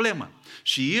 nicio problemă.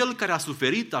 Și el care a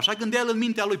suferit, așa gândea el în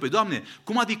mintea lui, păi Doamne,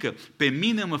 cum adică pe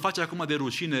mine mă face acum de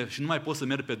rușine și nu mai pot să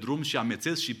merg pe drum și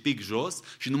amețesc și pic jos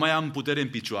și nu mai am putere în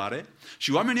picioare?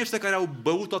 Și oamenii ăștia care au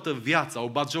băut toată viața, au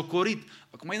batjocorit,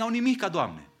 acum ei n-au nimica,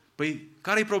 Doamne. Păi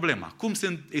care-i problema? Cum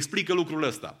se explică lucrul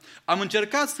ăsta? Am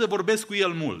încercat să vorbesc cu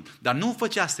el mult, dar nu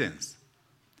făcea sens.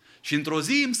 Și într-o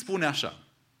zi îmi spune așa,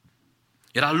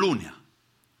 era lunea.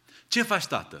 Ce faci,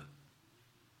 tată?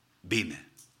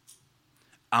 Bine.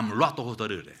 Am luat o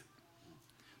hotărâre.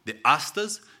 De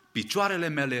astăzi, picioarele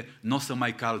mele nu o să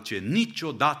mai calce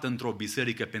niciodată într-o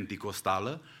biserică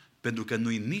penticostală, pentru că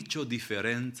nu-i nicio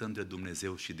diferență între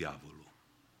Dumnezeu și diavolul.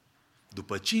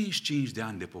 După 55 de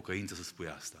ani de pocăință să spui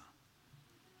asta,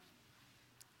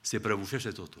 se prăbușește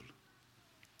totul.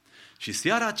 Și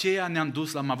seara aceea ne-am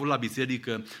dus, am avut la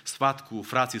biserică sfat cu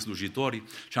frații slujitori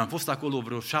și am fost acolo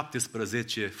vreo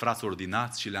 17 frați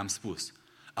ordinați și le-am spus,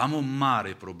 am o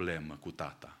mare problemă cu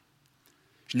tata.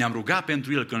 Și ne-am rugat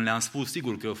pentru el, când le-am spus,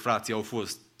 sigur că frații au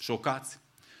fost șocați,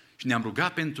 și ne-am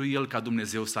rugat pentru el ca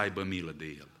Dumnezeu să aibă milă de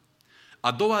el.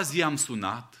 A doua zi am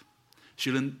sunat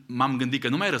și m-am gândit că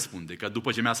nu mai răspunde, că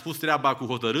după ce mi-a spus treaba cu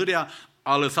hotărârea,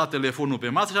 a lăsat telefonul pe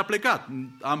masă și a plecat.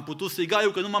 Am putut să-i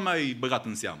gaiu că nu m-am mai băgat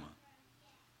în seamă.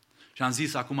 Și am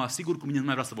zis, acum sigur cu mine nu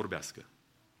mai vrea să vorbească.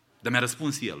 Dar mi-a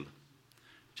răspuns el.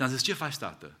 Și am zis, ce faci,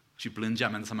 tată? Și plângea,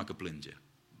 mi-am dat seama că plânge.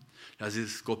 Și a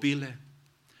zis, copile,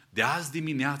 de azi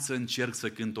dimineață încerc să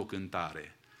cânt o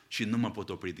cântare și nu mă pot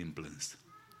opri din plâns.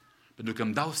 Pentru că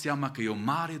îmi dau seama că e o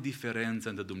mare diferență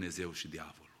între Dumnezeu și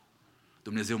diavolul.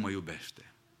 Dumnezeu mă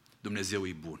iubește. Dumnezeu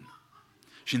e bun.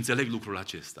 Și înțeleg lucrul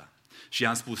acesta. Și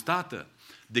i-am spus, tată,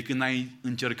 de când ai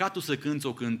încercat tu să cânți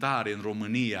o cântare în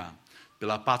România, pe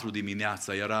la 4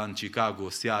 dimineața, era în Chicago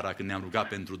seara când ne-am rugat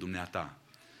pentru dumneata.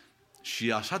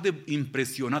 Și așa de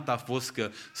impresionat a fost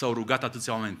că s-au rugat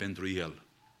atâția oameni pentru el.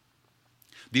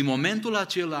 Din momentul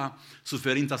acela,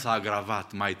 suferința s-a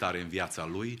agravat mai tare în viața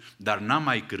lui, dar n-a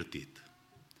mai cârtit.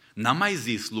 N-a mai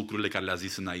zis lucrurile care le-a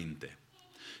zis înainte.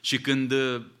 Și când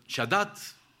și-a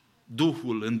dat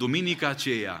Duhul în duminica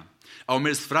aceea, au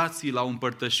mers frații, l-au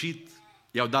împărtășit,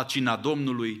 i-au dat cina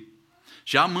Domnului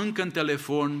și am încă în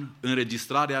telefon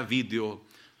înregistrarea video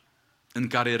în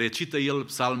care recită el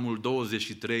Psalmul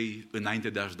 23 înainte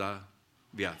de a-și da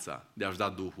viața, de a-și da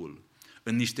Duhul,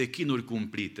 în niște chinuri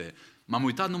cumplite. M-am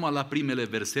uitat numai la primele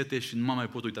versete și nu m-am mai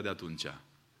pot uita de atunci.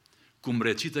 Cum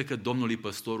recită că Domnul e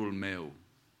păstorul meu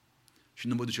și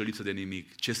nu mă duce lipsă de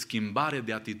nimic. Ce schimbare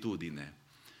de atitudine.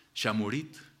 Și a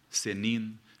murit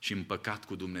senin și împăcat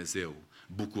cu Dumnezeu,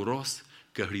 bucuros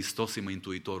că Hristos e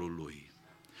mântuitorul lui.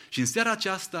 Și în seara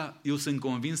aceasta eu sunt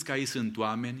convins că aici sunt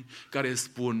oameni care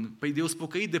spun, păi eu sunt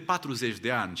pocăit de 40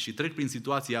 de ani și trec prin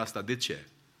situația asta, de ce?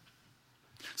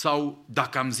 Sau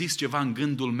dacă am zis ceva în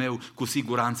gândul meu, cu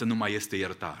siguranță nu mai este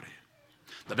iertare.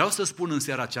 Dar vreau să spun în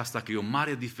seara aceasta că e o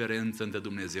mare diferență între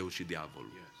Dumnezeu și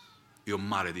diavolul. E o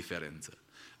mare diferență.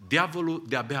 Diavolul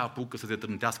de-abia apucă să te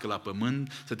trântească la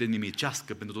pământ, să te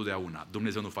nimicească pentru totdeauna.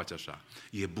 Dumnezeu nu face așa.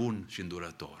 E bun și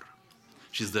îndurător.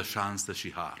 Și îți dă șansă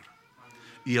și har.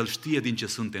 El știe din ce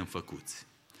suntem făcuți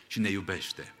și ne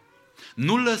iubește.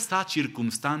 Nu lăsa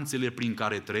circumstanțele prin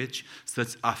care treci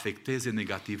să-ți afecteze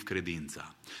negativ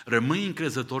credința. Rămâi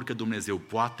încrezător că Dumnezeu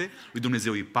poate, lui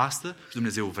Dumnezeu îi pasă și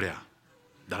Dumnezeu vrea.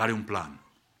 Dar are un plan.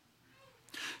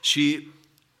 Și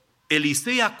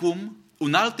Elisei acum,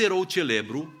 un alt erou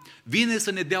celebru, vine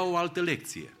să ne dea o altă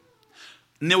lecție.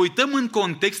 Ne uităm în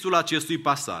contextul acestui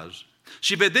pasaj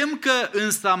și vedem că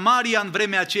în Samaria în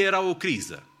vremea aceea era o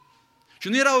criză. Și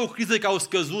nu era o criză că au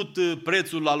scăzut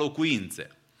prețul la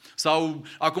locuințe. Sau,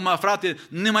 acum, frate,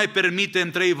 nu ne mai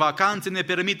permitem 3 vacanțe, ne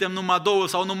permitem numai 2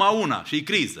 sau numai 1 și e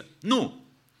criză. Nu!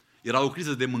 Era o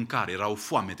criză de mâncare, era o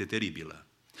foamete teribilă.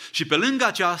 Și pe lângă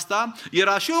aceasta,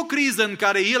 era și o criză în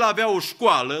care el avea o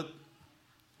școală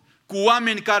cu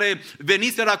oameni care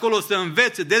veniseră acolo să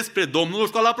învețe despre Domnul,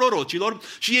 școala prorocilor,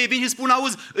 și ei vin și spun,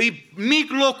 auzi, e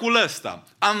mic locul ăsta,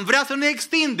 am vrea să ne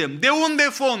extindem, de unde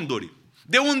fonduri?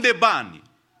 De unde bani?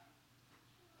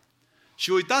 Și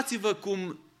uitați-vă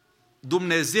cum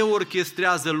Dumnezeu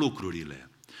orchestrează lucrurile.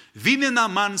 Vine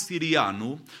Naaman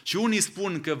sirianul și unii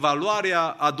spun că valoarea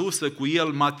adusă cu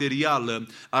el materială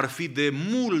ar fi de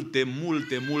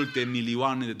multe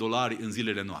milioane de dolari în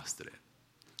zilele noastre.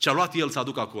 Ce-a luat el să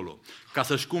aducă acolo? Ca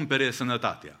să-și cumpere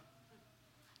sănătatea.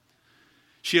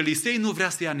 Și Elisei nu vrea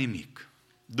să ia nimic.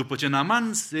 După ce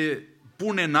Naaman se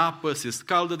pune în apă, se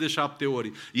scaldă de 7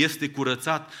 ori, este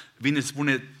curățat, vine și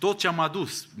spune, tot ce am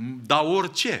adus, dar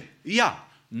orice, ia,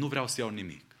 nu vreau să iau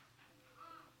nimic.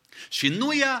 Și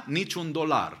nu ia niciun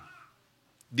dolar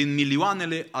din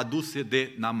milioanele aduse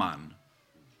de Naaman.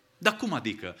 Dar cum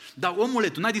adică? Dar omule,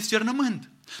 tu n-ai discernământ.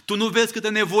 Tu nu vezi câtă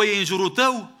nevoie e în jurul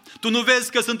tău? Tu nu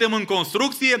vezi că suntem în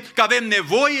construcție, că avem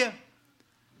nevoie?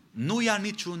 Nu ia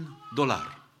niciun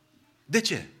dolar. De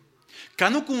ce? Ca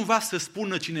nu cumva să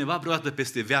spună cineva vreodată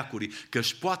peste veacuri că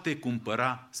își poate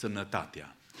cumpăra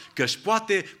sănătatea, că își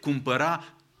poate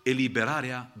cumpăra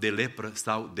eliberarea de lepră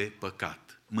sau de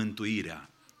păcat. Mântuirea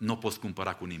nu o poți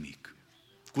cumpăra cu nimic.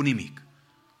 Cu nimic.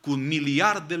 Cu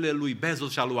miliardele lui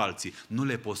Bezos și al lui alții. Nu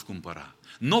le poți cumpăra.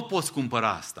 Nu o poți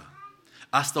cumpăra asta.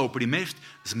 Asta o primești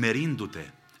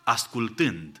smerindu-te,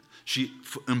 ascultând și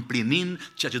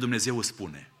împlinind ceea ce Dumnezeu îți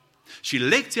spune. Și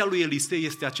lecția lui Elisei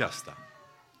este aceasta.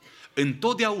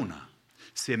 Întotdeauna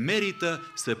se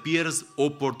merită să pierzi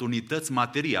oportunități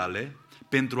materiale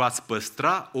pentru a-ți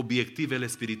păstra obiectivele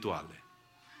spirituale.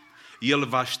 El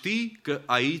va ști că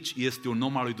aici este un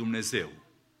om al lui Dumnezeu.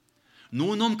 Nu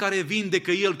un om care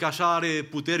vindecă el, că așa are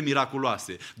puteri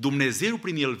miraculoase. Dumnezeu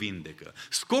prin el vindecă.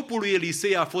 Scopul lui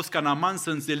Elisei a fost ca Naaman să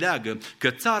înțeleagă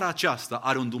că țara aceasta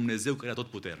are un Dumnezeu care e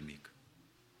atotputernic.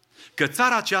 Că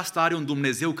țara aceasta are un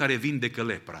Dumnezeu care vindecă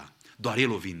lepra. Doar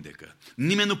El o vindecă.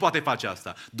 Nimeni nu poate face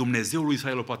asta. Dumnezeul lui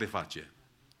Israel o poate face.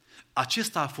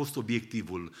 Acesta a fost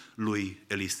obiectivul lui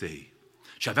Elisei.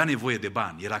 Și avea nevoie de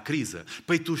bani, era criză.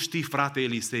 Păi tu știi, frate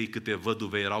Elisei, câte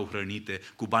văduve erau hrănite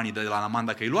cu banii de la Naaman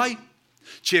dacă îi luai?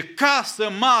 Ce casă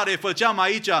mare făceam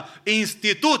aici,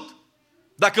 institut,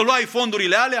 dacă luai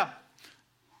fondurile alea?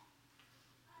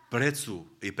 Prețul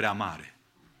e prea mare.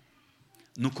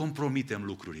 Nu compromitem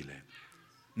lucrurile.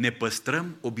 Ne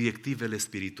păstrăm obiectivele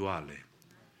spirituale.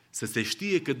 Să se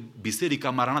știe că Biserica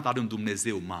Maranata are un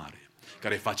Dumnezeu mare,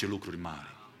 care face lucruri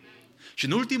mari. Și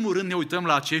în ultimul rând ne uităm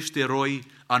la acești eroi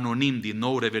anonimi, din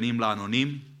nou revenim la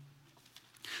anonimi,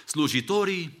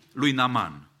 slujitorii lui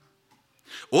Naaman.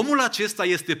 Omul acesta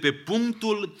este pe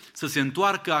punctul să se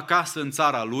întoarcă acasă în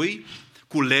țara lui,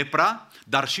 cu lepra,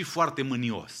 dar și foarte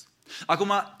mânios.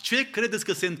 Acum, ce credeți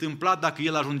că se întâmpla dacă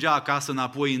el ajungea acasă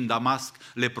înapoi în Damasc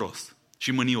lepros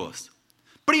și mânios?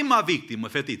 Prima victimă,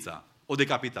 fetița, o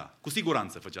decapita. Cu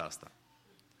siguranță făcea asta.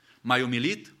 M-ai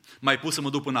umilit, m-ai pus să mă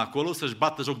duc până acolo, să-și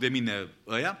bată joc de mine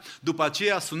ăia. După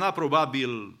aceea suna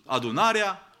probabil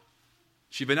adunarea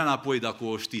și venea înapoi, dar cu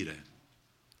o știre.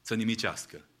 Să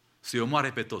nimicească, să-i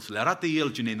omoare pe toți, să le arate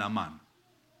el cine-i Naaman.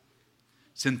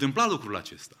 Se întâmpla lucrul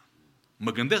acesta.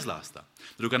 Mă gândesc la asta.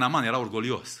 Pentru că Naaman era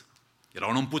orgolios. Era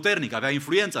un om puternic, avea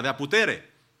influență, avea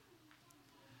putere.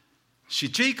 Și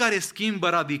cei care schimbă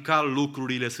radical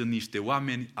lucrurile sunt niște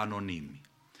oameni anonimi,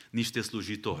 niște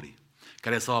slujitori,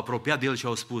 care s-au apropiat de el și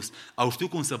au spus, au știut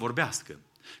cum să vorbească.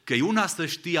 Că e una să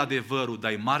știi adevărul,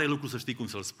 dar e mare lucru să știi cum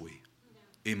să-l spui.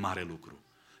 E mare lucru.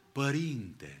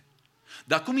 Părinte.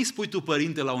 Dar cum îi spui tu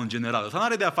părinte la un general? Ăsta nu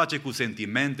are de a face cu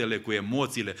sentimentele, cu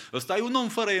emoțiile. Ăsta e un om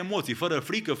fără emoții, fără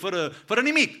frică, fără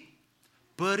nimic.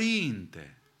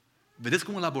 Părinte. Vedeți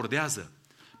cum îl abordează?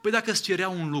 Păi dacă îți cerea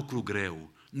un lucru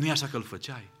greu, nu e așa că îl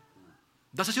făceai?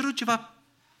 Dar să cerut ceva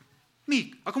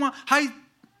mic. Acum, hai,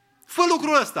 fă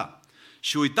lucrul ăsta.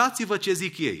 Și uitați-vă ce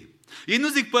zic ei. Ei nu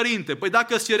zic, părinte, păi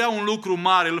dacă îți cerea un lucru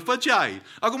mare, îl făceai.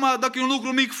 Acum, dacă e un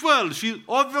lucru mic, fă-l și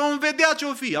vom vedea ce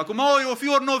o fi. Acum, o fi,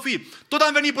 ori nu o fi. Tot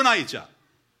am venit până aici.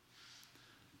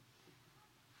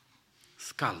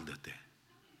 Scaldă-te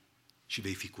și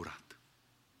vei fi curat.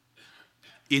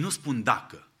 Ei nu spun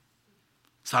dacă.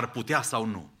 S-ar putea sau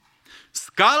nu.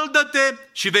 Scaldă-te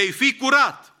și vei fi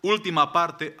curat. Ultima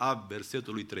parte a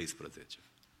versetului 13.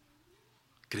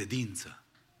 Credință.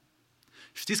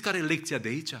 Știți care e lecția de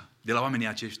aici? De la oamenii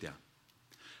aceștia?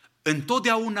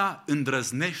 Întotdeauna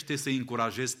îndrăznește să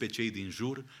încurajezi pe cei din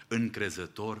jur,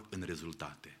 încrezător în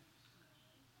rezultate.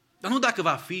 Dar nu dacă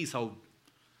va fi sau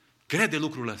crede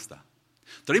lucrul ăsta.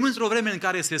 Trăim într-o vreme în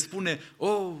care se spune,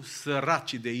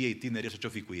 săracii de ei, tineri, așa ce-o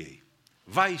fi cu ei.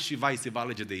 Vai și vai se va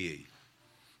alege de ei.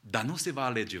 Dar nu se va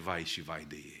alege vai și vai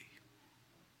de ei.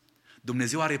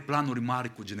 Dumnezeu are planuri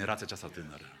mari cu generația aceasta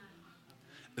tânără.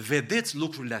 Vedeți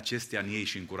lucrurile acestea în ei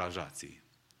și încurajați-i.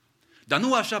 Dar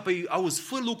nu așa, păi auzi,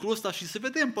 fă lucrul ăsta și să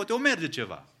vedem, poate o merge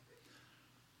ceva.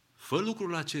 Fă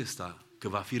lucrul acesta că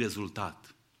va fi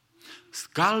rezultat.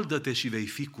 Scaldă-te și vei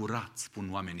fi curat,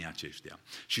 spun oamenii aceștia.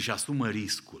 Și își asumă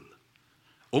riscul.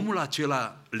 Omul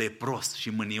acela lepros și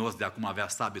mânios de acum avea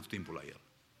sabie tot timpul la el.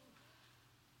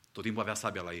 Tot timpul avea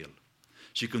sabia la el.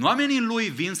 Și când oamenii lui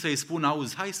vin să-i spună,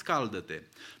 auzi, hai scaldă-te,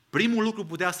 primul lucru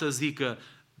putea să zică,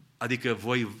 adică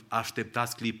voi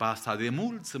așteptați clipa asta de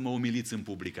mult să mă umiliți în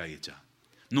public aici.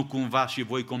 Nu cumva și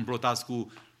voi complotați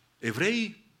cu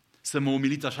evrei să mă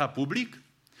umiliți așa public?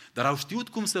 Dar au știut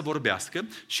cum să vorbească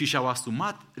și și-au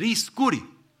asumat riscuri.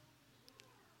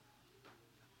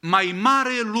 Mai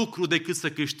mare lucru decât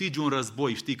să câștigi un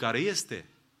război, știi care este?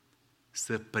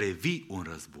 Să previi un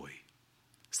război.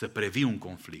 Să previi un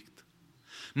conflict.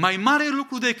 Mai mare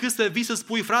lucru decât să vii să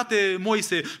spui, frate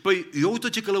Moise, păi eu uite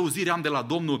ce călăuzire am de la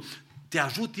Domnul, te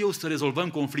ajut eu să rezolvăm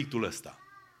conflictul ăsta.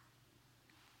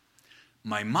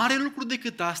 Mai mare lucru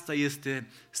decât asta este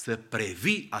să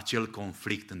previi acel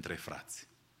conflict între frați.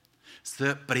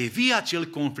 Să previi acel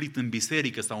conflict în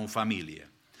biserică sau în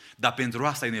familie. Dar pentru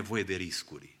asta ai nevoie de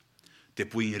riscuri. Te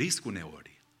pui în risc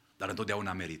uneori, dar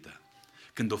întotdeauna merită.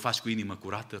 Când o faci cu inimă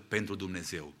curată pentru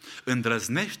Dumnezeu.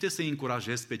 Îndrăznește să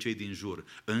încurajezi pe cei din jur,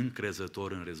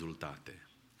 încrezător în rezultate.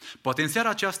 Poate în seara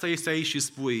aceasta ești aici și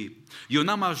spui, eu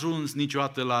n-am ajuns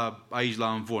niciodată aici la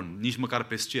Amvon, nici măcar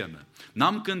pe scenă.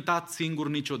 N-am cântat singur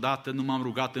niciodată, nu m-am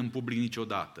rugat în public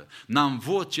niciodată. N-am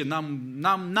voce,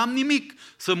 n-am nimic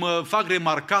să mă fac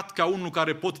remarcat ca unul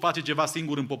care pot face ceva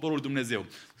singur în poporul Dumnezeu.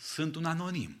 Sunt un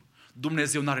anonim.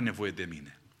 Dumnezeu n-are nevoie de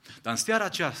mine. Dar în seara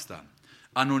aceasta,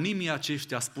 anonimii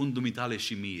aceștia spun dumitale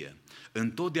și mie,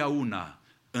 întotdeauna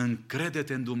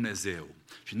încrede-te în Dumnezeu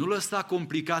și nu lăsa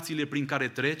complicațiile prin care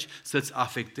treci să-ți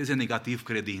afecteze negativ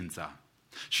credința.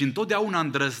 Și întotdeauna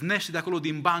îndrăznește de acolo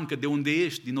din bancă, de unde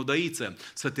ești, din odăiță,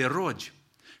 să te rogi.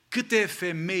 Câte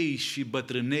femei și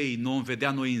bătrânei nu vom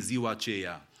vedea noi în ziua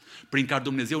aceea, prin care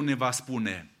Dumnezeu ne va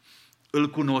spune, îl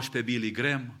cunoști pe Billy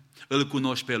Graham, îl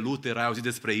cunoști pe Luther, ai auzit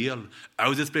despre el, ai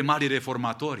auzit despre marii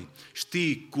reformatori,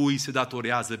 știi cui se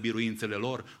datorează biruințele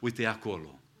lor, uite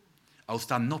acolo. Au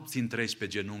stat nopți întregi pe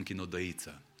genunchi în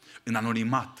odăiță, în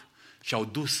anonimat și au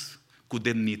dus cu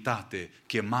demnitate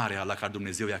chemarea la care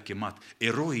Dumnezeu i-a chemat,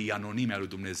 eroii anonimi al lui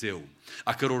Dumnezeu,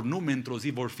 a căror nume într-o zi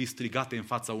vor fi strigate în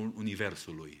fața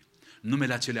universului.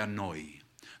 Numele acelea noi,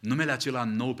 numele acela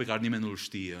nou pe care nimeni nu-l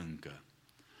știe încă.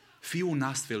 Fii un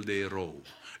astfel de erou,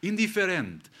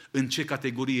 indiferent în ce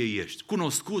categorie ești,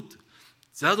 cunoscut,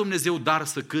 ți-a dat Dumnezeu dar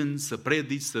să cânți, să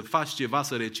predici, să faci ceva,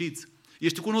 să reciți,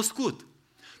 ești cunoscut.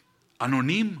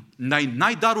 Anonim,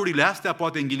 n-ai darurile astea,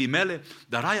 poate în ghilimele,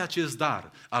 dar ai acest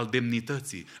dar al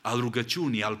demnității, al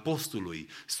rugăciunii, al postului.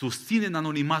 Susține în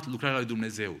anonimat lucrarea lui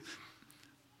Dumnezeu.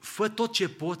 Fă tot ce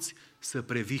poți să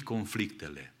previi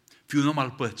conflictele. Fii un om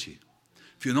al păcii,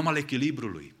 fii un om al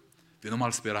echilibrului, fii un om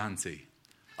al speranței,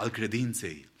 al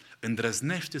credinței.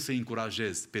 Îndrăznește să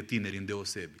încurajezi pe tineri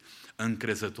îndeosebi,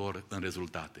 încrezător în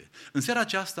rezultate. În seara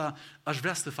aceasta aș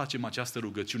vrea să facem această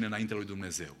rugăciune înaintea lui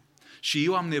Dumnezeu. Și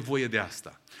eu am nevoie de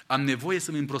asta. Am nevoie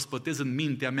să-mi împrospătez în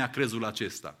mintea mea crezul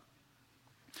acesta.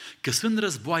 Că sunt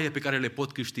războaie pe care le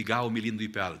pot câștiga umilindu-i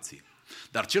pe alții.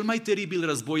 Dar cel mai teribil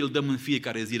război îl dăm în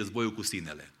fiecare zi, războiul cu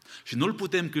sinele. Și nu-l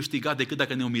putem câștiga decât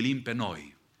dacă ne umilim pe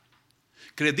noi.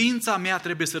 Credința mea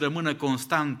trebuie să rămână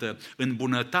constantă în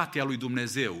bunătatea lui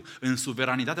Dumnezeu, în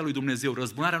suveranitatea lui Dumnezeu.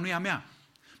 Răzbunarea nu e a mea.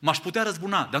 M-aș putea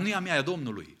răzbuna, dar nu e a mea, e a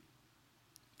Domnului.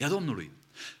 E a Domnului.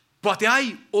 Poate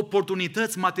ai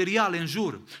oportunități materiale în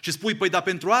jur și spui, păi, dar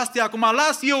pentru astea acum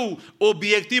las eu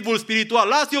obiectivul spiritual,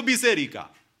 las eu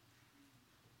biserica.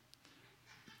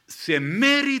 Se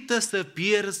merită să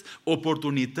pierzi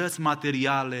oportunități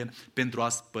materiale pentru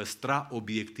a-ți păstra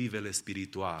obiectivele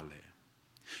spirituale.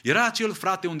 Era acel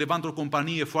frate undeva într-o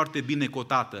companie foarte bine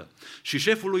cotată și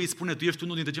șeful lui îi spune, tu ești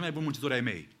unul dintre cei mai buni muncitori ai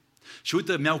mei. Și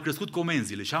uite, mi-au crescut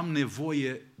comenzile și am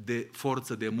nevoie de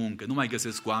forță de muncă. Nu mai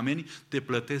găsesc oameni, te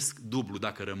plătesc dublu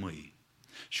dacă rămâi.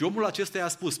 Și omul acesta i-a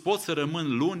spus, pot să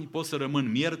rămân luni, pot să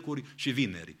rămân miercuri și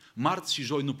vineri. Marți și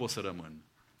joi nu pot să rămân.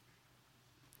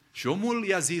 Și omul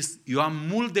i-a zis, eu am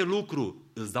mult de lucru,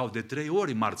 îți dau de 3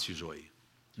 ori marți și joi.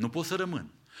 Nu pot să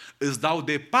rămân. Îți dau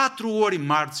de 4 ori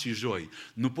marți și joi.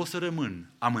 Nu pot să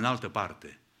rămân, am în altă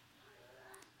parte.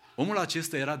 Omul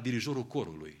acesta era dirijorul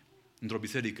corului într-o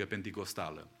biserică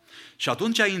penticostală. Și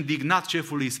atunci a indignat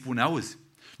șeful, îi spune, auzi,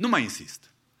 nu mai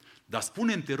insist, dar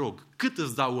spune-mi, te rog, cât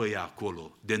îți dau ăia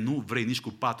acolo, de nu vrei nici cu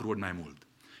 4 ori mai mult?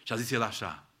 Și a zis el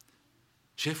așa,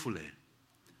 șefule,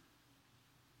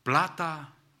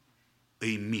 plata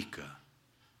îi mică,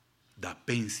 dar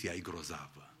pensia e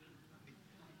grozavă.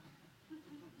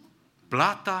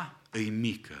 Plata îi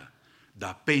mică,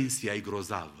 dar pensia e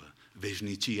grozavă,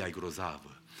 veșnicia e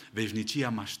grozavă, veșnicia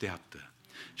mă așteaptă.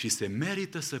 Și se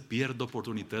merită să pierd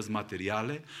oportunități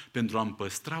materiale pentru a-mi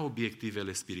păstra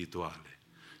obiectivele spirituale.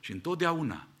 Și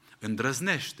întotdeauna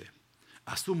îndrăznește,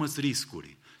 asumă-ți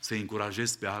riscuri, să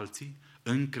încurajezi pe alții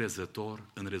încrezător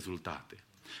în rezultate.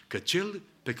 Că cel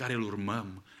pe care îl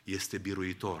urmăm este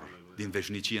biruitor din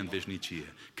veșnicie în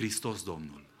veșnicie, Hristos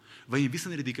Domnul. Vă invit să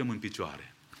ne ridicăm în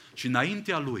picioare și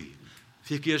înaintea Lui,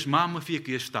 fie că ești mamă, fie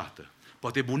că ești tată,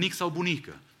 poate bunic sau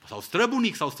bunică, sau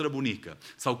străbunic sau străbunică,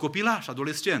 sau copilaș,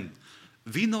 adolescent,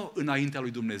 vino înaintea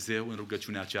lui Dumnezeu în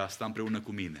rugăciunea aceasta împreună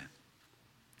cu mine.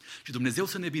 Și Dumnezeu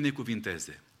să ne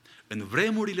binecuvinteze în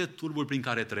vremurile turburi prin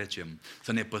care trecem,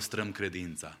 să ne păstrăm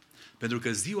credința. Pentru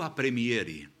că ziua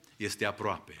premierii este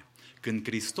aproape, când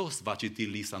Hristos va citi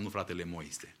lista, nu fratele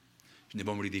Moise. Și ne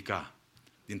vom ridica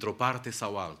dintr-o parte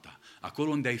sau alta. Acolo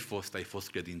unde ai fost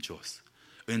credincios.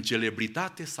 În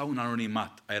celebritate sau în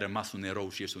anonimat, ai rămas un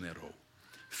erou și ești un erou.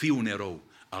 Fii un erou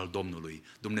al Domnului.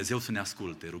 Dumnezeu să ne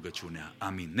asculte rugăciunea.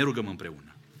 Amin. Ne rugăm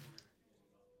împreună.